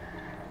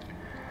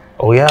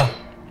 Oh yeah,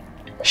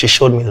 she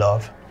showed me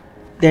love.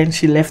 Then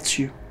she left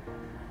you.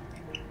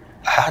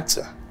 I had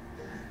to.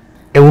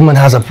 A woman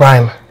has a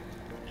prime.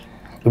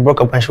 We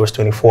broke up when she was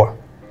 24.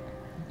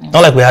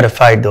 Not like we had a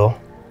fight though,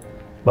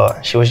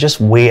 but she was just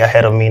way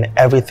ahead of me in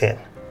everything.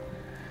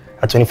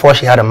 At 24,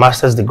 she had a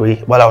master's degree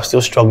while I was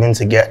still struggling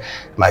to get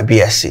my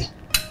BSc.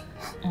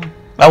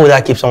 Why would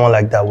I keep someone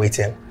like that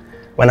waiting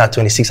when at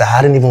 26 I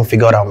hadn't even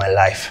figured out my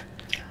life?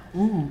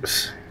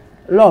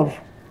 Love.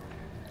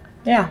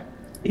 Yeah.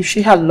 If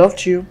she had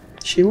loved you,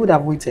 she would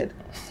have waited.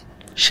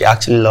 She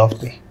actually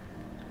loved me.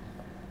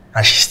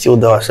 And she still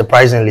does,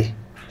 surprisingly.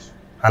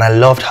 And I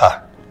loved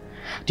her.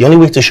 The only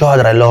way to show her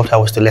that I loved her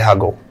was to let her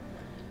go.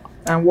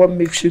 And what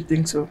makes you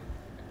think so?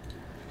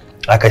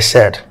 Like I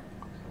said,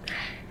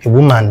 a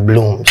woman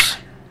blooms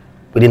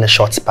within a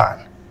short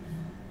span.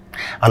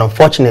 And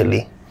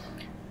unfortunately,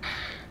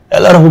 a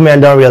lot of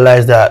women don't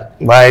realize that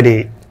why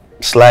they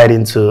slide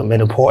into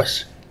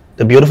menopause.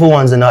 The beautiful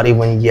ones are not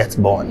even yet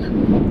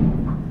born.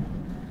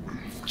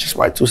 Just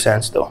my 2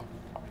 cents though.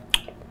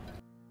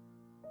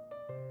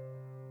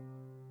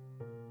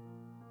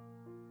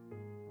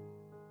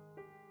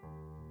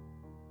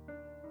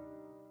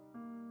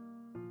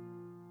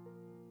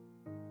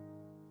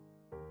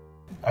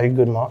 Are you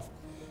good, Mark?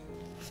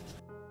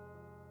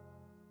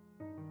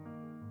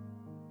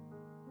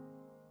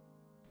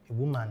 A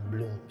woman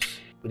blooms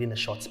within a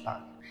short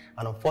span.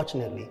 And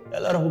unfortunately, a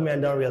lot of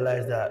women don't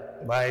realize that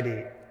why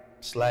they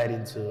slide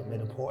into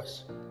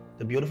menopause.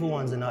 The beautiful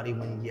ones are not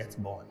even yet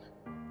born.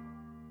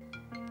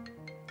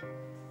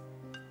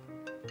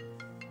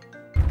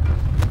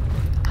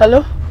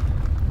 Hello?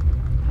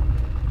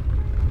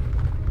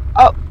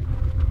 Oh,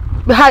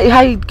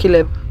 hi,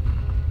 Caleb.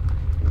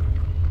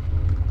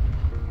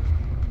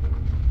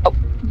 Oh,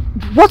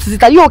 what is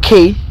it? Are you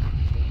okay?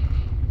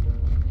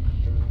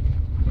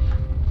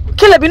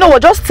 Caleb, you know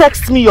what? Just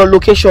text me your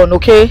location,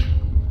 okay?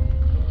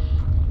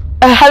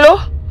 Hello?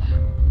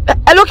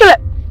 Hello,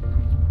 Caleb?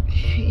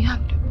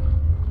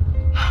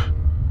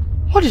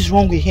 What is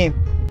wrong with him?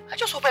 I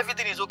just hope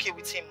everything is okay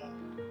with him.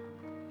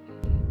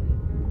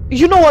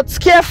 You know what?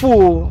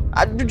 Careful.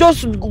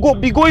 Just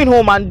be going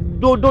home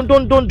and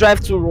don't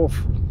drive too rough.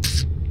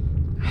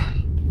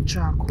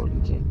 Try and call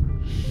again.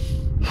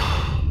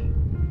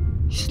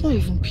 He's not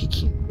even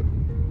picking.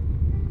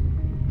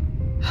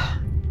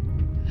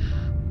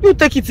 You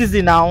take it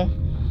easy now.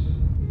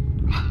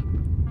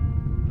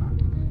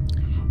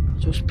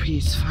 Just pray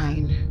it's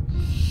fine.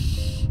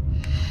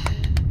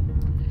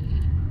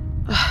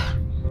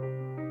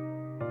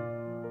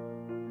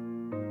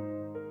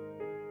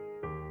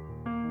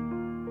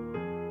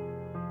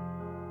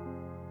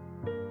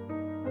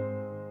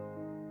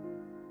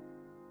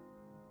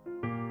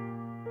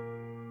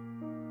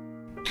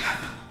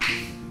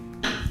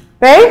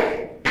 Babe?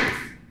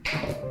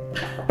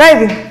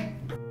 Baby?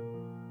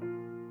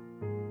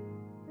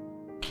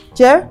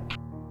 Jer?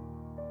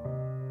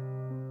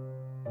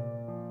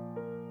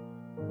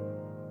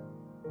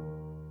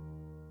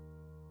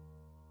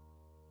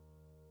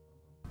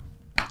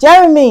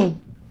 Jeremy?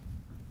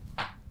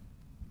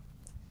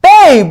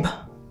 Babe!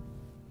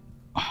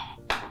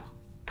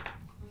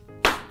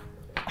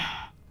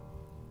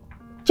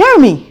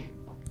 Jeremy!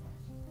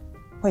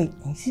 Wait,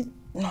 is he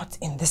not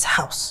in this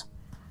house?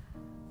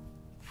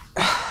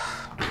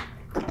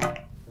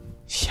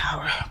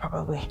 Shower,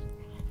 probably.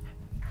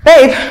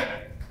 Babe!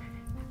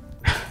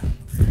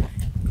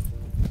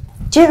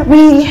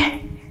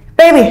 Jeremy!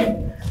 Baby!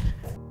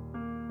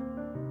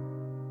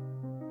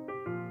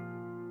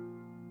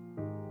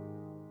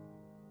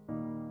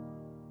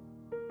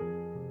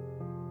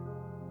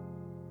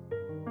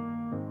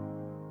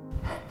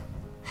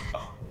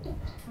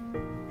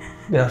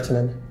 Good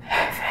afternoon.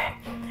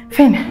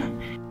 Finn.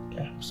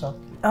 Yeah, what's up?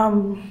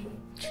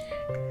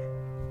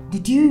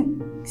 Did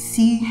you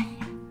see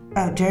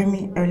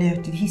Jeremy earlier?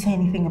 Did he say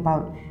anything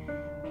about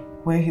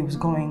where he was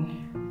going?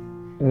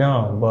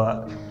 No,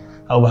 but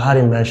I overheard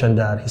him mention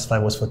that his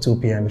flight was for 2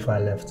 p.m. before I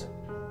left.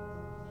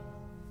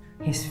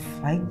 His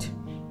flight?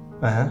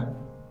 Uh-huh.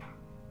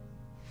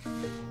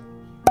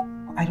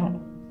 I don't...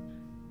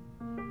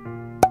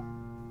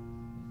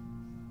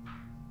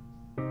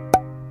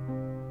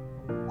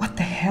 What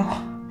the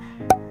hell?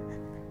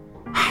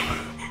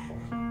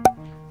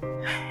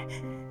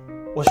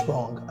 What's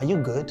wrong? Are you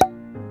good?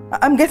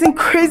 I'm getting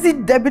crazy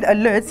debit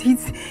alerts.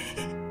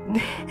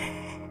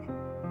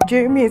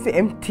 Jeremy has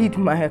emptied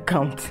my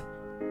account.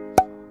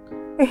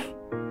 Oh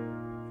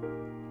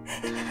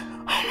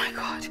my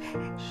God.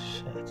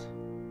 Shit.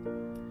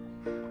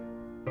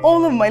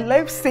 All of my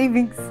life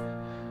savings.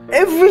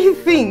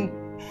 Everything.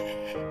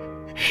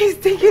 He's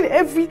taken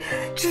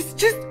just...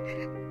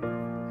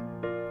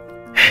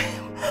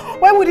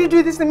 Why would he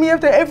do this to me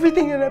after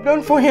everything that I've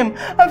done for him?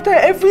 After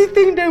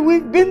everything that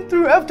we've been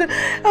through? After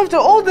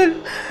all the...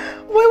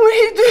 Why would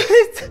he do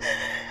this?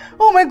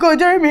 Oh my God,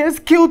 Jeremy has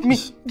killed me.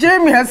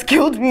 Jeremy has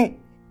killed me.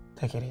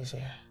 Take it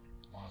easy.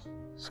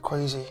 It's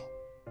crazy.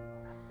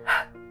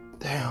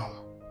 Damn.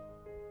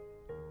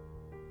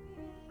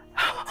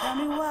 Tell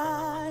me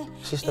why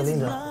Sister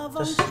Linda,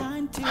 just...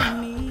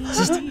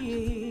 Sister,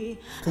 please.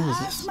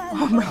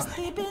 Oh my God.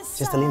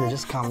 Sister Linda,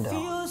 just calm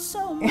down.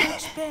 so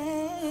much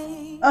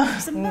pain.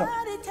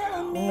 Somebody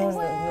tell me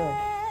when.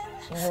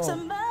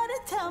 Somebody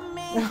tell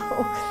me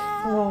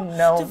how.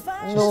 No.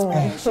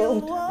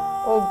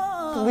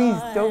 Oh, please,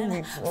 don't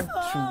me want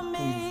to,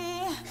 please.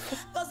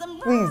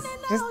 Please,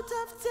 just...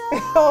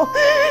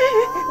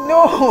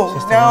 No,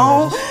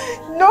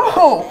 no.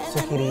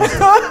 Take it easy. Just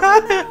calm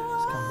down.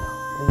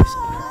 Please.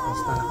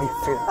 Understand how you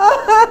feel.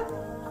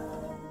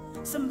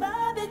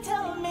 Somebody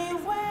tell me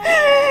when.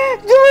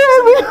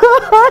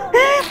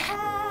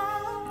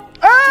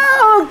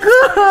 Oh,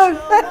 good.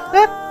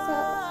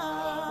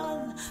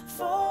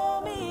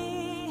 For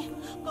me,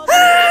 'cause I'm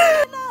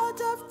running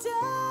out of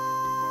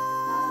time,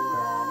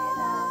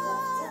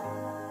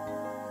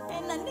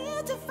 and I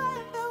need to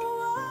find the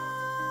one.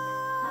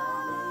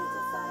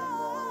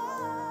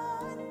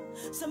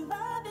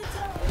 Somebody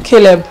tell me.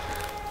 Caleb,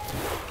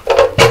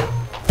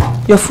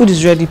 your food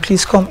is ready.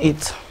 Please come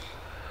eat.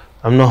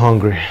 I'm not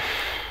hungry.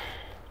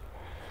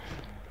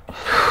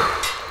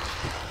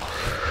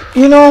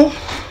 You know,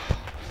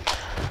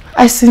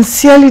 I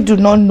sincerely do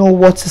not know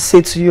what to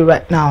say to you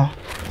right now.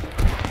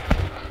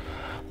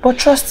 But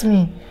trust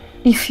me,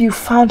 if you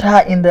found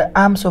her in the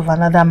arms of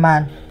another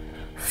man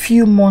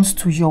few months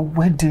to your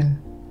wedding,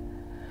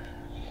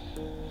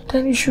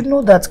 then you should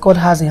know that God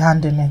has a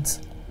hand in it.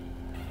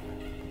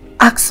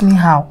 Ask me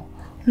how.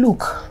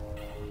 Look,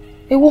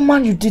 a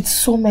woman you did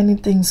so many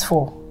things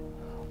for,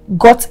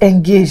 got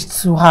engaged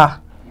to her,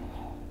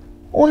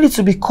 only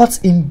to be caught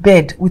in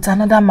bed with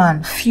another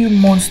man few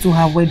months to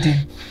her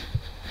wedding.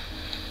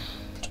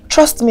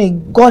 Trust me,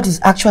 God is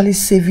actually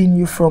saving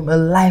you from a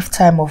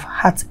lifetime of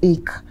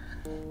heartache,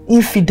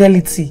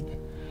 infidelity,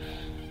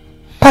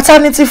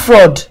 paternity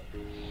fraud,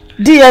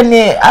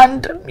 DNA,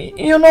 and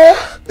you know...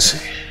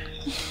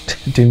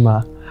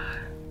 Dima,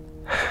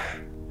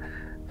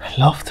 I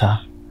loved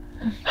her.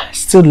 I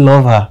still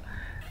love her.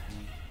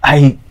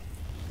 I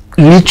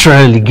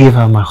literally gave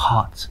her my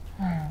heart,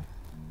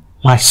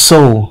 my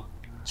soul.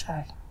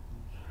 Child.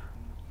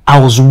 I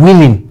was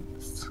willing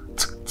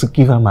to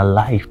give her my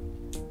life.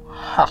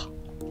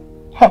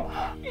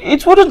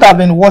 It wouldn't have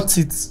been worth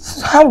it.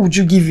 How would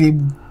you give a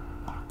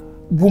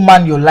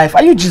woman your life?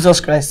 Are you Jesus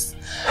Christ?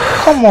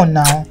 Come on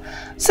now.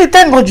 Say,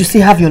 thank God you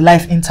still have your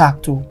life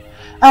intact too.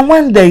 And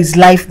when there is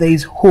life, there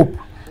is hope.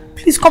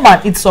 Please come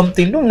and eat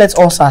something. Don't let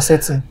ulcer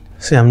set in.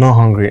 See, I'm not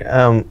hungry.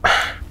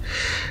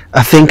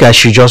 I think I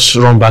should just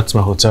run back to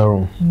my hotel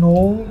room.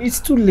 No, it's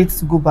too late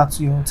to go back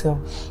to your hotel.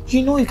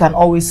 You know you can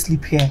always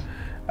sleep here.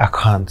 I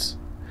can't.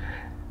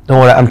 Don't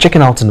worry, I'm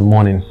checking out in the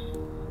morning.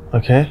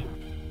 Okay?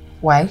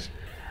 Why?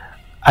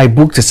 I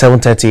booked a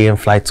 7:30 a.m.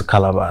 flight to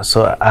Calabar,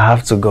 so I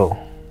have to go.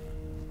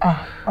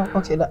 Oh,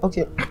 okay,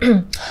 okay.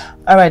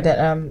 Alright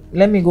then,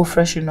 let me go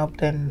freshen up,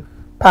 then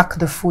pack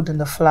the food in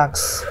the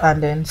flags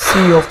and then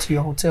see you off to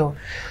your hotel.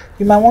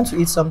 You might want to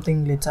eat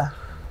something later.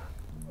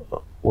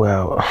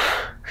 Well,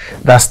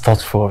 that's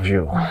thoughtful of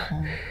you.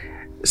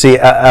 See,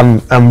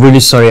 I'm really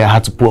sorry I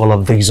had to put all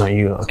of these on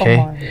you, okay?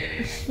 Come on.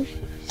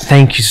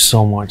 Thank you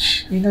so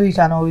much. You know you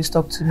can always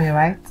talk to me,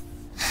 right?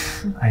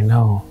 I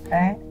know.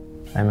 Right?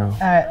 I know.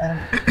 Alright.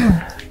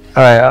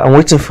 Alright, I'm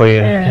waiting for you,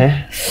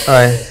 okay?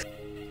 Alright.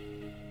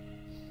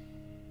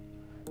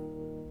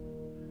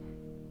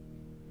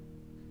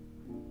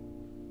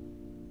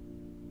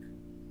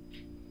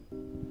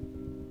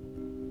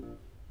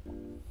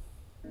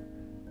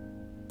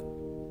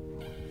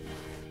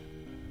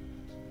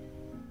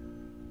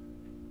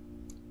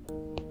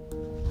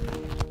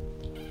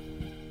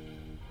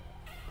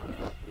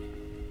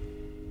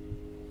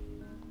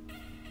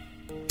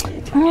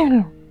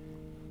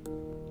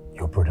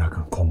 Your brother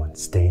can come and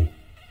stay.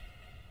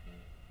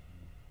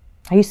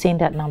 Are you saying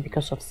that now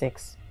because of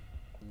sex?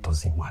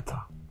 Doesn't matter.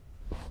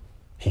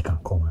 He can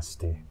come and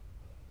stay.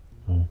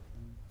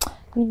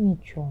 Leave me,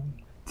 John.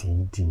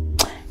 Didi.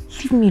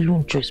 Leave me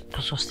alone just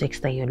because of sex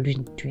that you're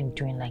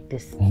doing like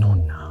this. No,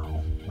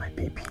 now, my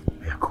baby.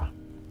 Yeah, come.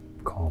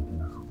 Come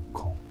now.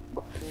 Come.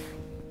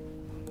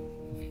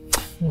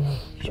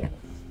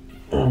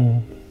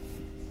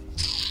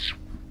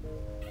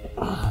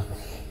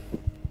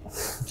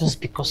 Just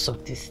because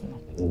of this.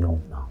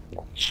 No.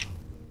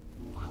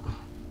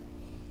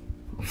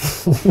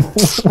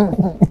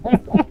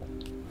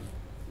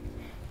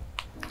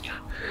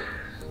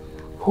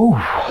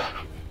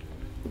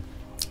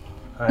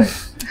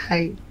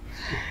 Hi.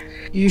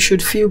 You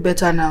should feel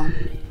better now.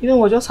 You know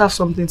what? Just have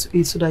something to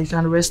eat so that you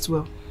can rest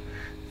well.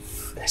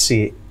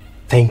 See,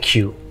 thank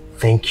you.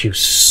 Thank you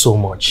so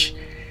much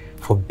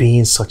for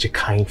being such a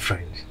kind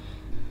friend.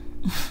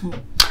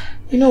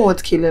 You know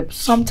what, Caleb?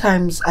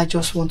 Sometimes I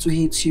just want to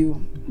hate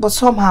you, but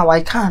somehow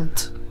I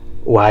can't.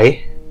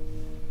 Why?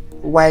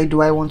 Why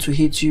do I want to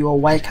hate you, or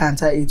why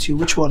can't I hate you?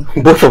 Which one?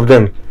 Both of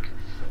them.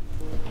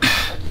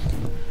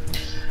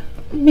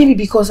 Maybe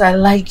because I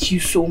like you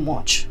so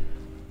much.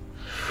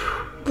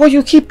 But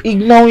you keep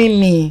ignoring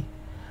me.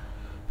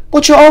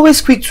 But you're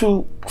always quick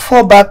to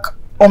fall back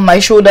on my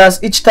shoulders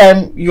each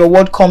time your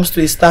word comes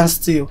to a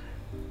standstill.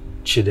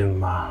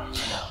 Chidinma.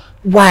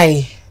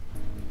 Why?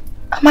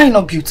 Am I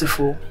not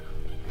beautiful?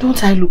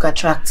 Don't I look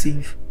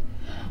attractive?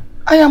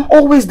 I am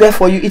always there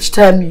for you each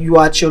time you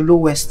are at your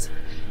lowest.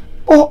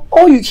 But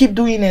all you keep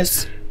doing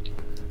is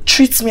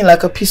treat me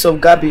like a piece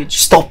of garbage.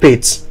 Stop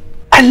it.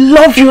 I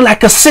love you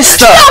like a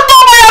sister. Shut up!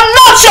 I am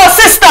not not your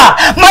sister.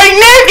 My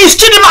name is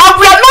Chidima and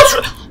we are not...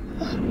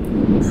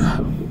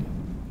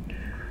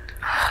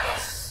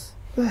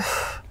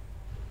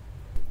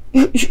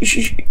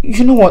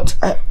 You know what?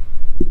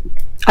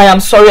 I am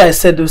sorry I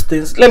said those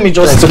things. Let me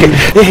just... It's okay.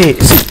 Hey,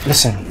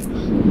 listen.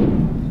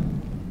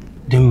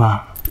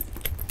 Dima.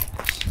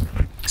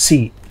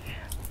 See,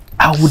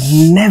 I would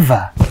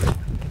never,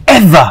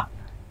 ever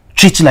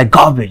treat you like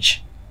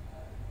garbage.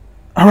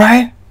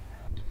 Alright?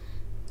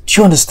 Do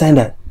you understand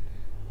that?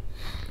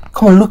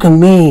 Come on, look at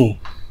me.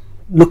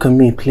 Look at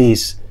me,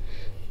 please.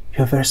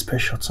 You're very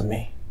special to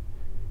me.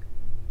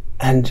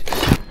 And...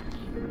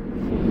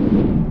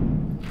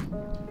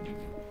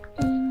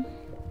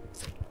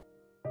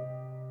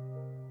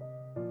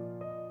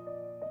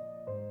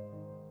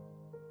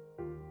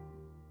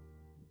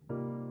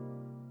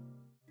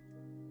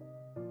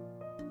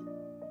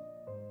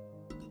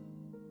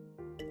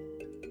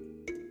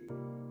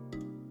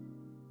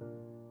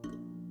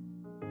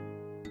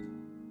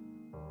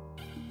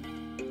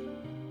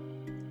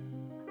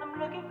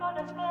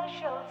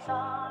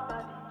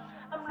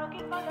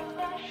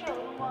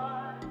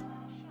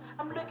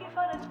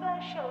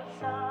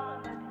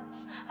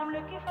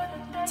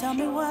 Tell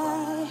me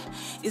why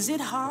is it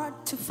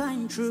hard to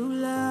find true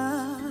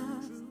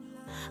love?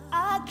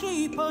 I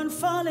keep on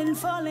falling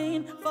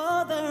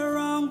for the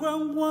wrong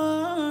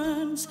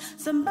ones.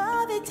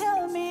 Somebody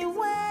tell me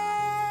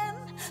when,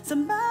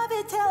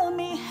 somebody tell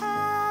me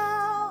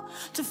how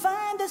to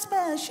find a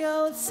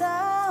special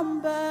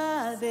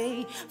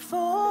somebody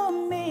for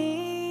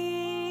me.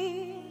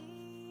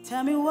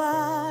 Tell me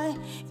why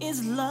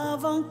is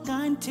love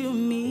unkind to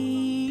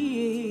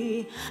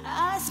me?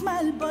 I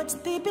smile but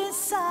deep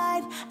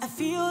inside I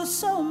feel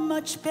so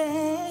much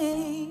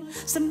pain.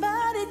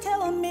 Somebody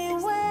tell me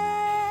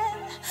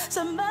when,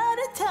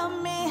 somebody tell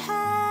me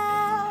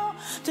how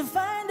to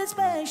find a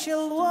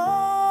special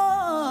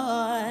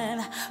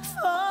one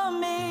for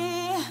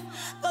me.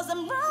 Cause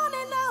I'm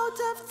running out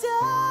of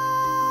time,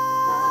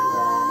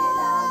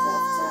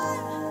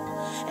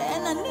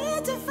 and I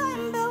need to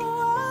find the one.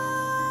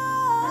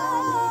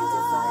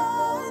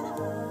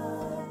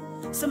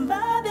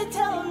 Somebody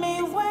tell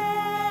me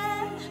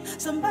when,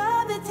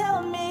 somebody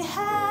tell me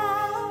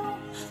how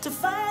to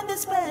find the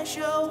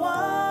special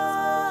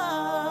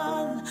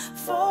one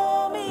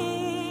for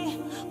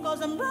me.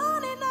 Cause I'm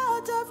running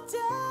out of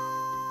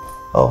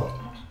time. Oh,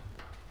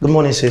 good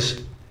morning,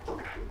 sis.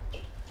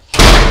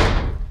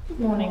 Good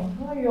morning.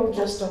 Why are you all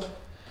dressed up?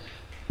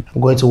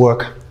 I'm going to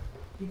work.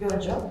 You got a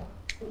job?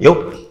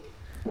 Yup.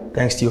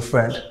 Thanks to your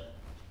friend.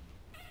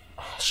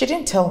 She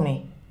didn't tell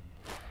me.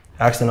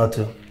 I asked her not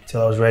to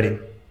till I was ready,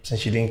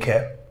 since she didn't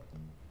care.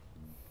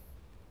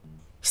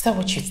 Is that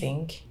what you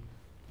think?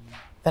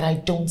 That I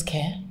don't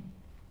care?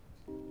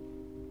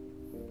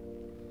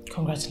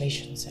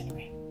 Congratulations,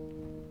 anyway.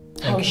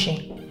 How is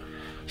she?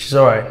 She's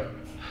alright.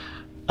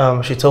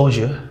 She told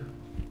you.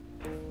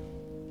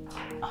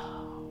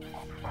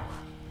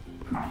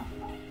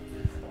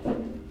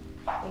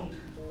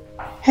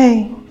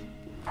 Hey.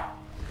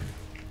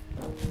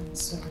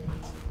 Sorry.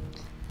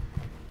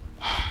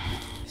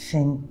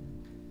 Finn,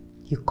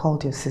 you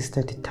called your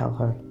sister to tell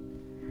her.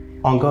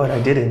 On God, I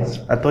didn't.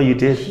 I thought you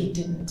did. He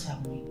didn't tell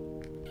me.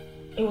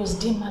 It was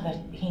Dima that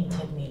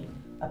hinted me.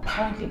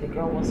 Apparently the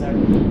girl was her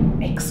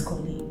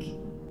ex-colleague.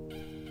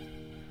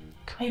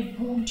 I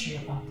warned you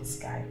about this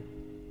guy.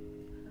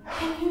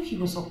 I knew he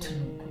was up to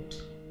no good.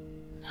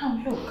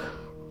 Now look.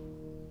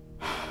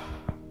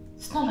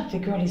 It's not like the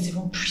girl is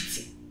even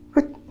pretty.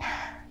 But...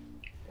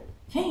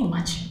 Can you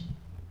imagine?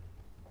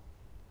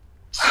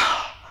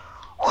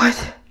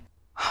 What?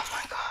 Oh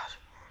my God.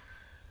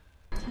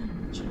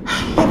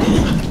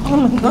 Oh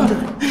my God.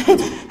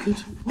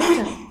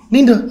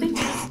 Linda.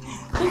 Linda.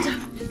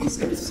 Let's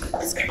go.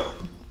 Let's go.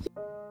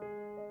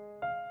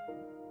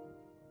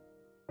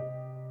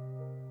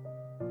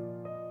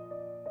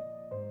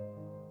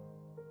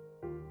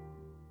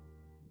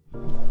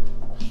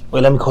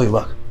 Wait, let me call you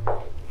back.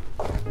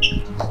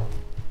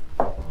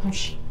 How's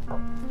she?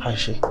 How is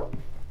she?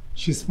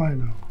 She's fine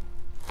now.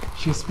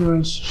 She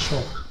experienced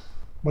shock,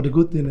 but the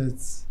good thing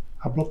is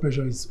her blood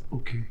pressure is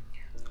okay.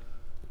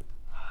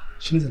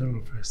 She needs a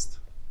little rest.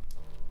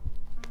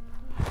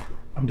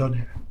 I'm done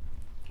here.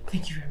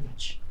 Thank you very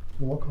much.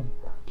 You're welcome.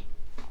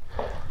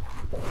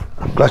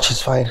 I'm glad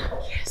she's fine.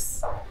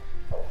 Yes.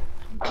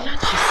 I'm glad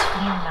she's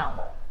fine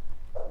now.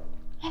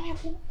 I mean,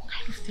 what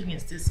kind of thing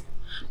is this?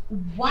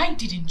 Why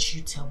didn't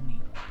you tell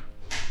me?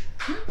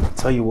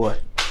 Tell you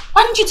what.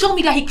 Why didn't you tell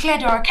me that he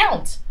cleared her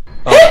account?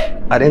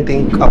 Oh, I didn't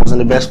think I was in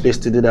the best place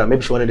to do that.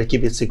 Maybe she wanted to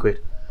keep it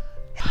secret.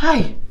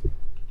 Hi.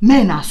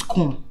 Men are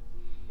scum.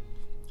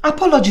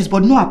 Apologies,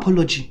 but no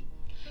apology.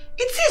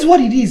 It is what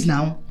it is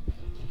now.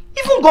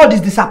 Even God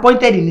is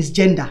disappointed in his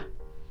gender.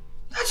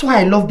 That's why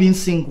I love being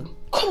single.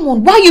 Come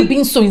on, why are you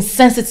being so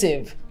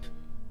insensitive?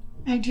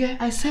 My dear,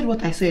 I said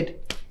what I said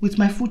with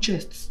my full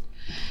chest.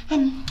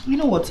 You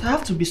know what? I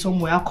have to be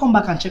somewhere. I'll come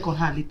back and check on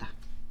her later.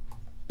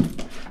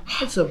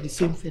 It's of the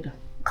same feather.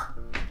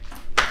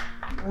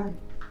 Right.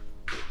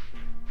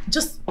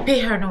 Just pay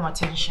her no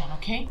attention,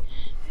 okay?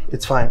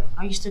 It's fine.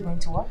 Are you still going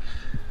to work?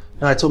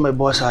 No, I told my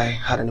boss I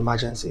had an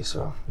emergency,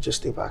 so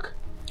just stay back.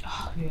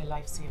 Oh, you're a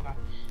lifesaver.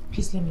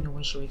 Please let me know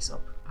when she wakes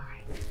up.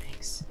 Alright,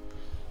 thanks.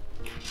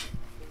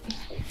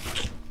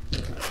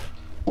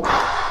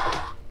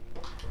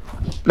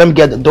 Let me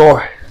get the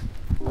door.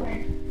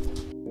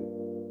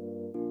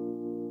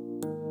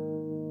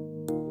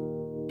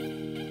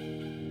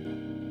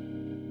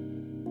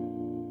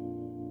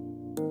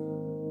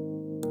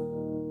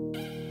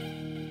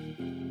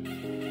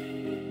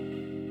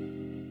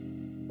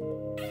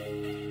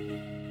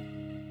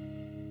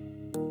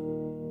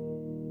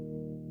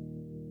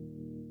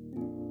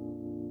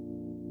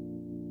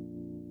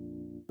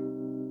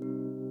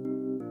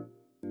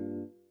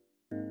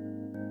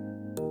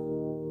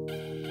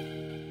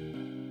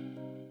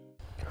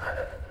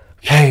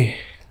 Hey,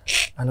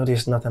 I know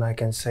there's nothing I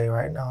can say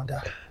right now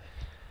that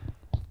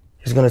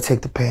is gonna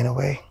take the pain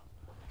away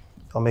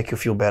or make you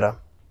feel better.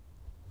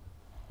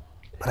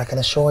 But I can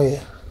assure you,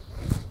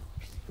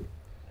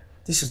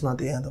 this is not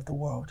the end of the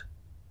world.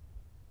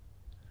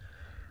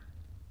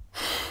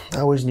 I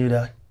always knew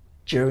that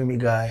Jeremy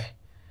guy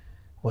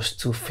was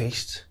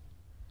two-faced,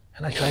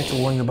 and I tried to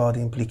warn you about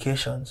the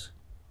implications.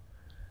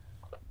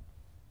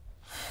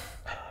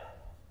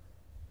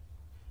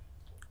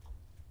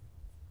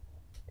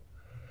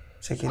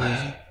 Take it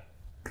easy.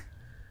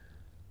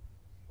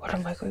 What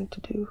am I going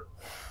to do?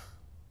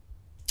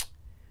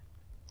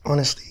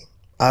 Honestly,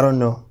 I don't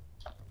know.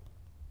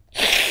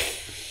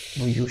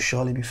 But you'll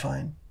surely be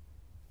fine.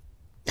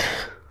 I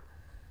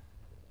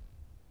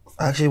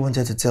actually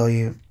wanted to tell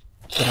you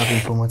that I've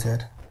been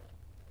promoted.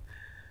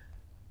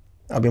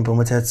 I've been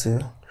promoted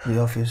to the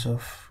office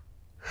of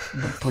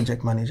the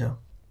project manager.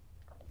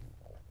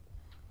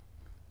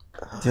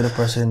 The other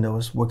person that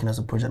was working as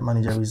a project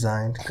manager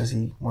resigned because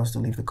he wants to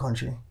leave the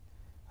country.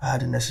 I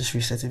had the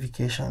necessary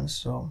certifications,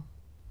 so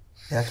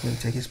he asked me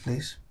to take his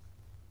place.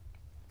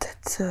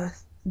 That's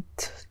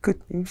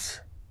good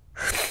news.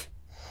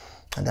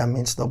 And that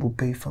means double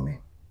pay for me.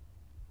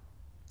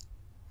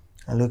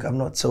 And look, I've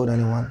not told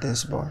anyone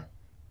this, but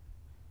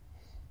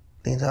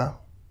Linda,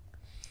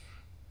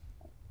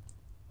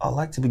 I'd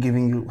like to be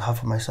giving you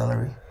half of my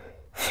salary.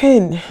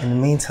 Finn. In the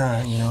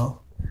meantime, you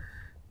know,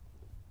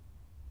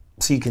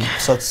 so you can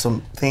sort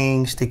some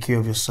things, take care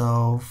of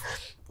yourself,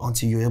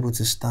 until you're able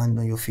to stand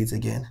on your feet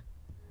again.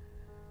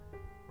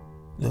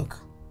 Look,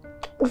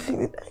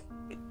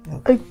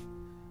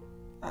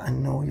 I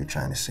know what you're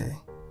trying to say.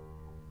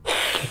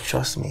 But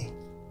trust me,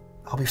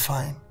 I'll be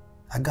fine.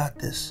 I got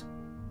this.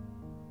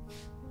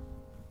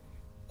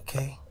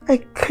 Okay? I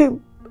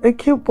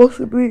can't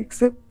possibly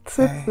accept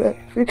that.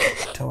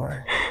 Don't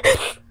worry.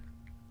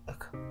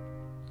 Look,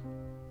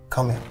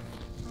 come here.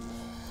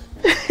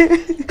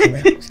 Come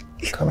here.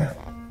 Come here.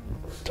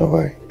 Don't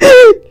worry.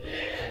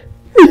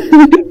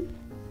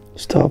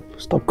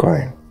 Stop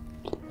crying.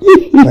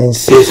 I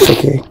insist,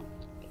 okay?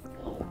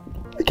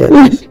 I get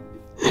this.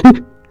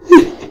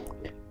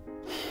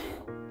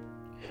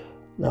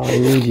 Now I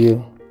need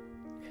you.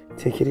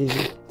 Take it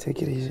easy.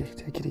 Take it easy.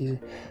 Take it easy.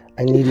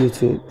 I need you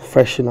to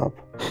freshen up.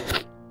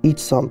 Eat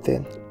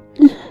something.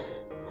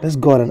 Let's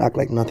go out and act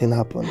like nothing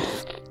happened.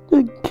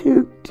 I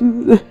can't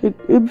do that.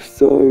 I'm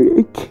sorry.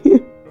 I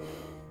can't.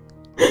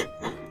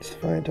 It's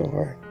fine. Don't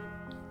worry.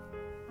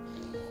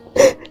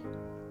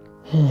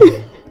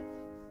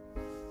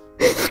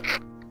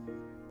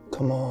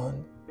 Come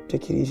on.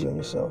 Take it easy on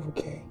yourself,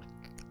 okay?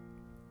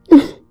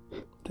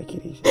 Take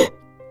it easy.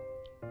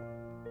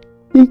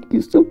 Thank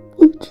you so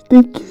much.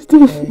 Thank you so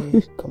much.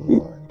 Hey,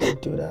 come on.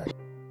 Don't do that.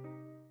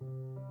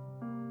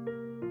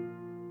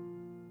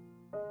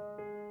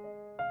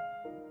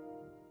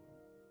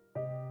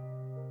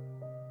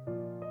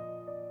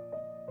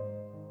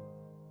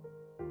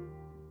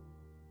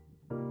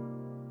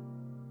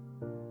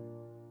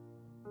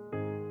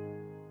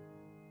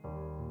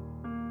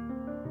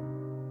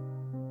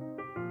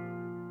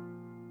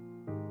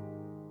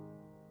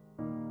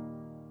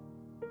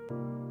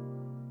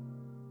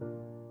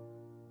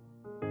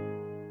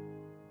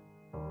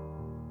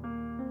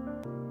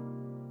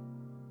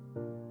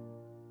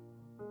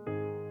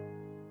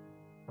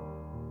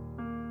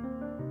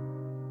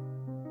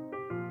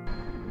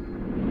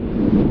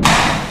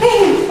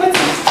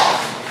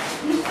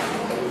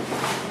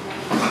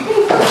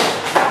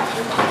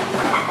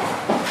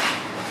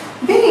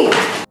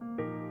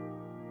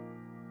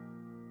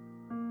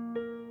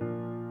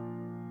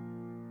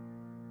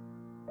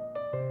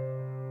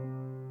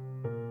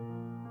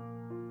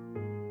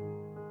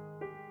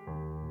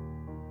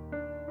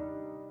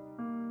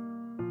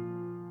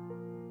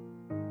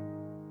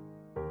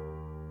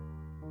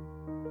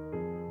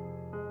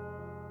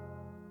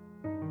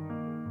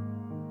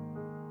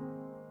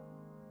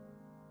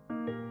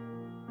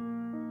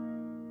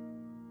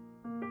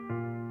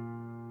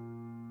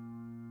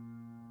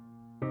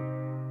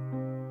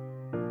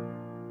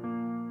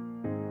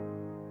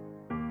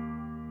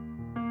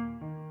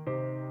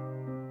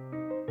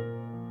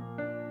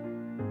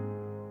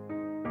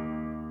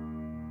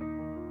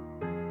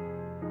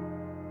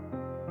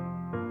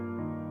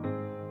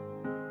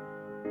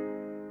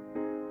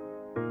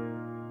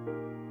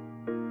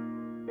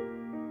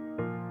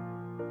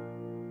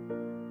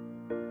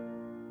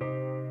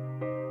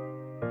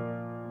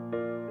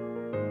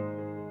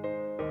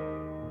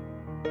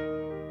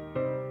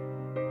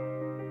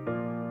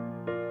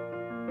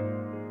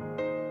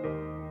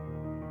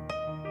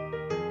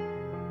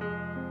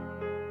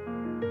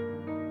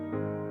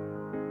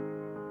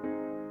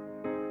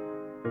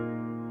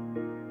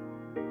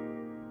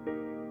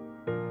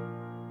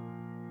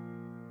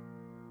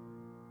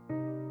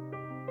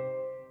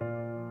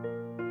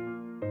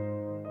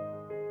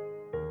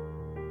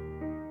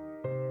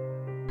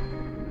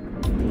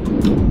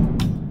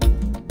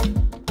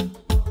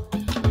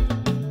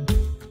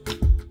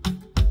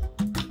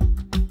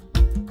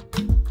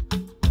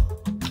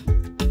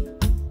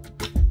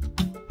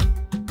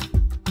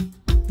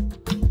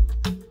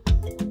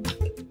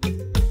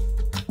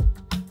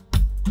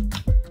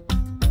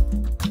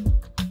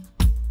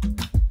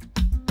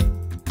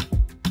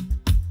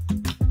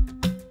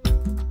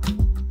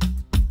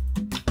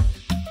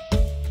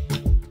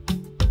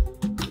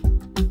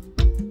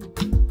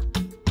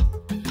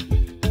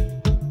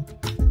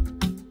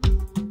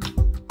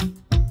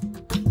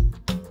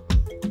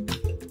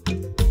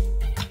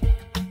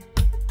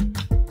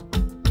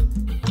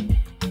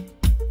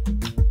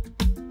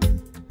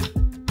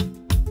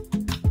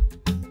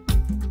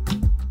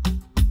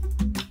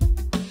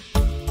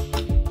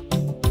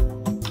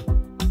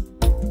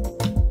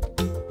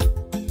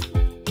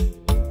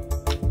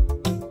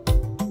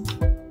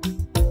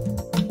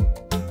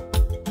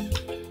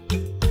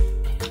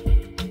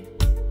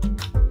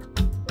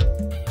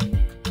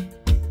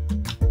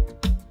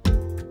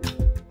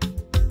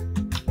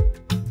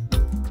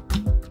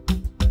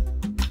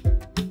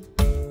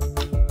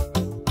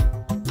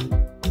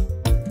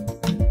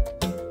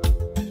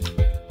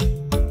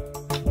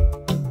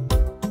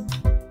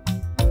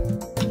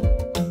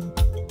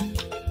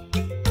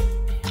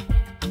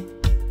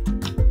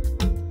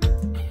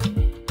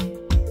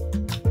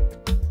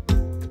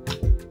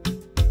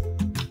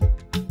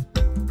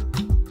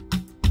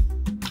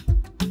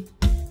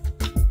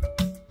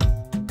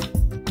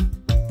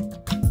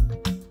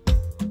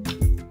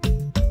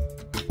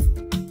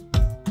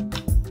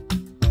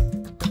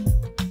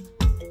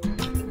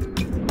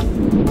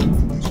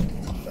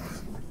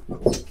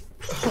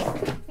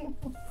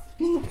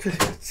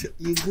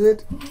 You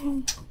good?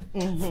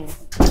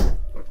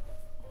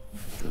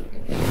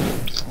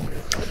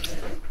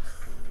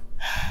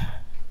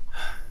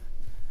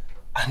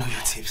 I know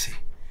you're tipsy.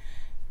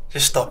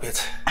 Just stop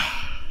it.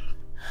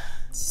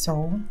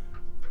 So,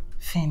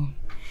 Finn,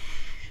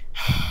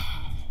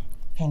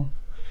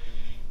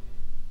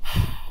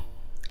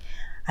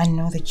 I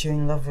know that you're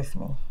in love with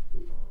me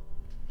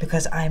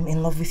because I'm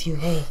in love with you.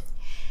 Hey,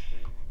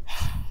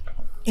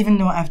 even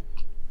though I've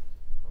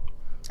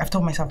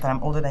told myself that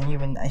I'm older than you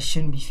and I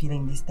shouldn't be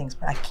feeling these things,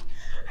 but I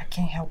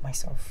can't help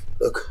myself.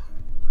 Look,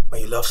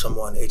 when you love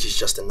someone, age is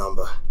just a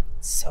number.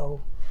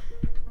 So,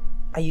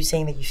 are you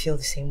saying that you feel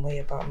the same way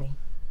about me?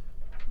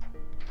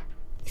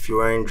 If you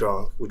weren't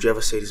drunk, would you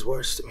ever say these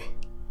words to me?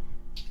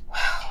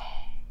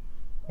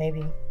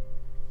 Maybe.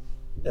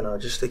 Then I'll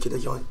just take it that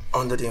you're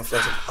under the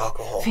influence of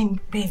alcohol. Finn,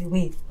 baby,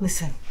 wait,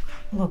 listen.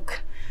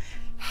 Look,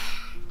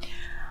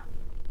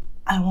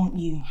 I want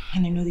you,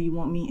 and I know that you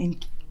want me,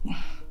 and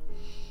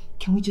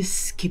can we just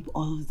skip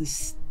all of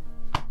this,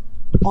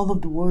 all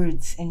of the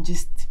words, and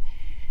just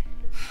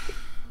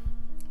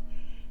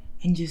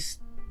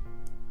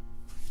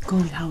go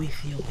with how we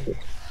feel, baby?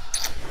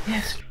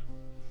 Yes.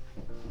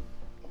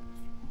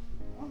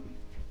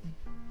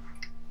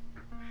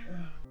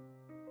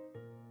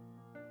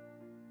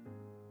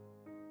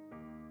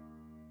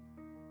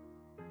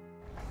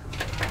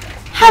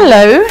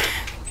 Hello.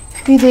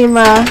 Good day,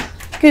 ma.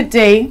 Good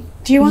day.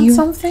 Do you want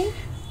something?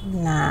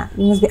 Nah,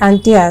 you must be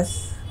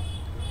Antia's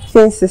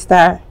Finn's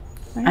sister.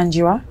 Right? And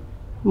you are?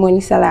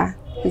 Monisala,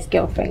 his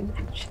girlfriend.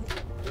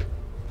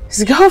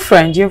 His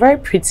girlfriend? You're very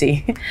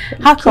pretty.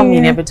 How come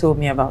you never told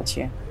me about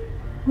you?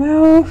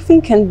 Well,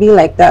 Finn can be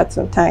like that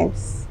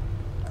sometimes.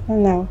 I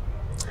don't know.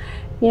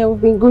 Yeah, we've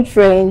been good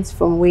friends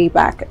from way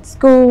back at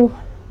school,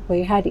 but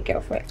he had a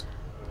girlfriend.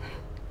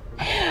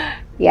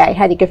 Yeah, I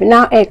had a girlfriend.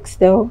 Now ex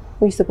though.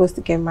 We're supposed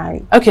to get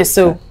married. Okay,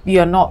 so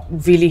you're not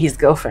really his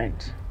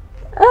girlfriend?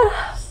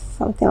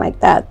 Something like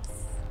that.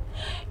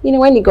 You know,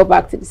 when he got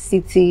back to the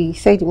city, he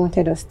said he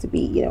wanted us to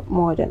be, you know,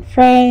 more than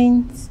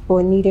friends,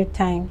 but needed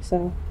time,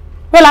 so.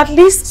 Well, at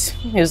least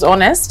he was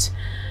honest.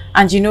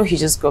 And you know he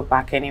just got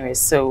back anyway,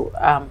 so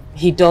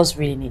he does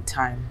really need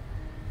time.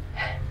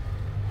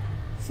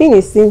 Finn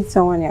is seeing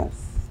someone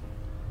else.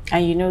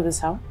 And you know this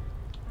how?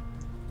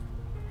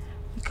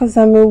 Because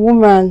I'm a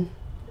woman.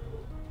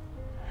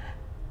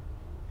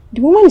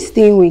 The woman he's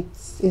staying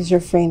with is your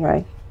friend,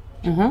 right?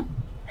 Mm-hmm.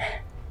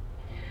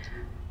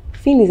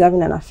 Finn is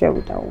having an affair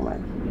with that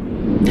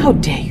woman. How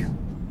dare you?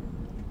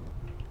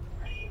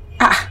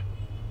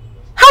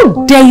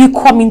 How dare you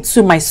come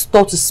into my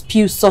store to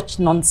spew such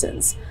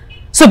nonsense?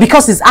 So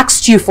because he's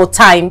asked you for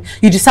time,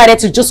 you decided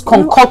to just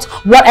concoct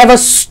whatever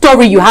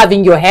story you have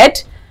in your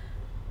head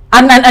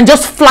and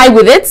just fly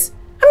with it?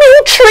 I mean,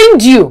 who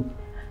trained you?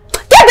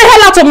 Get the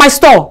hell out of my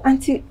store!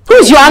 Auntie. Who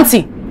is your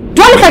auntie?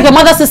 Do I look like your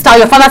mother's sister or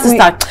your father's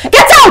sister?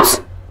 Get out!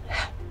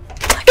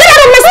 Get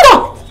out of my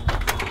store!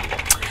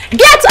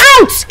 Get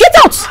out! Get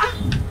out!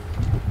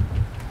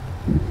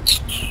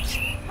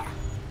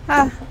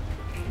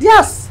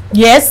 Yes.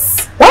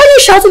 Yes? Why are you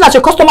shouting at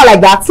your customer like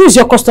that? Who is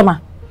your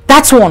customer?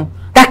 That one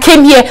that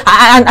came here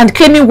and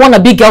claiming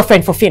wannabe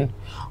girlfriend for Finn.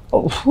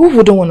 Oh, who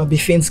wouldn't want to be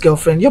Finn's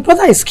girlfriend? Your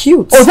brother is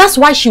cute. Oh, that's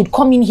why she would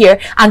come in here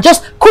and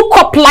just cook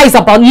up lies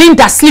about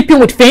Linda sleeping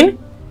with Finn?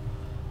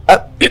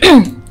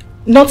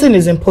 Nothing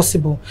is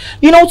impossible.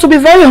 You know, to be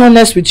very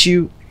honest with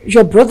you,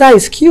 your brother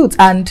is cute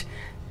and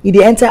he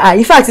did enter eye.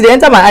 In fact, he did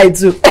enter my eye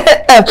too.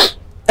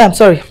 I'm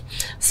sorry.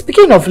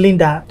 Speaking of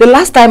Linda, the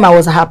last time I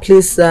was at her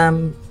place,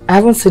 I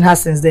haven't seen her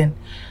since then.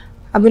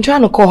 I've been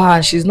trying to call her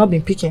and she's not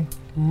been picking.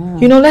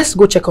 You know, let's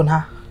go check on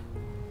her.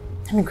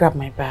 Let me grab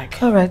my bag.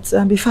 All right,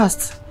 be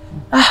fast.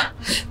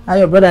 Now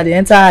your brother did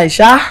enter eye,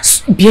 Sha.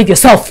 Behave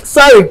yourself.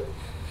 Sorry.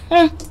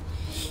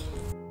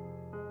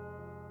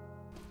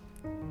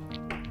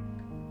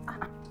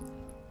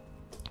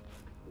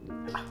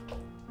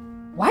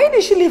 Why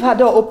did she leave her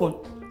door open?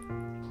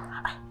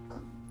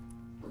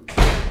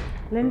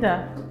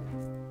 Linda.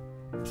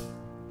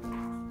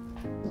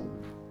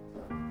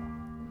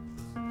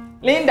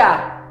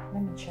 Linda.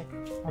 Let me check.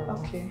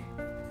 Okay.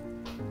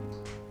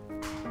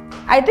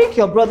 I think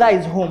your brother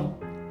is home.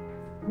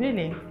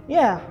 Really?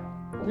 Yeah.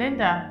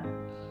 Linda.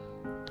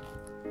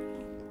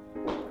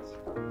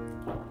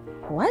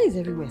 Why is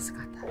everywhere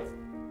scattered?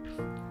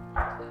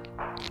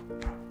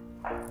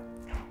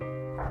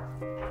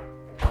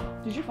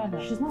 Did you find her?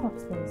 She's not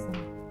upstairs.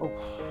 Oh.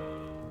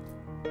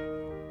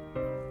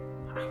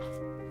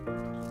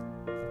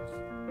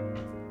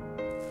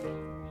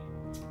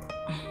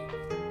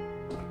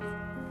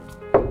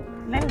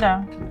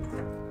 Linda.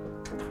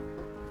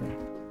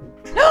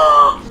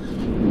 How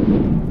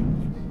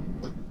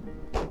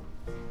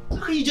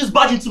can you just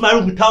barge into my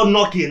room without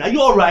knocking? Are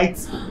you alright?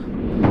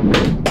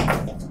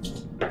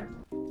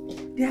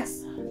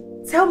 Yes.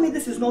 Tell me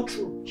this is not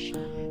true.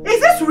 Is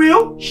this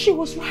real? She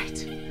was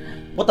right.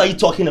 What are you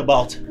talking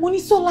about?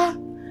 Monisola.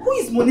 Who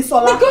is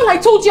Monisola? The girl I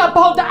told you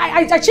about that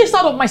I chased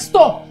out of my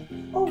store.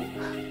 Oh.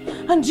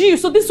 And you,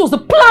 so this was the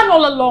plan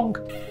all along.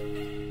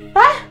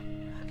 Huh?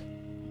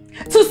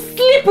 To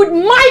sleep with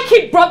my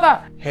kid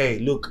brother. Hey,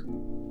 look.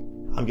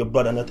 I'm your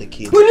brother, not a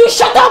kid. Will you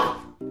shut up?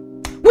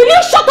 Will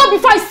you shut up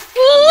before I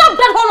slap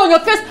that hole on your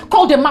face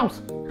called a mouth?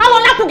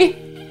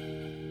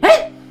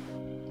 Eh?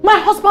 My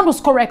husband was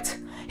correct.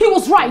 He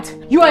was right.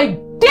 You are a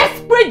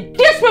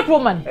desperate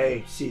woman.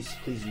 Hey, sis,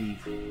 please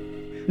leave.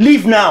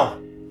 Leave now.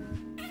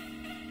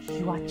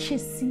 You are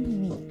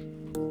chasing me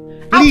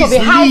out of a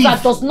house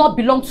that does not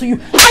belong to you.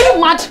 Are you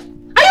mad?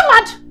 Are you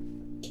mad?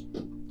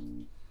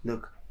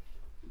 Look,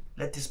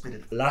 let this be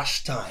the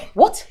last time.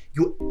 What?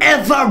 You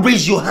ever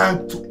raise your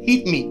hand to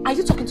hit me? Are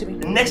you talking to me?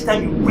 The next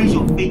time you raise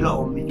your finger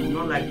on me, you will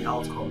not like the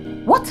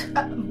outcome. What?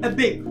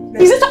 Babe.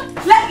 Is it?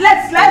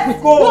 Let's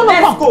go. No,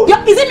 let's go.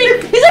 Is it me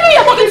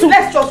you're talking to?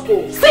 Let's just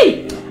go.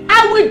 See,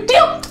 I will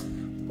deal.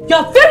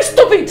 You're very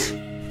stupid.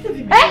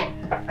 Eh?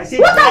 I said,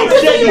 what are you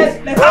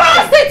doing?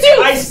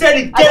 Prostitute! I said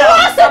it. Get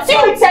out.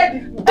 Prostitute!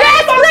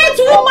 Desperate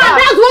woman.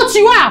 That's what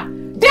you are.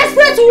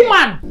 Desperate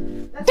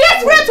woman.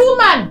 Desperate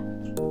woman.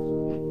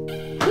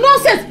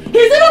 Nonsense.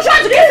 He's even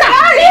trying to kiss her.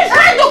 He's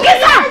trying to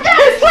kiss her.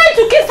 He's trying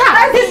to kiss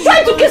her. He's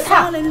trying to kiss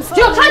her.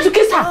 You're trying to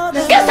kiss her.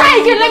 Kiss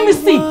her again. Let me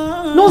see.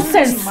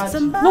 Nonsense.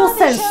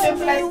 Nonsense.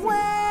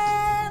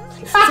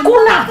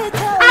 Akuna.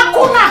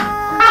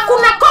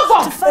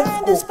 Cover.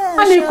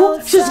 Aniku,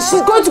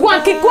 she's going to go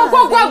and kiss. Go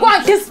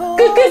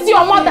and kiss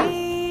your mother.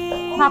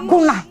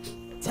 Akuna.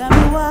 Tell me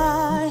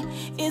why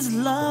is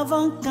love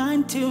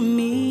unkind to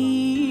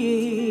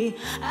me?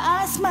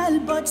 I smile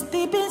but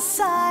deep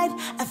inside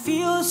I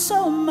feel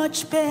so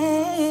much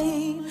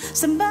pain.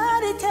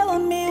 Somebody tell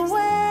me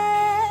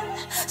when,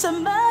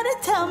 somebody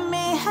tell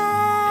me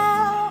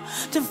how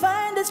to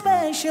find a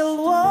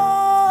special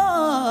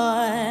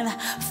one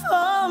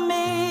for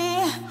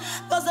me,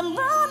 'cause I'm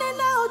running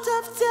out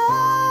of time,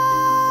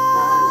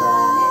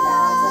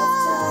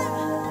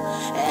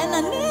 and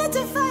I need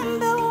to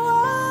find the one.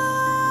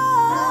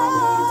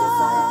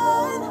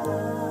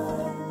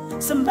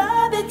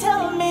 Somebody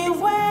tell me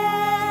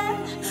when,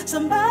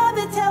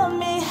 somebody tell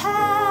me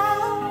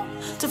how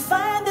to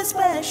find the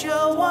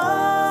special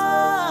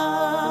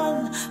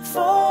one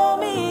for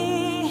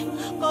me,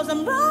 'cause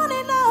I'm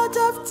running out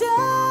of time,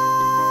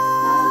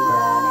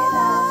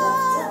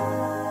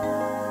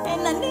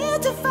 and I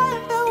need to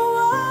find the one.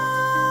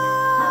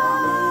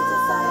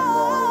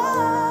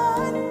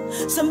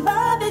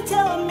 Somebody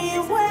tell me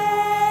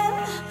when,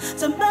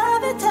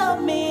 somebody tell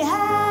me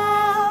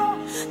how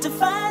to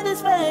find a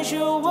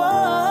special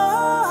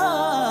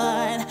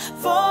one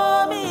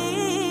for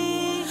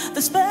me,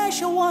 the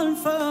special one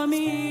for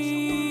me.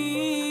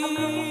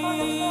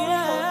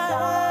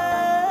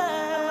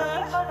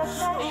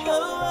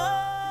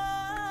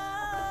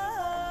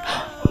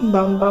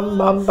 Bam,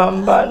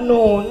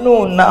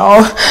 no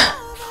now.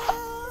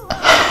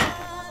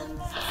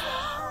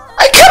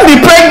 I can't be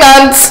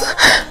pregnant.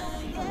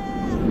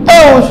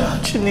 Oh,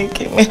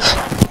 Chineke me.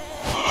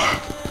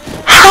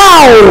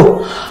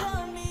 How?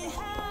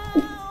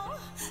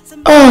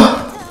 Oh.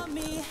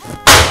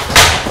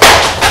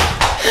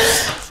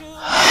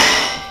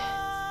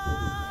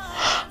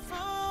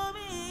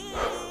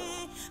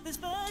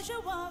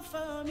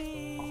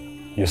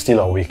 You're still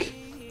awake.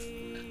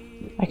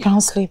 I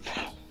can't sleep.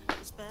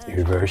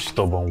 You're a very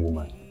stubborn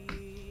woman.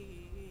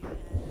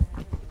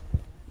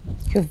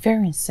 You're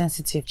very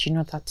insensitive, do you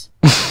know that?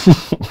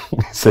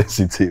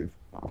 Sensitive?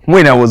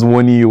 When I was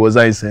warning you, was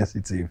I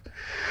sensitive?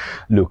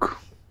 Look,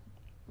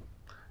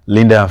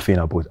 Linda and Finn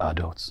are both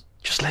adults.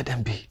 Just let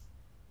them be.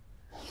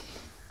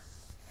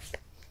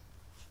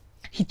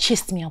 He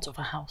chased me out of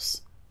a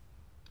house.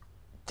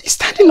 He's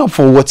standing up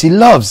for what he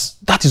loves.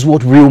 That is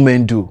what real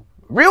men do.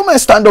 Real men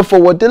stand up for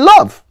what they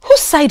love.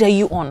 Whose side are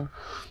you on?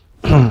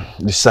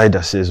 The side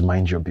that says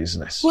mind your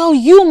business. Well,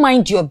 you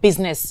mind your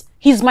business.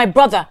 He's my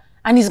brother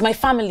and he's my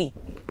family.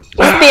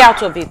 Stay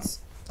out of it.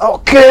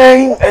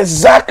 Okay,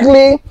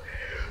 exactly.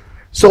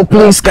 So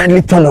please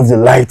kindly turn off the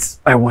lights.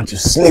 I want to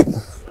sleep.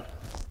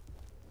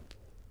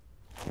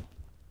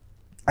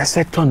 I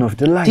said turn off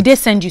the lights. Did they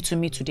send you to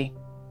me today?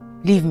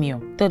 Leave me.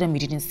 Tell them you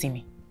didn't see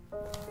me.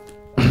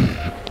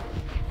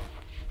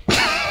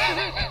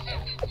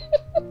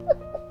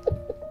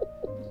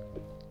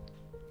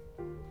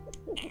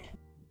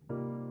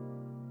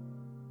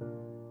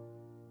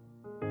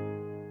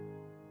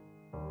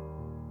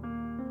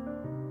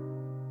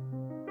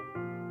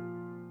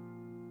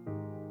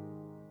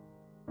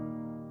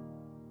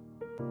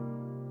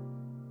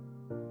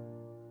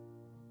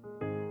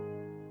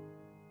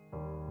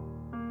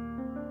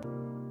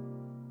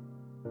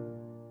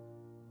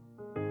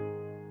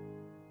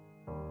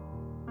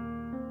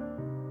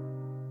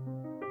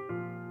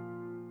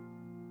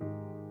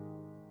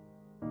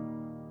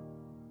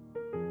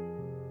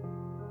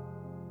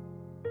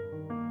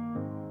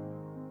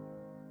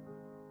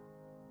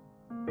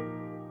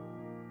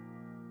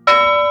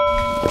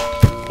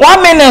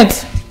 1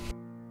 minute.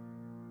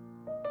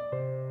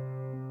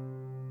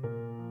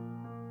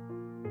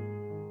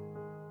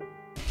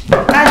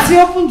 Auntie,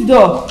 open the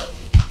door.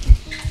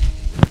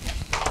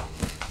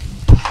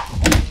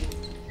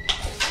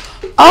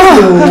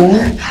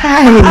 Oh,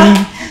 hi.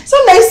 So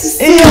nice to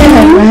see you.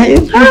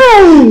 Right?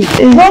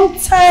 Hi. Long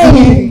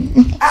time.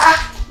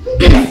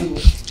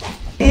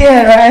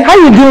 Yeah, right. How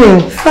you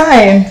doing?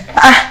 Fine.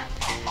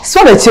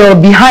 So that you're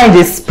behind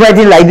is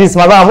spreading like this,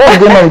 madam. What's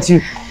going on with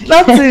you?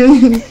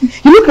 Nothing.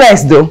 You look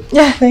nice though.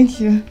 Yeah, thank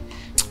you.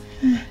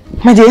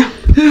 My dear,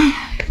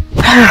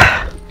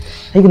 are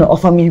you gonna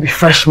offer me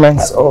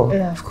refreshments or?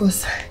 Yeah, of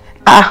course.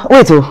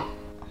 Wait,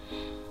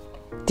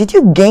 did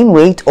you gain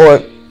weight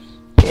or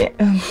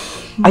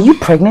are you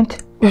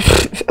pregnant?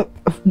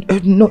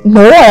 No,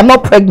 I am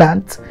not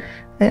pregnant.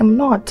 I am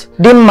not.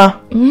 Dimma,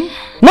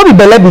 not be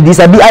belle be this.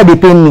 I they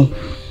pain me.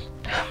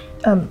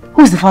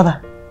 Who is the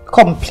father?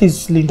 Come,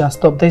 please, Linda,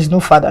 stop. There is no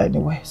father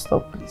anywhere.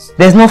 Stop, please.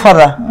 There's no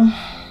father.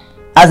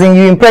 As in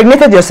you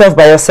impregnated yourself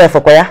by yourself,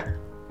 Okoya?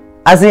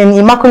 As in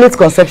immaculate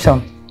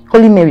conception.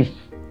 Holy Mary.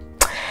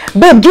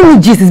 Babe, give me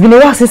gist. It's been a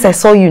while since I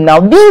saw you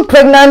now. Being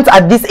pregnant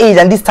at this age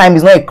and this time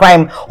is not a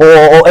crime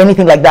or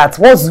anything like that.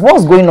 What's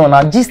going on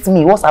now? Gist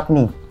me. What's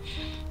happening?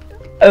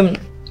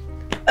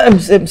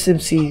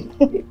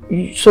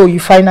 So you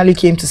finally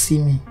came to see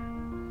me?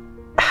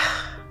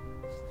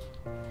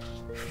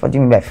 What do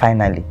you mean by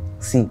finally?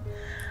 See,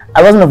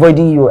 I wasn't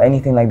avoiding you or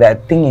anything like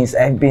that. Thing is,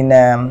 I've been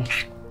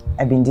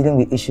dealing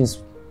with issues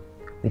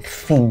with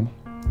Finn.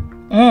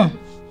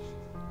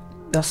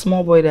 The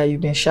small boy that you've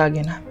been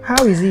shagging.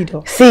 How is he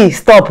though? See,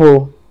 stop,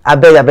 I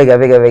beg.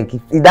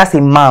 That's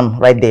a man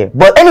right there.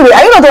 But anyway,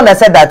 are you not the one that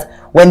said that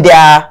when they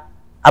are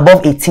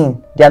above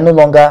 18, they are no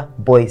longer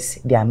boys,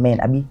 they are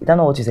men? Abi, I don't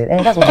know what you said.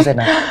 That's what you said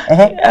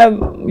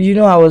now. You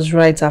know I was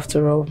right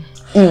after all.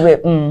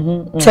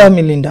 Tell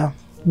me, Linda,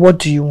 what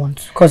do you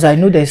want? Because I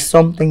know there's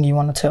something you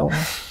want to tell me.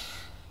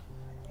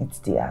 It's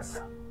Diaz.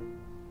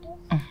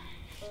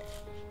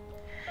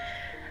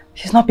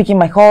 She's not picking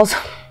my calls.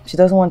 She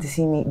doesn't want to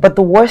see me. But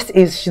the worst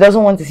is she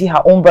doesn't want to see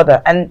her own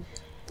brother. And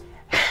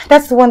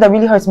that's the one that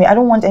really hurts me. I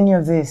don't want any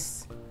of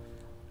this.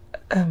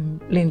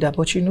 Linda,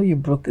 but you know you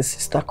broke the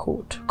sister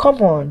code.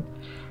 Come on.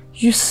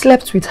 You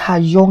slept with her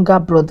younger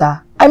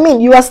brother. I mean,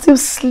 you are still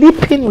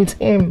sleeping with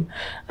him.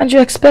 And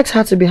you expect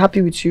her to be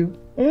happy with you.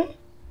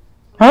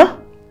 Huh?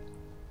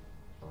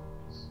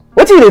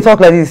 What do you talk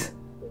like this?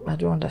 I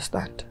don't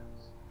understand.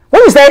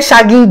 When you started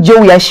shagging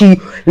Joey and she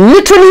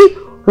literally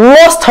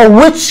lost her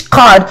witch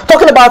card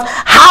talking about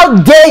how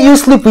dare you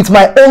sleep with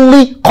my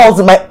only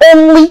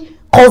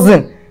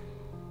cousin.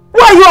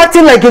 Why are you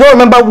acting like you don't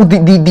remember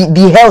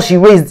the hell she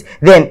raised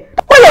then?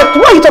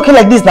 Why are you talking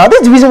like this now?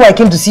 That's the reason why I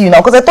came to see you now,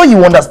 because I thought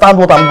you understand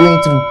what I'm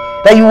going through,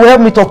 that you will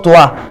help me talk to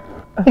her.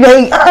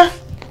 Okay,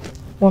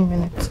 1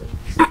 minute.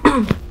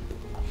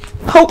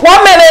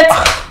 1 minute.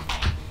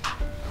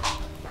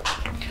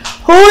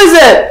 Who is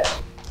it?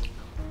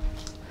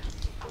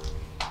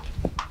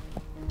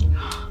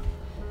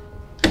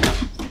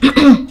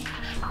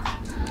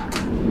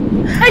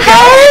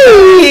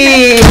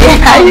 Hey!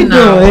 How you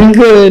doing?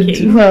 Good.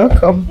 Okay.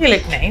 Welcome. You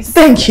look nice.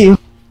 Thank you.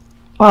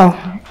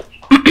 Wow.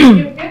 You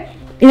okay?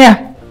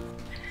 Yeah.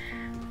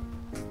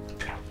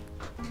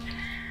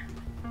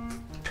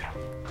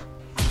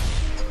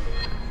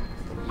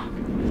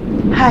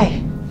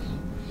 Hi.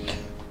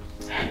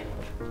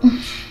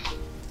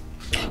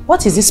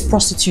 What is this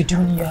prostitute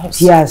doing in your house?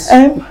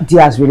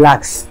 Diaz,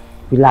 relax.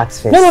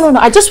 Relax first. No.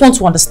 I just want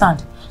to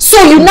understand.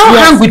 So you now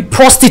hang with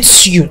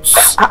prostitutes?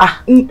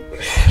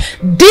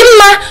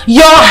 Dimma,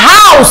 your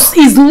house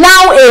is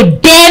now a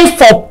den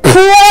for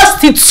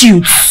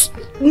prostitutes.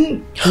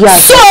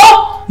 So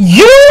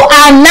you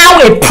are now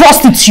a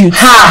prostitute.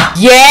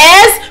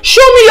 Yes.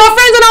 Show me your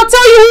friends and I'll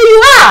tell you who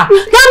you are.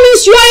 That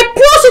means you are a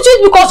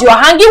prostitute because you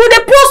are hanging with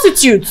a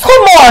prostitute.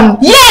 Come on.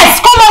 Yes.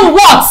 Come on.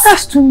 What?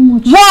 That's too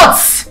much.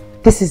 What?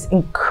 This is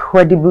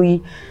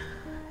incredibly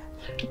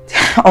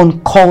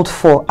uncalled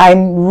for.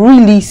 I'm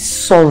really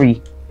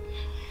sorry.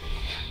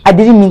 I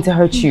didn't mean to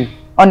hurt you,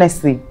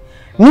 honestly.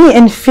 Me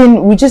and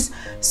Finn, we just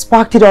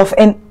sparked it off,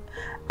 and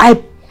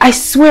I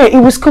swear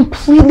it was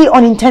completely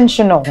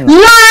unintentional.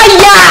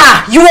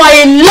 Liar! You are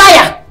a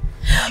liar!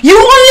 You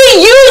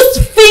only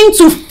used Finn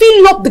to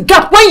fill up the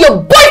gap when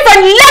your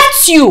boyfriend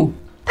left you!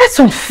 That's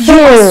unfair.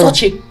 You are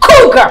such a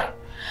cougar!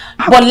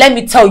 But let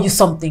me tell you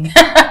something.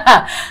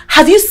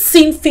 Have you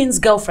seen Finn's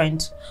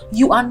girlfriend?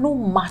 You are no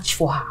match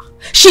for her.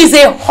 She's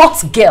a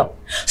hot girl.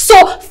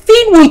 So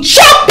Finn will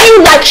chop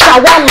you like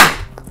shawarma.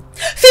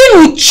 Finn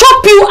will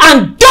chop you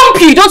and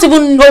dump you. You don't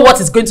even know what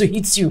is going to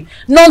hit you.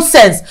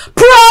 Nonsense.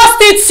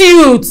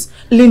 Prostitute.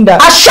 Linda.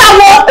 A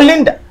shower.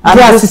 Linda.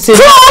 Prostitute.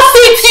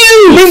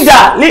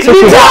 Linda.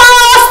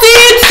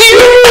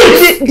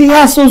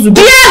 Prostitute.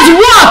 There's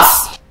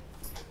what?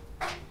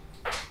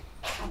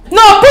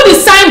 No, put the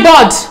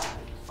signboard.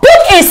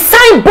 Put a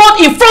signboard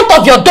in front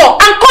of your door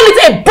and call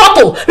it a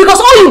bottle, because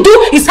all you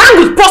do is hang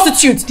with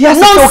prostitutes. Yes,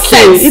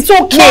 nonsense. It's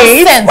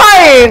okay. Nonsense.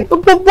 It's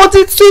fine. But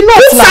it's enough.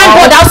 Put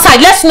signboard outside.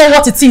 Let's know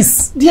what it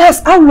is.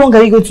 Yes. How long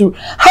are you going to?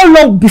 How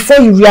long before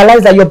you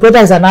realize that your brother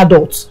is an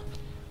adult?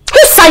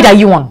 Whose side are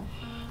you on?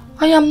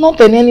 I am not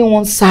on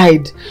anyone's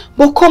side.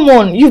 But come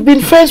on, you've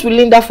been friends with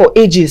Linda for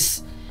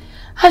ages,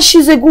 and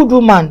she's a good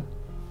woman.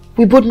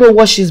 We both know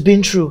what she's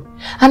been through.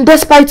 And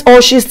despite all,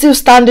 she's still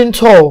standing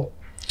tall.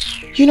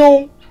 You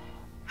know,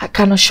 I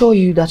can assure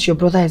you that your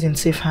brother is in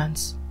safe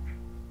hands.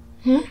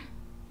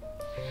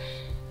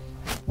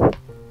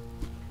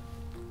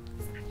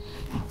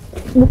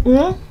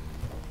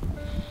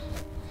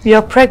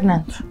 You're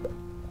pregnant.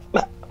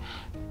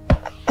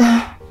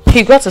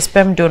 He got a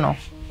sperm donor.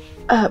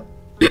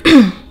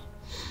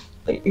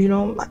 You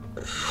know,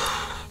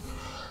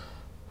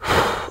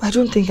 I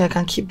don't think I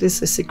can keep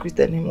this a secret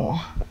anymore.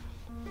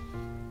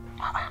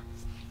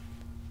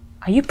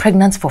 Are you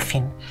pregnant for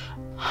Finn?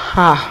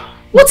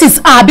 What is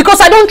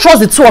because I don't trust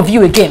the two of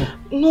you again.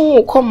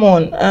 No, come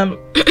on.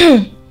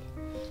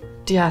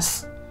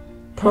 Diaz,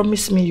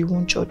 promise me you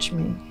won't judge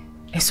me.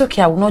 It's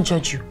okay, I will not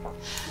judge you.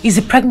 Is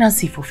the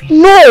pregnancy for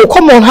Finn? No,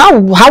 come on.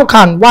 How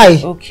can?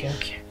 Why? Okay.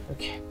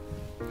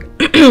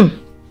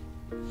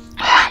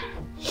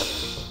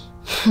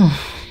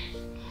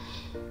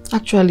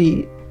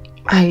 Actually,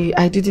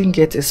 I didn't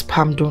get a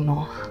sperm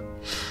donor.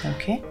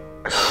 Okay.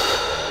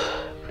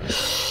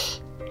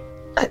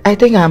 I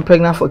think I'm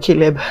pregnant for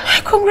Caleb.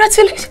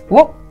 Congratulations.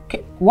 What?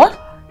 What?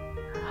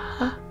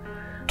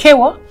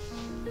 What?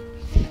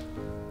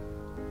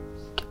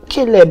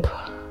 Caleb.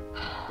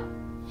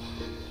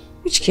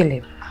 Which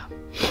Caleb?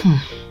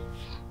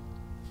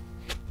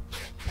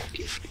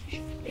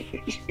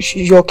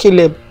 Your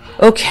Caleb.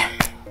 Okay.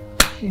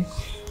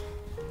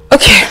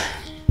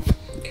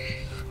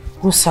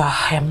 Rosa,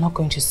 I am not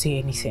going to say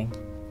anything.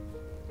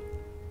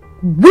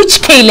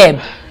 Which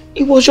Caleb?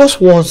 It was just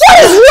once.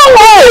 What is wrong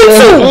with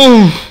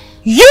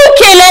you? You,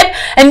 Caleb,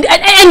 and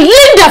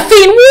Linda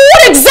Finn,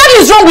 what exactly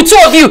is wrong with two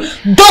of you?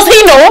 Does he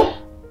know?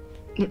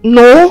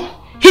 No.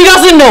 He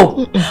doesn't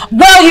know.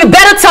 Well, you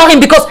better tell him,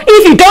 because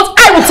if you don't,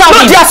 I will tell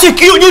him. No, Jess, you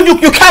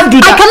can't do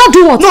that. I cannot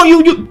do what? No,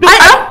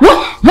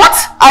 What?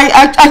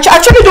 I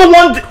actually don't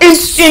want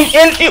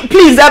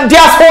please,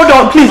 Jess, hold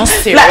on, please.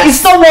 Like,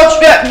 it's not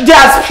what,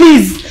 Jess,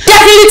 please.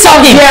 Definitely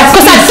tell him. Yes,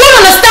 because I don't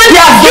understand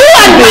you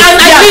and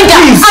Linda.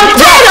 I'm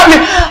tired of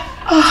it.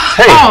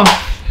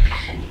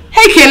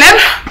 Hey, Caleb.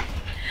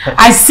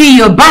 I see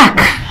you're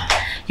back.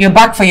 You're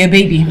back for your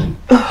baby.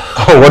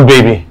 Oh, what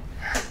baby?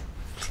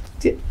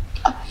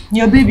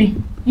 Your baby.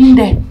 In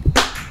there.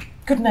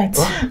 Good night.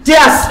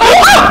 Jess,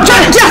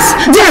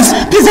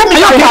 please help me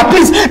here,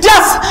 please.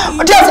 Jess,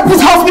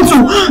 please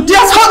hospital.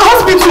 Jess,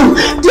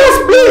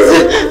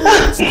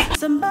 please.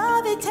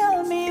 Somebody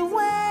tell me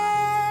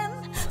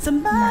when.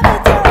 Somebody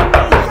tell me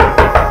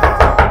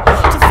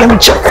how. Let me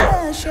check.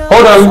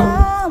 Hold on.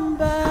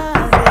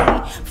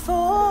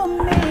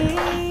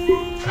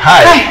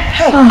 Hi.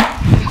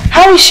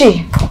 How is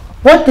she?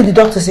 What did the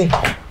doctor say?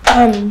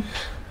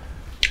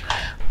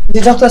 The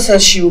doctor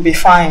said she will be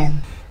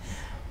fine.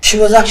 She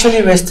was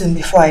actually resting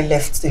before I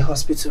left the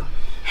hospital.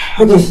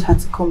 I just had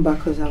to come back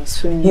because I was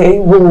feeling... Yeah,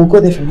 we'll go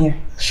there from here.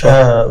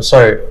 Sure.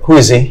 Sorry, who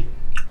is he?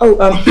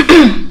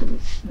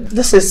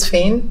 This is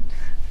Finn,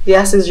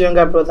 Diaz's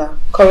younger brother,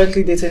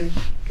 currently dating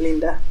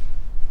Linda.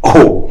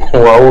 Oh,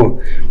 wow.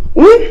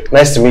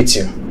 Nice to meet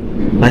you.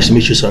 Nice to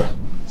meet you, sir.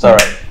 It's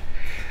alright.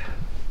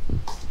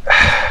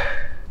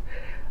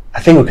 I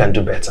think we can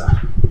do better.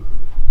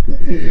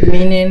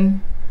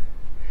 Meaning?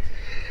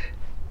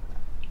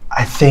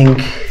 I think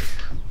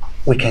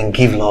we can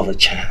give love a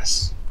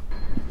chance.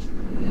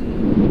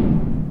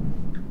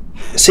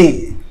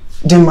 See,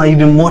 Dima, you've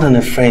been more than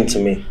a friend to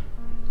me.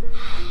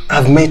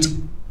 I've met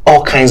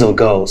all kinds of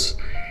girls,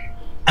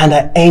 and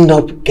I end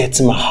up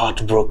getting my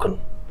heart broken.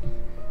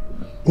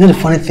 You know the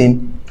funny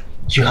thing?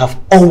 You have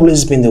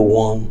always been the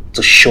one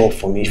to show up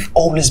for me. You've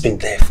always been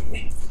there for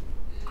me.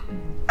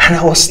 And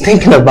I was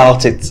thinking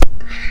about it.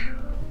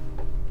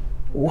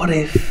 What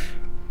if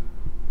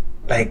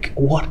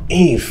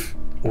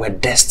we're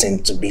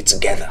destined to be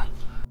together?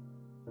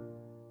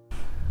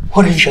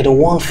 What if you're the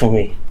one for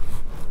me?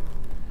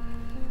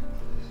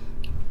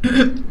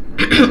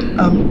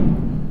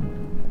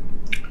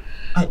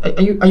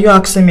 Are you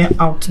asking me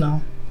out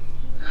now?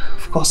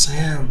 Of course I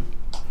am.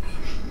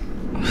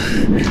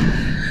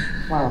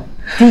 Wow.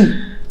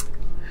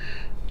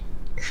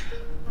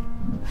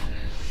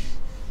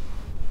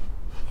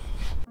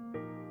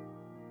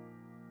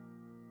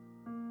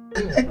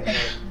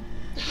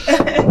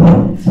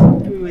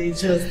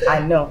 I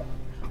know.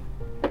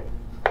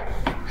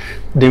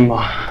 Dima.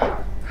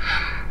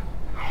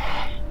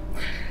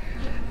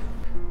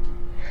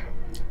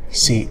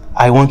 See,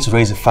 I want to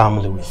raise a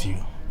family with you.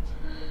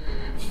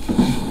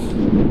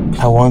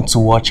 I want to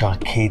watch our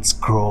kids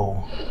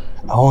grow.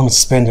 I want to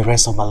spend the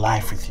rest of my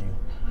life with you.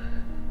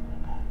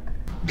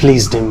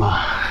 Please,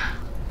 Dima.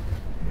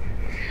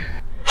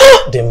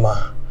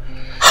 Dima.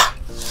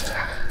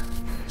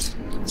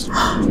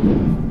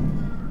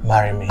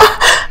 Marry me.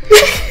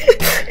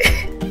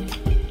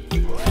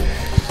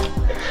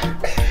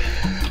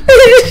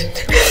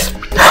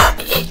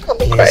 I'm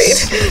afraid.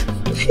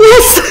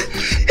 Yes!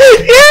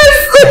 Yes!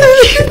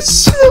 Thank you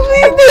so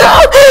much.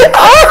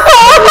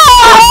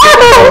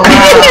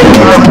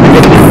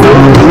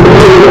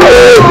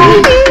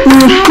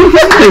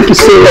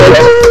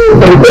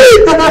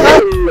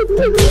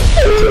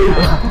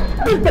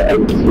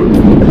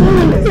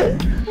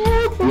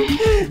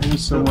 Thank you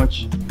so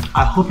much.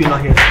 I hope you're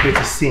not here to create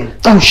a scene.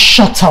 Oh,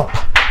 shut up.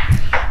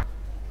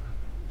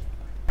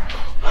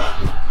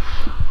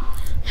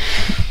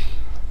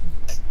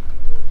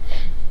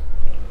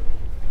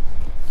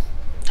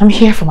 I'm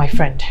here for my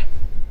friend.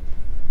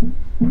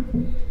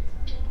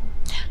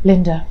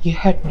 Linda, you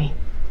hurt me.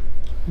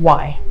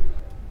 Why?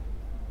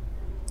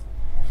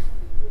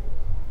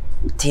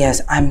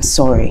 Tears, I'm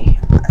sorry.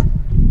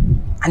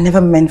 I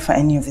never meant for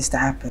any of this to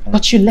happen.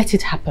 But you let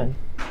it happen.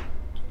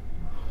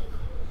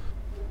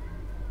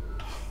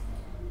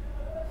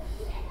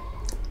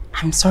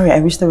 I'm sorry. I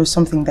wish there was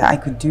something that I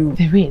could do.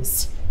 There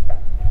is.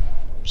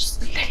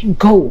 Just let him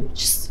go.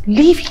 Just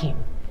leave him.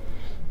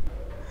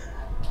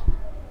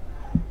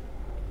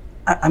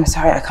 I'm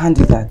sorry. I can't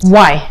do that.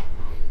 Why?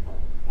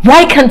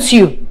 Why can't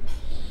you?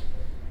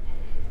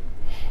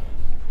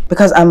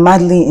 Because I'm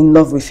madly in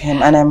love with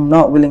him and I'm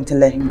not willing to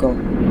let him go.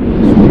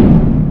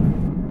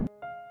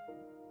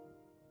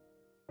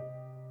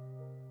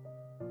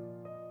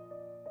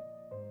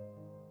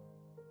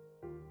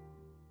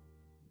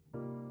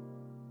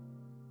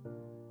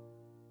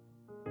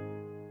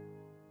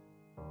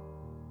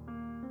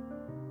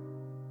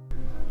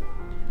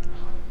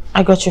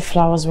 I got you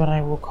flowers when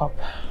I woke up.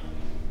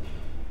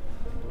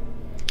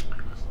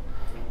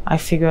 I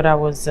figured I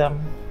was,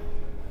 and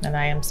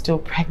I am still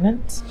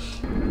pregnant.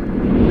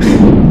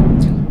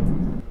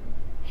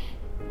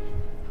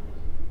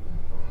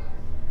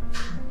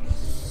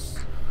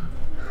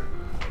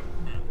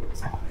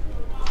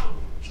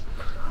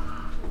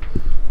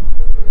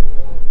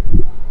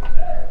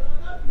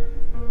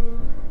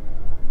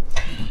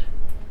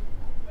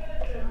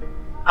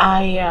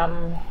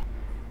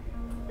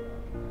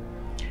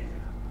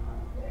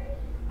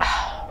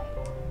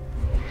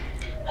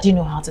 I didn't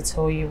know how to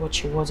tell you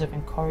what your words of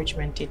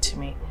encouragement did to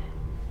me.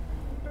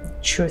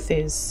 Truth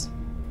is,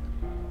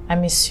 I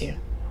miss you.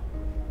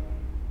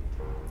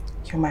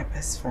 You're my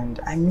best friend.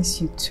 I miss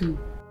you too.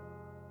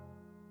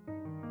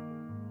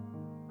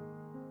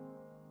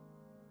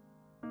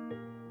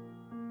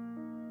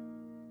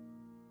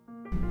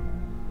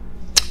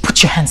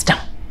 Put your hands down.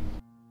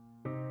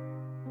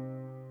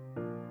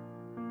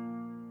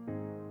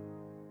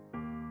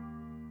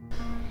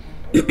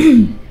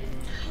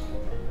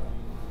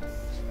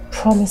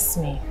 Promise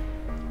me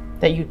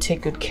that you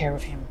take good care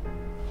of him.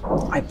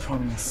 I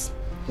promise,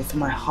 with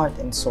my heart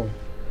and soul.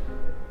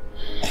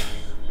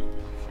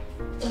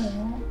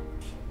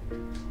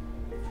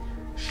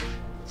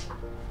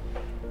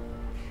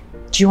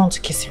 Do you want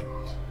to kiss him?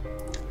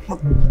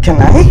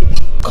 Can I?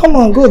 Come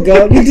on, go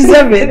girl, you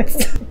deserve it.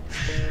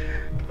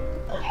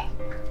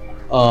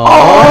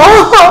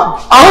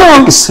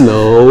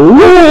 Slow.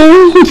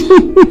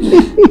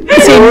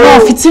 It's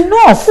enough, it's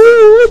enough.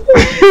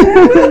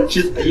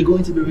 Are you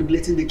going to be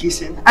regretting the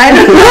kissing? I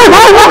know.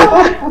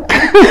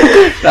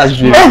 That's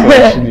really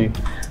funny.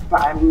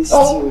 But I missed you.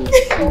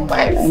 Oh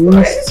my I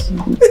missed you.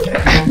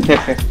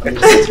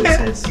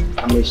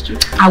 I missed you.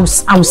 I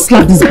will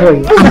slap this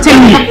boy. I'm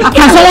telling you.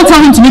 Can someone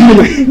tell him to leave me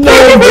alone?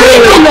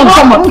 No,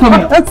 come on.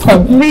 That's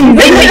fine. Please.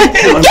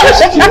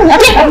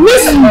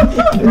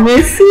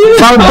 Miss you.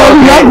 I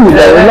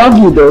love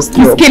you though.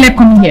 Please, Caleb,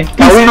 come here.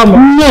 Please come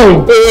on.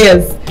 No.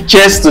 Yes.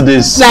 Cheers to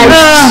this.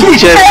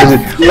 Cheers to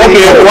this.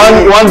 Okay,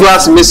 one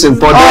glass missing,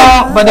 but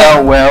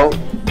well,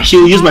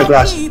 she'll use my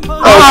glass. Okay,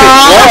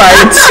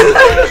 alright.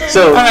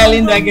 So, alright,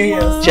 Linda, get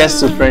yours. Cheers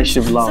to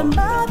friendship, love,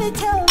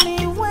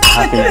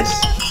 happiness.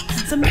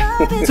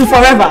 To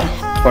forever.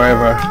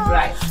 Forever.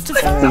 Right.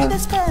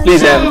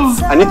 Please,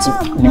 I need to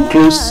be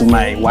close to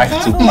my wife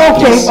too.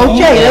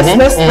 Okay.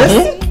 Let's.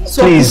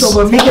 So, please. So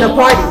we're making a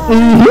party.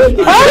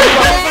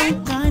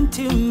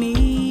 To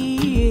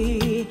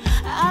me,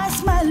 I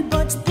smile,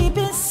 but deep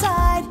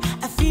inside,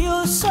 I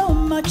feel so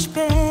much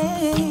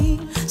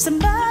pain.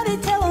 Somebody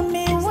tell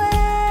me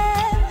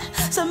when,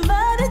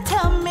 somebody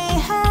tell me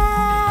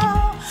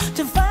how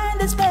to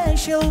find a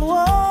special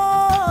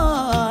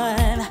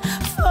one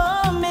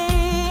for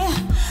me,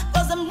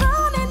 'cause I'm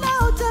running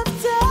out of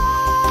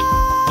time,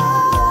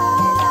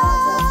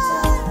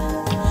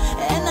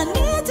 and I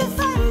need to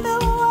find the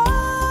one.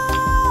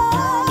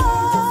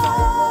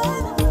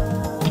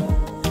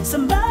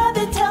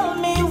 Somebody tell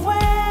me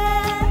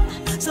when,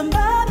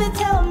 somebody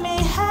tell me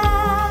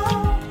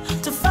how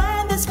to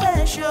find the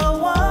special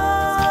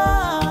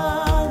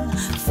one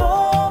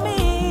for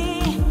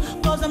me,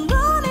 'cause I'm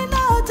running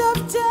out of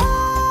time,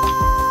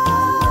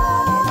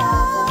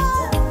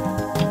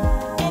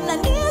 and I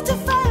need to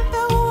find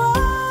the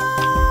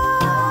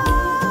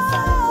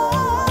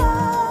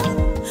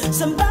one.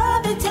 Somebody